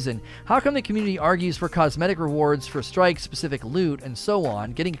 The reason. How come the community argues for cosmetic rewards for strike-specific loot and so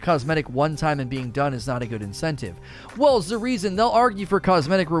on? Getting a cosmetic one time and being done is not a good incentive. Well, it's the reason they'll argue for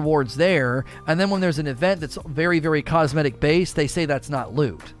cosmetic rewards there, and then when there's an event that's very, very cosmetic-based, they say that's not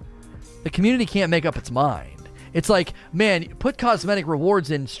loot. The community can't make up its mind. It's like, man, put cosmetic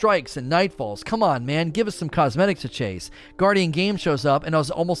rewards in strikes and nightfalls. Come on, man, give us some cosmetics to chase. Guardian Game shows up and it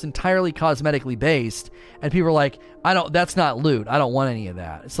was almost entirely cosmetically based, and people are like, that's not loot. I don't want any of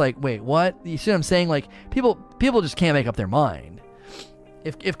that. It's like, wait, what? You see what I'm saying? Like, people just can't make up their mind.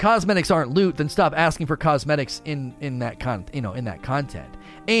 If cosmetics aren't loot, then stop asking for cosmetics in that content.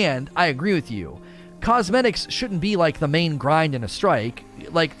 And I agree with you. Cosmetics shouldn't be like the main grind in a strike,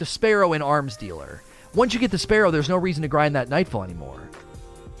 like the Sparrow in Arms Dealer. Once you get the Sparrow, there's no reason to grind that Nightfall anymore.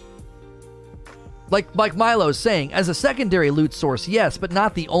 Like Milo's saying, as a secondary loot source, yes, but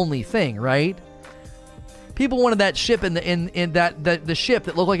not the only thing, right? People wanted that ship in the ship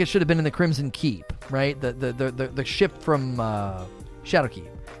that looked like it should have been in the Crimson Keep, right? The ship from Shadowkeep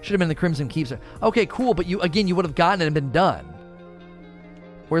should have been in the Crimson Keep. Okay, cool, but you would have gotten it and been done.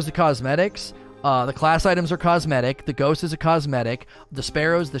 Where's the cosmetics? The class items are cosmetic. The ghost is a cosmetic. The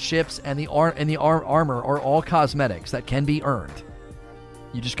sparrows, the ships, and the armor are all cosmetics that can be earned.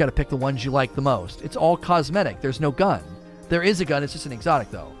 You just got to pick the ones you like the most. It's all cosmetic. There's no gun. There is a gun. It's just an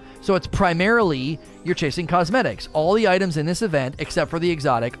exotic, though. So it's primarily you're chasing cosmetics. All the items in this event, except for the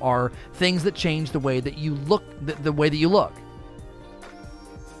exotic, are things that change the way that you look. The way that you look.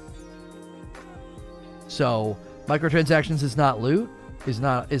 So microtransactions is not loot. Is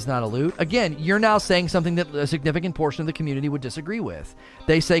not a loot. Again, you're now saying something that a significant portion of the community would disagree with.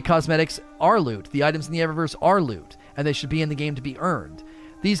 They say cosmetics are loot. The items in the Eververse are loot, and they should be in the game to be earned.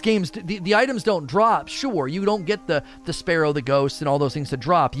 These games, the items don't drop. Sure, you don't get the Sparrow, the Ghost, and all those things to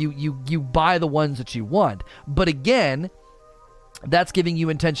drop. You buy the ones that you want. But again, that's giving you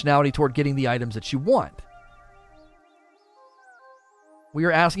intentionality toward getting the items that you want. We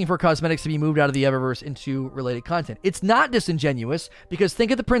are asking for cosmetics to be moved out of the Eververse into related content. It's not disingenuous, because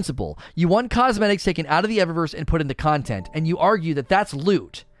think of the principle. You want cosmetics taken out of the Eververse and put into content, and you argue that that's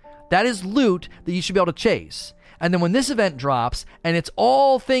loot. That is loot that you should be able to chase. And then when this event drops, and it's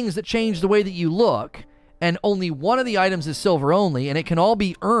all things that change the way that you look, and only one of the items is silver only, and it can all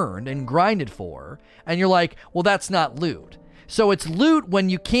be earned and grinded for, and you're like, well, that's not loot. So it's loot when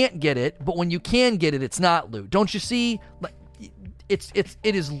you can't get it, but when you can get it, it's not loot. Don't you see? It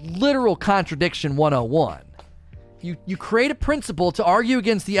is literal contradiction 101. You create a principle to argue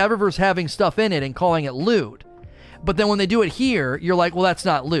against the Eververse having stuff in it and calling it loot, but then when they do it here, you're like, well, that's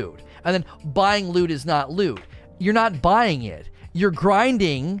not loot. And then buying loot is not loot. You're not buying it. You're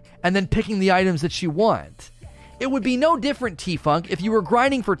grinding and then picking the items that you want. It would be no different, T-Funk, if you were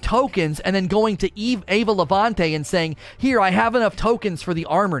grinding for tokens and then going to Ava Levante and saying, here, I have enough tokens for the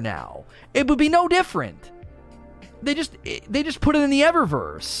armor now. It would be no different. They just put it in the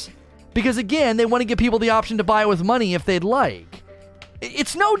Eververse because, again, they want to give people the option to buy it with money if they'd like.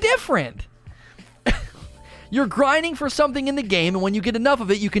 It's no different. You're grinding for something in the game, and when you get enough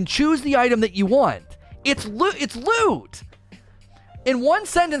of it, you can choose the item that you want. It's loot. In one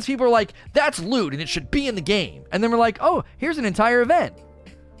sentence, people are like, that's loot and it should be in the game. And then we're like, oh, here's an entire event.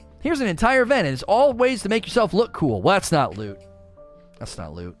 Here's an entire event, and it's all ways to make yourself look cool. Well, that's not loot. That's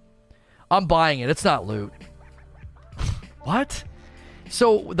not loot. I'm buying it. It's not loot. What?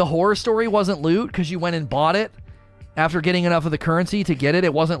 So the horror story wasn't loot because you went and bought it after getting enough of the currency to get it?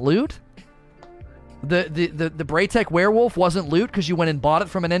 It wasn't loot? The Braytech werewolf wasn't loot because you went and bought it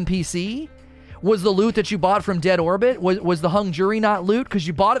from an NPC? Was the loot that you bought from Dead Orbit? Was the hung jury not loot because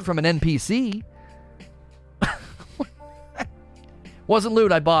you bought it from an NPC? Wasn't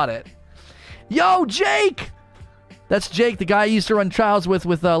loot, I bought it. Yo, Jake! That's Jake, the guy I used to run trials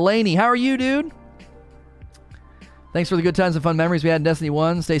with Laney. How are you, dude? Thanks for the good times and fun memories we had in Destiny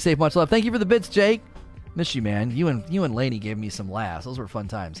 1. Stay safe, much love. Thank you for the bits, Jake. Miss you, man. You and Laney gave me some laughs. Those were fun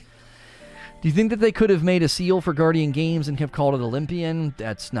times. Do you think that they could have made a seal for Guardian Games and have called it Olympian?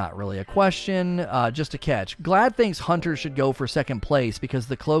 That's not really a question. Just a catch. Glad thinks Hunter should go for second place because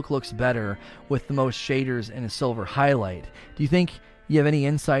the cloak looks better with the most shaders and a silver highlight. Do you think you have any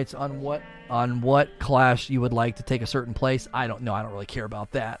insights on what class you would like to take a certain place? I don't know. I don't really care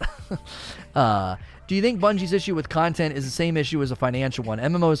about that. Do you think Bungie's issue with content is the same issue as a financial one?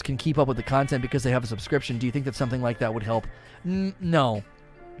 MMOs can keep up with the content because they have a subscription. Do you think that something like that would help? No.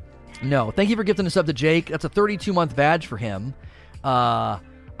 No. Thank you for gifting a sub to Jake. That's a 32-month badge for him. I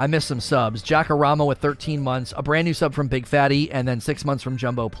missed some subs. Jackarama with 13 months, a brand new sub from Big Fatty, and then 6 months from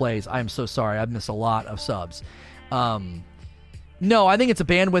Jumbo Plays. I am so sorry. I've missed a lot of subs. No, I think it's a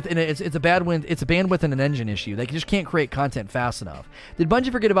bandwidth and it's a bandwidth and an engine issue. They just can't create content fast enough. Did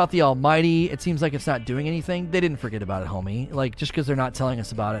Bungie forget about the Almighty? It seems like it's not doing anything. They didn't forget about it, homie. Like, just because they're not telling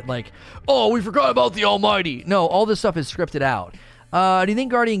us about it. Like, oh, we forgot about the Almighty. No, all this stuff is scripted out. Do you think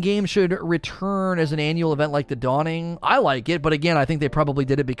Guardian Games should return as an annual event like the Dawning? I like it, but again, I think they probably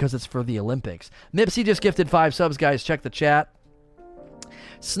did it because it's for the Olympics. Mipsy just gifted 5 subs, guys. Check the chat.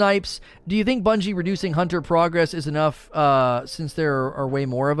 Snipes, do you think Bungie reducing Hunter progress is enough since there are way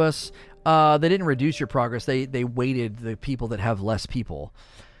more of us? They didn't reduce your progress. They weighted the people that have less people.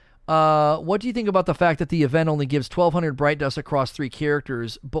 What do you think about the fact that the event only gives 1,200 Bright Dust across 3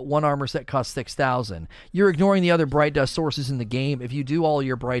 characters, but one armor set costs 6,000? You're ignoring the other Bright Dust sources in the game. If you do all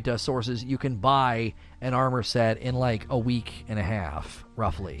your Bright Dust sources, you can buy an armor set in like a week and a half,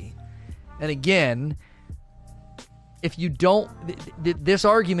 roughly. And again, if you don't, this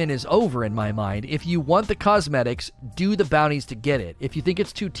argument is over in my mind. If you want the cosmetics, do the bounties to get it. If you think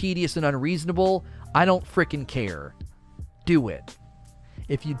it's too tedious and unreasonable, I don't frickin' care. Do it.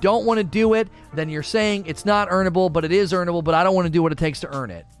 If you don't want to do it, then you're saying it's not earnable, but it is earnable, but I don't want to do what it takes to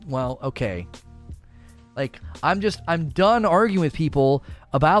earn it. Well, okay. Like, I'm done arguing with people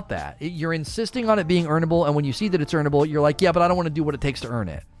about that. You're insisting on it being earnable, and when you see that it's earnable, you're like, yeah, but I don't want to do what it takes to earn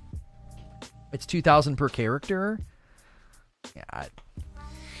it. It's 2,000 per character? Yeah.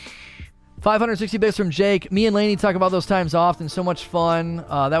 560 bits from Jake. Me and Laney talk about those times often. So much fun.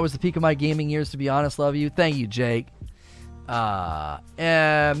 That was the peak of my gaming years, to be honest. Love you. Thank you, Jake.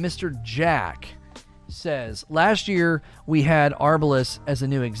 Mr. Jack says, last year we had Arbalest as a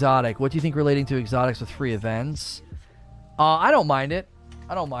new exotic. What do you think relating to exotics with free events? I don't mind it.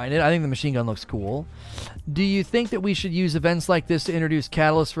 I think the machine gun looks cool. Do you think that we should use events like this to introduce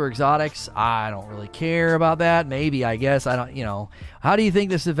catalysts for exotics? I don't really care about that. Maybe, I guess. I don't, How do you think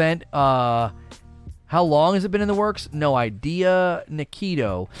this event, how long has it been in the works? No idea.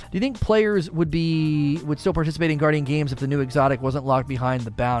 Nikito, do you think players would still participate in Guardian Games if the new exotic wasn't locked behind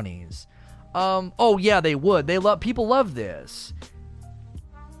the bounties? Oh yeah, they would. People love this.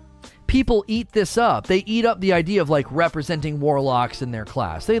 People eat this up. They eat up the idea of like representing warlocks in their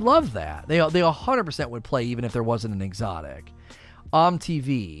class. They love that. They 100% would play even if there wasn't an exotic.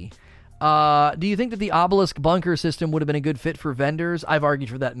 TV. Do you think that the Obelisk bunker system would have been a good fit for vendors? I've argued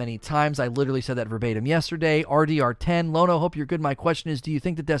for that many times. I literally said that verbatim yesterday. RDR10. Lono, hope you're good. My question is, do you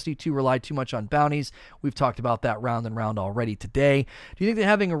think that Destiny 2 relied too much on bounties? We've talked about that round and round already today. Do you think that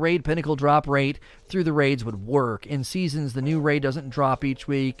having a raid pinnacle drop rate through the raids would work? In seasons, the new raid doesn't drop each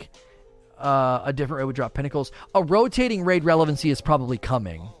week. A different raid would drop pinnacles. A rotating raid relevancy is probably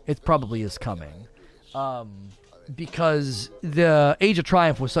coming. It probably is coming. Because the Age of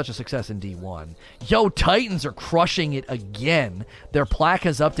Triumph was such a success in D1. Yo, Titans are crushing it again. Their plaque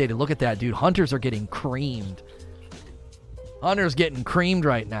has updated. Look at that, dude. Hunters are getting creamed. Hunters getting creamed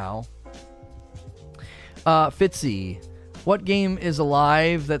right now. Fitzy. What game is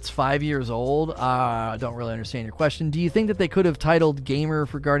alive that's 5 years old? I don't really understand your question. Do you think that they could have titled Gamer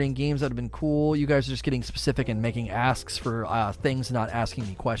for Guardian Games? That would have been cool. You guys are just getting specific and making asks for things, not asking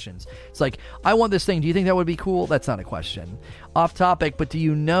me questions. It's like, I want this thing. Do you think that would be cool? That's not a question. Off topic, but do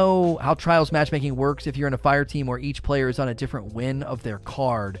you know how Trials matchmaking works if you're in a fire team where each player is on a different win of their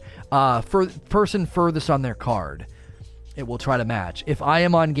card? For person furthest on their card, it will try to match. If I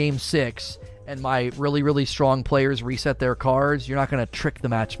am on game 6 and my really, really strong players reset their cards, you're not going to trick the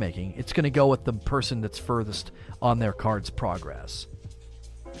matchmaking. It's going to go with the person that's furthest on their card's progress.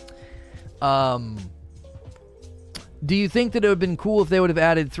 Do you think that it would have been cool if they would have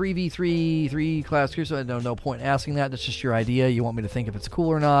added 3v3, 3 class crews? So no point asking that. That's just your idea. You want me to think if it's cool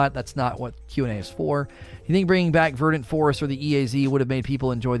or not. That's not what Q&A is for. You think bringing back Verdant Forest or the EAZ would have made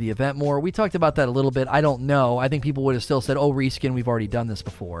people enjoy the event more? We talked about that a little bit. I don't know. I think people would have still said, oh, reskin, we've already done this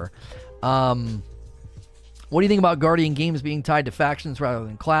before. What do you think about Guardian Games being tied to factions rather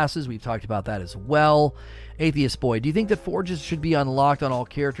than classes? We've talked about that as well. Atheist Boy, do you think that Forges should be unlocked on all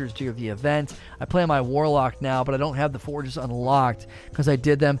characters during the event? I play on my Warlock now, but I don't have the Forges unlocked because I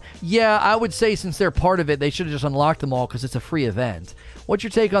did them. Yeah, I would say since they're part of it, they should have just unlocked them all because it's a free event. What's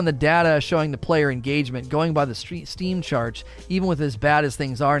your take on the data showing the player engagement? Going by the Steam charts, even with as bad as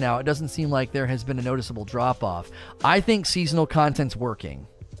things are now, it doesn't seem like there has been a noticeable drop-off. I think seasonal content's working.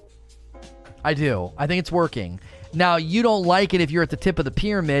 I do. I think it's working. Now, you don't like it if you're at the tip of the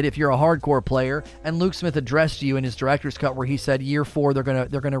pyramid, if you're a hardcore player, and Luke Smith addressed you in his director's cut where he said year 4 they're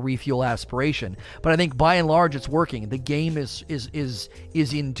gonna refuel aspiration. But I think by and large it's working. The game is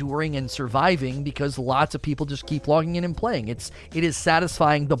enduring and surviving because lots of people just keep logging in and playing. It is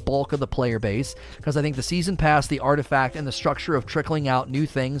satisfying the bulk of the player base because I think the season pass, the artifact, and the structure of trickling out new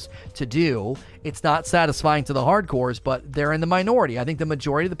things to do, it's not satisfying to the hardcores, but they're in the minority. I think the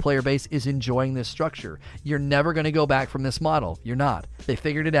majority of the player base is enjoying this structure. You're never going to go back from this model. You're not. They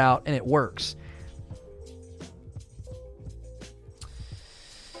figured it out and it works.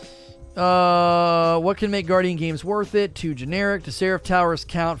 What can make Guardian Games worth it? Too generic. Do Seraph Towers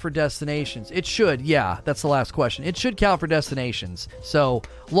count for destinations? It should, yeah. That's the last question. It should count for destinations. So,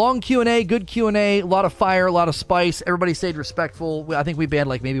 long Q&A, good Q&A, a lot of fire, a lot of spice. Everybody stayed respectful. I think we banned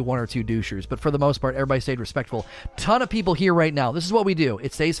like maybe 1 or 2 douchers, but for the most part, everybody stayed respectful. Ton of people here right now. This is what we do.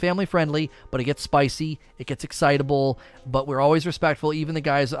 It stays family friendly, but it gets spicy, it gets excitable, but we're always respectful. Even the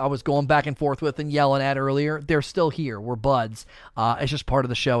guys I was going back and forth with and yelling at earlier, they're still here. We're buds. It's just part of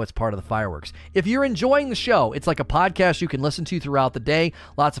the show. It's part of the fireworks. If you're enjoying the show, it's like a podcast you can listen to throughout the day.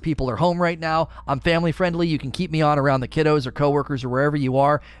 Lots of people are home right now. I'm family friendly. You can keep me on around the kiddos or coworkers or wherever you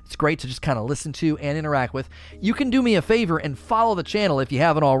are. It's great to just kind of listen to and interact with. You can do me a favor and follow the channel if you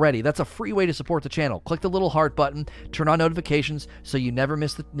haven't already. That's a free way to support the channel. Click the little heart button, turn on notifications so you never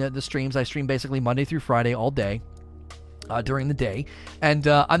miss the streams. I stream basically Monday through Friday all day. During the day, and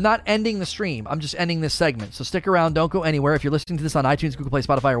I'm not ending the stream. I'm just ending this segment. So stick around. Don't go anywhere. If you're listening to this on iTunes, Google Play,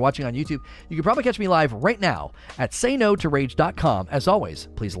 Spotify, or watching on YouTube, you can probably catch me live right now at saynotorage.com. As always,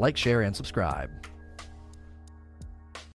 please like, share, and subscribe.